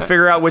room. We'll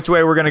figure out which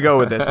way we're gonna go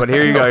with this. But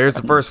here you go. Here's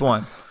the first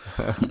one.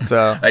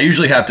 So, I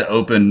usually have to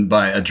open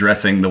by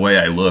addressing the way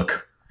I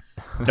look.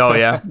 oh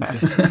yeah.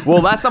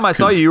 Well, last time I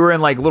saw you, you were in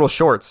like little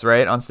shorts,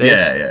 right, on stage.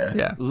 Yeah.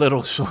 Yeah.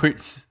 Little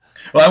shorts.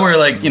 Well, I wear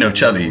like,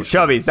 chubbies,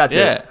 Chubbies. That's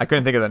Yeah. it. I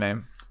couldn't think of the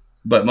name.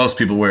 but most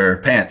people wear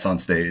pants on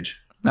stage.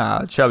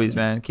 Nah, Chubbies,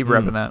 man. Keep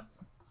repping that.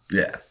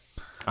 Yeah.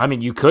 I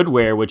mean, you could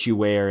wear what you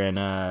wear in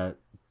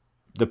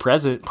the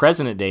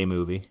President Day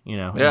movie, and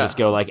Yeah. just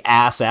go like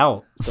ass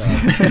out. So.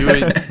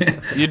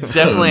 You'd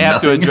definitely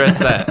have to address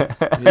that.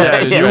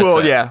 You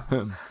will. Yeah.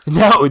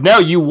 No,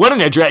 you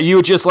wouldn't address. You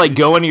would just like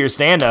go into your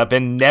stand up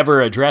and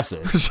never address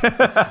it.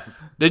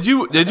 Did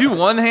you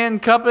one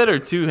hand cup it or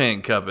two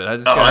hand cup it?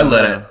 I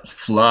let it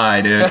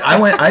fly, dude. I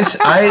went.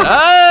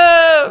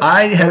 Oh!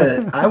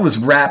 I was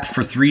wrapped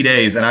for 3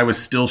 days, and I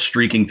was still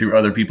streaking through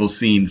other people's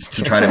scenes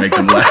to try to make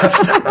them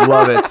laugh.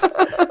 Love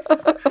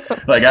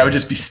it. Like I would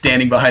just be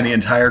standing behind the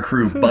entire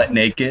crew, butt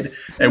naked,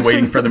 and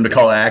waiting for them to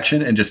call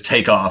action and just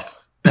take off.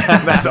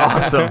 That's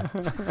awesome.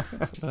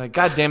 Like,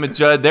 God damn it,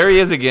 Judd! There he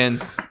is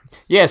again.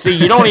 Yeah, see,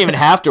 you don't even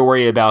have to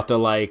worry about the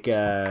like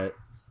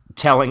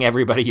telling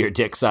everybody your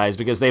dick size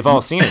because they've all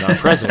seen it on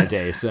President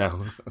Day. So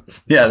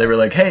Yeah, they were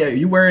like, "Hey, are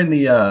you wearing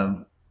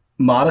the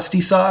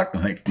modesty sock?"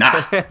 I'm like, nah.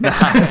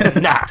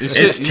 nah.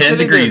 It's 10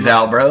 degrees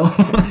out, bro.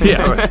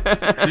 Yeah,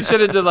 right. You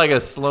should have did like a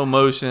slow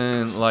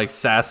motion, like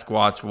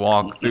Sasquatch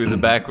walk through the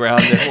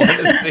background and wanted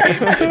to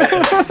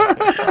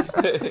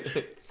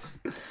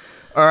see.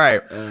 All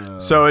right.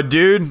 So a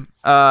dude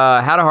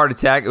had a heart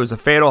attack. It was a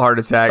fatal heart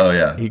attack. Oh,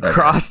 yeah. He Okay.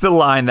 crossed the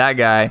line. That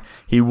guy.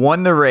 He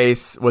won the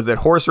race. Was it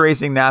horse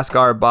racing,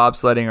 NASCAR,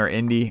 bobsledding, or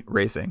Indy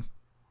racing?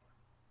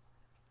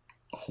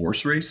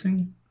 Horse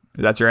racing?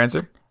 Is that your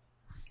answer?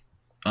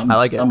 I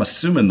like it. I'm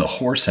assuming the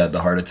horse had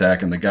the heart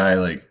attack and the guy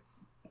like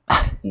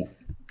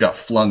got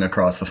flung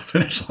across the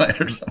finish line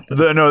or something.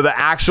 The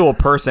actual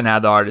person had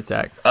the heart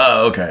attack.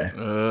 Oh, okay.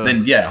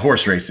 Then yeah,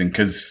 horse racing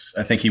because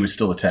I think he was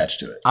still attached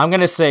to it. I'm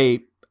gonna say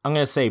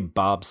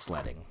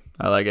bobsledding.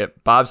 I like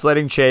it.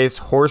 Bobsledding, Chase,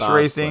 horse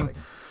racing.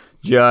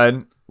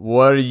 Judd,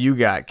 what do you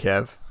got,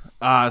 Kev?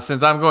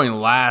 Since I'm going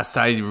last,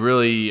 I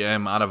really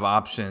am out of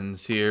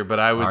options here, but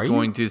I was Are you?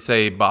 going to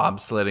say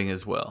bobsledding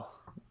as well.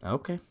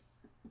 Okay.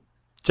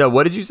 Judd,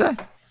 what did you say?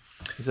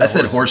 I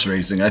said horse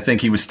racing. I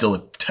think he was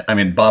still. I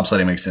mean,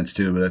 bobsledding makes sense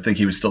too, but I think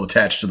he was still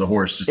attached to the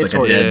horse, just It's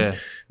like a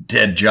horse.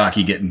 dead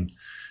jockey getting.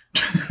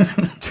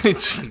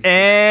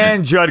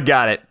 And Judd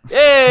got it.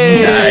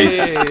 Hey!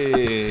 Nice.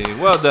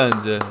 Well done,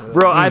 Judd.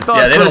 Bro, I thought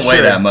Yeah, they for don't weigh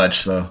sure- that much,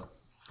 so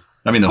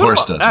I mean, the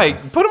horse does. Hey,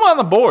 put him on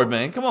the board,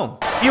 man. Come on.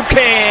 You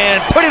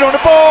can put it on the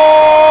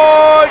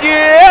board.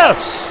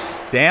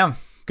 Yes. Damn.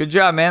 Good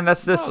job, man.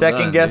 That's the second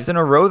done, guest dude. in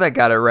a row that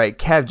got it right.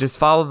 Kev, just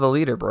follow the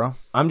leader, bro.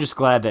 I'm just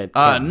glad that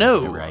Kevin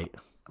No. did it right.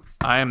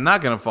 I am not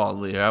going to follow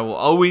the leader. I will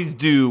always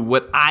do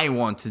what I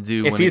want to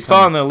do. If when he's it comes...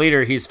 following the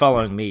leader, he's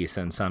following me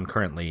since I'm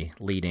currently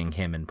leading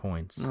him in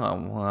points.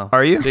 Oh, well.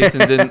 Are you?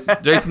 Jason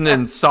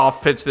didn't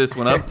soft pitch this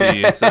one up to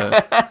you. So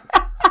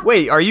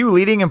Wait, are you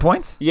leading in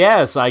points?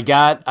 Yes, I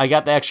got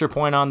the extra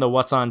point on the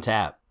what's on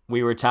tap.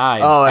 We were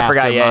tied. Oh, I after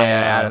forgot. Yeah, my, I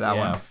added that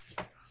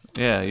one.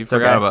 yeah, you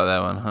forgot okay. about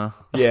that one, huh?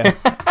 Yeah.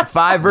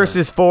 5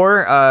 versus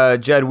 4.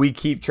 Judd, we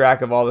keep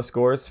track of all the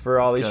scores for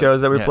all these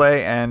shows that we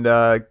play, and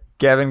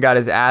Gavin got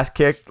his ass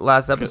kicked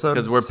last episode.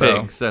 Because we're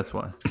so- pigs. That's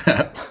why.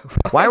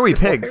 Why are we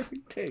pigs?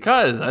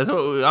 Because that's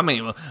what I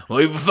mean.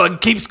 We fucking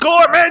keep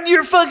score, man.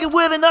 You're fucking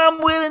winning.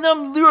 I'm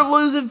winning. You're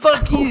losing.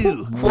 Fuck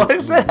you. What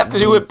does that have to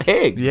do with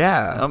pigs?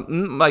 Yeah.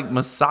 Like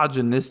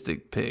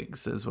misogynistic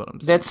pigs is what I'm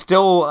saying. That's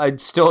still, I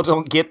still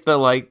don't get the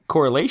like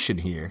correlation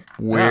here.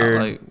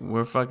 Weird. Yeah, like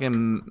we're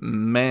fucking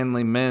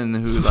manly men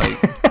who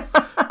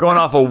like. Going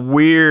off a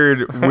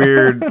weird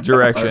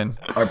direction.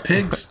 Are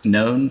pigs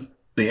known?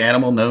 The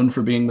animal known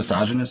for being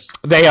misogynist?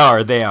 They are.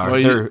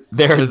 Well, they're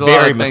there's a lot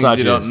very of things misogynist.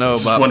 you don't know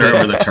Just about. wondering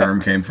where pigs. the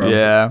term came from.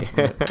 Yeah.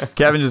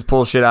 Kevin just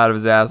pulls shit out of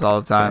his ass all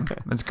the time.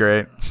 That's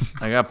great.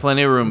 I got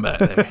plenty of room back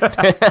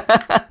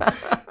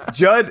there.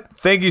 Judd,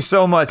 thank you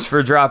so much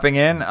for dropping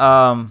in.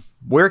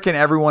 Where can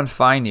everyone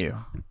find you?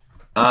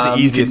 What's the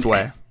easiest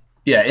way?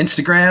 Yeah,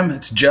 Instagram,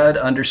 it's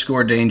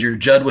Judd_Danger.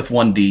 Judd with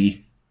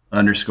 1D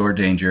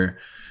 _Danger.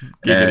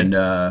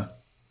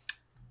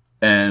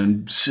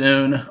 And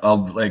soon,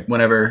 I'll like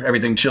whenever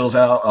everything chills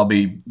out, I'll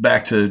be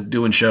back to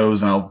doing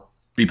shows and I'll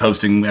be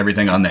posting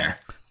everything on there.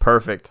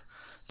 Perfect.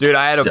 Dude,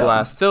 I had a So-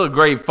 blast. Still a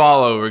great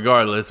follow,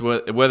 regardless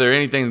whether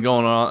anything's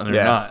going on or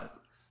Yeah. not.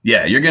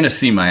 Yeah, you're gonna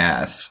see my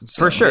ass.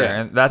 So. For sure.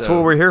 yeah, And that's so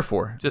what we're here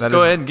for. Just That go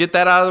is- ahead and get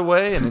that out of the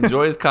way and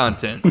enjoy his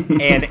content.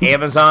 And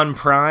Amazon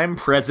Prime,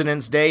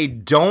 President's Day,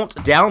 don't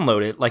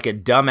download it like a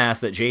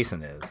dumbass that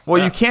Jason is.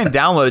 Well, you can't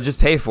download it.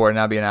 Just pay for it and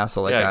not be an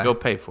asshole like Yeah, that. go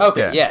pay for it.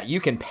 Okay, yeah, you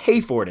can pay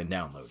for it and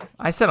download it.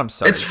 I said I'm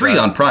sorry. It's free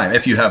Judd. on Prime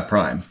if you have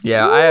Prime.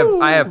 Yeah,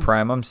 I have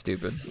Prime. I'm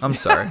stupid. I'm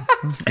sorry.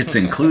 It's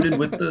included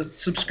with the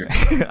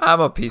subscription. I'm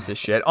a piece of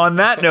shit. On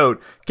that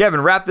note,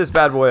 Kevin, wrap this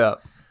bad boy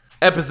up.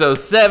 Episode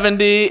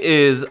 70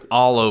 is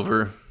all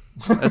over.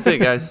 That's it,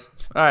 guys.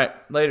 All right,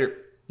 later.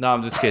 No,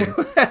 I'm just kidding.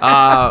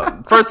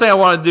 First thing I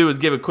want to do is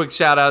give a quick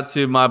shout out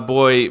to my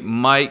boy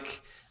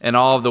Mike and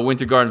all of the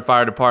Winter Garden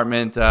Fire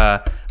Department.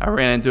 I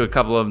ran into a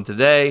couple of them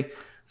today.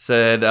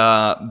 Said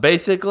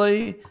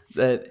basically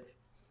that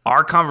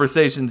our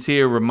conversations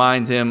here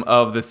remind him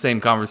of the same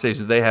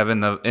conversations they have in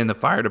the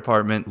fire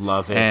department.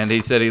 Love it. And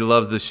he said he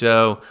loves the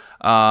show.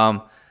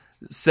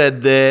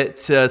 Said that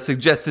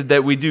suggested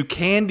that we do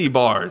candy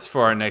bars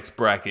for our next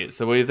bracket.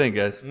 So what do you think,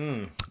 guys?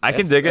 I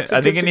can dig it. that's a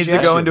I think good it needs to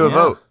go suggestion, into a yeah.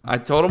 vote. I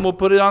told him we'll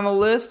put it on the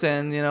list,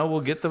 and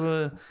we'll get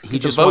the He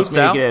get just the wants votes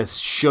me out. to get a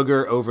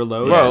sugar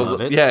overload. I love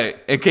Well, it. yeah,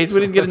 in case we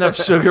didn't get enough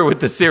sugar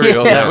with the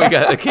cereal, Yeah. now we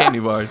got the candy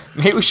bar.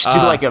 Maybe we should do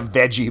like a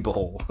veggie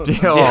bowl. Oh,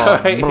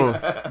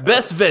 Right?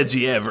 Best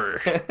veggie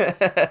ever.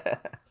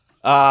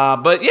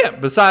 But yeah,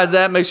 besides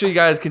that, make sure you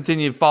guys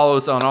continue to follow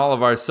us on all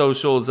of our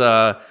socials.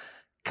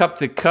 Cup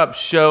to Cup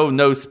Show,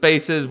 no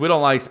spaces. We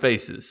don't like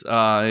spaces.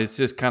 It's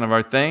just kind of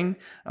our thing.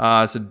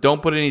 So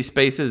don't put any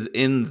spaces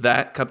in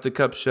that Cup to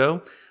Cup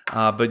Show.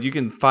 But you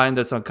can find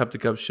us on Cup to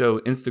Cup Show,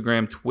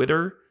 Instagram,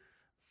 Twitter,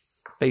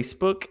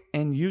 Facebook,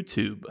 and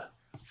YouTube.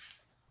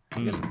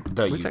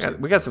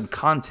 We got some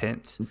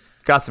content.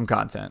 got some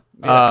content.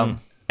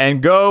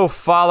 And go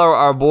follow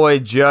our boy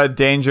Judd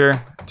Danger.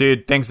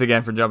 Dude, thanks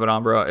again for jumping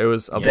on, bro. It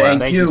was a blast.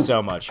 Thank you you.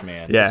 so much,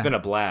 man. Yeah. It's been a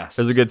blast.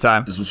 It was a good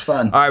time. This was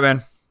fun. All right,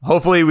 man.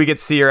 Hopefully we get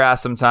to see your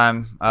ass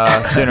sometime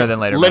sooner than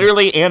later. man.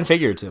 Literally and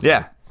figuratively.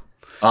 Yeah.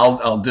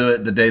 I'll do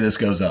it the day this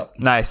goes up.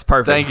 Nice.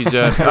 Perfect. Thank you,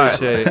 Joe.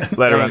 Appreciate it.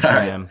 Later, man. Thanks, All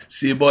right. man.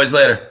 See you boys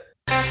later.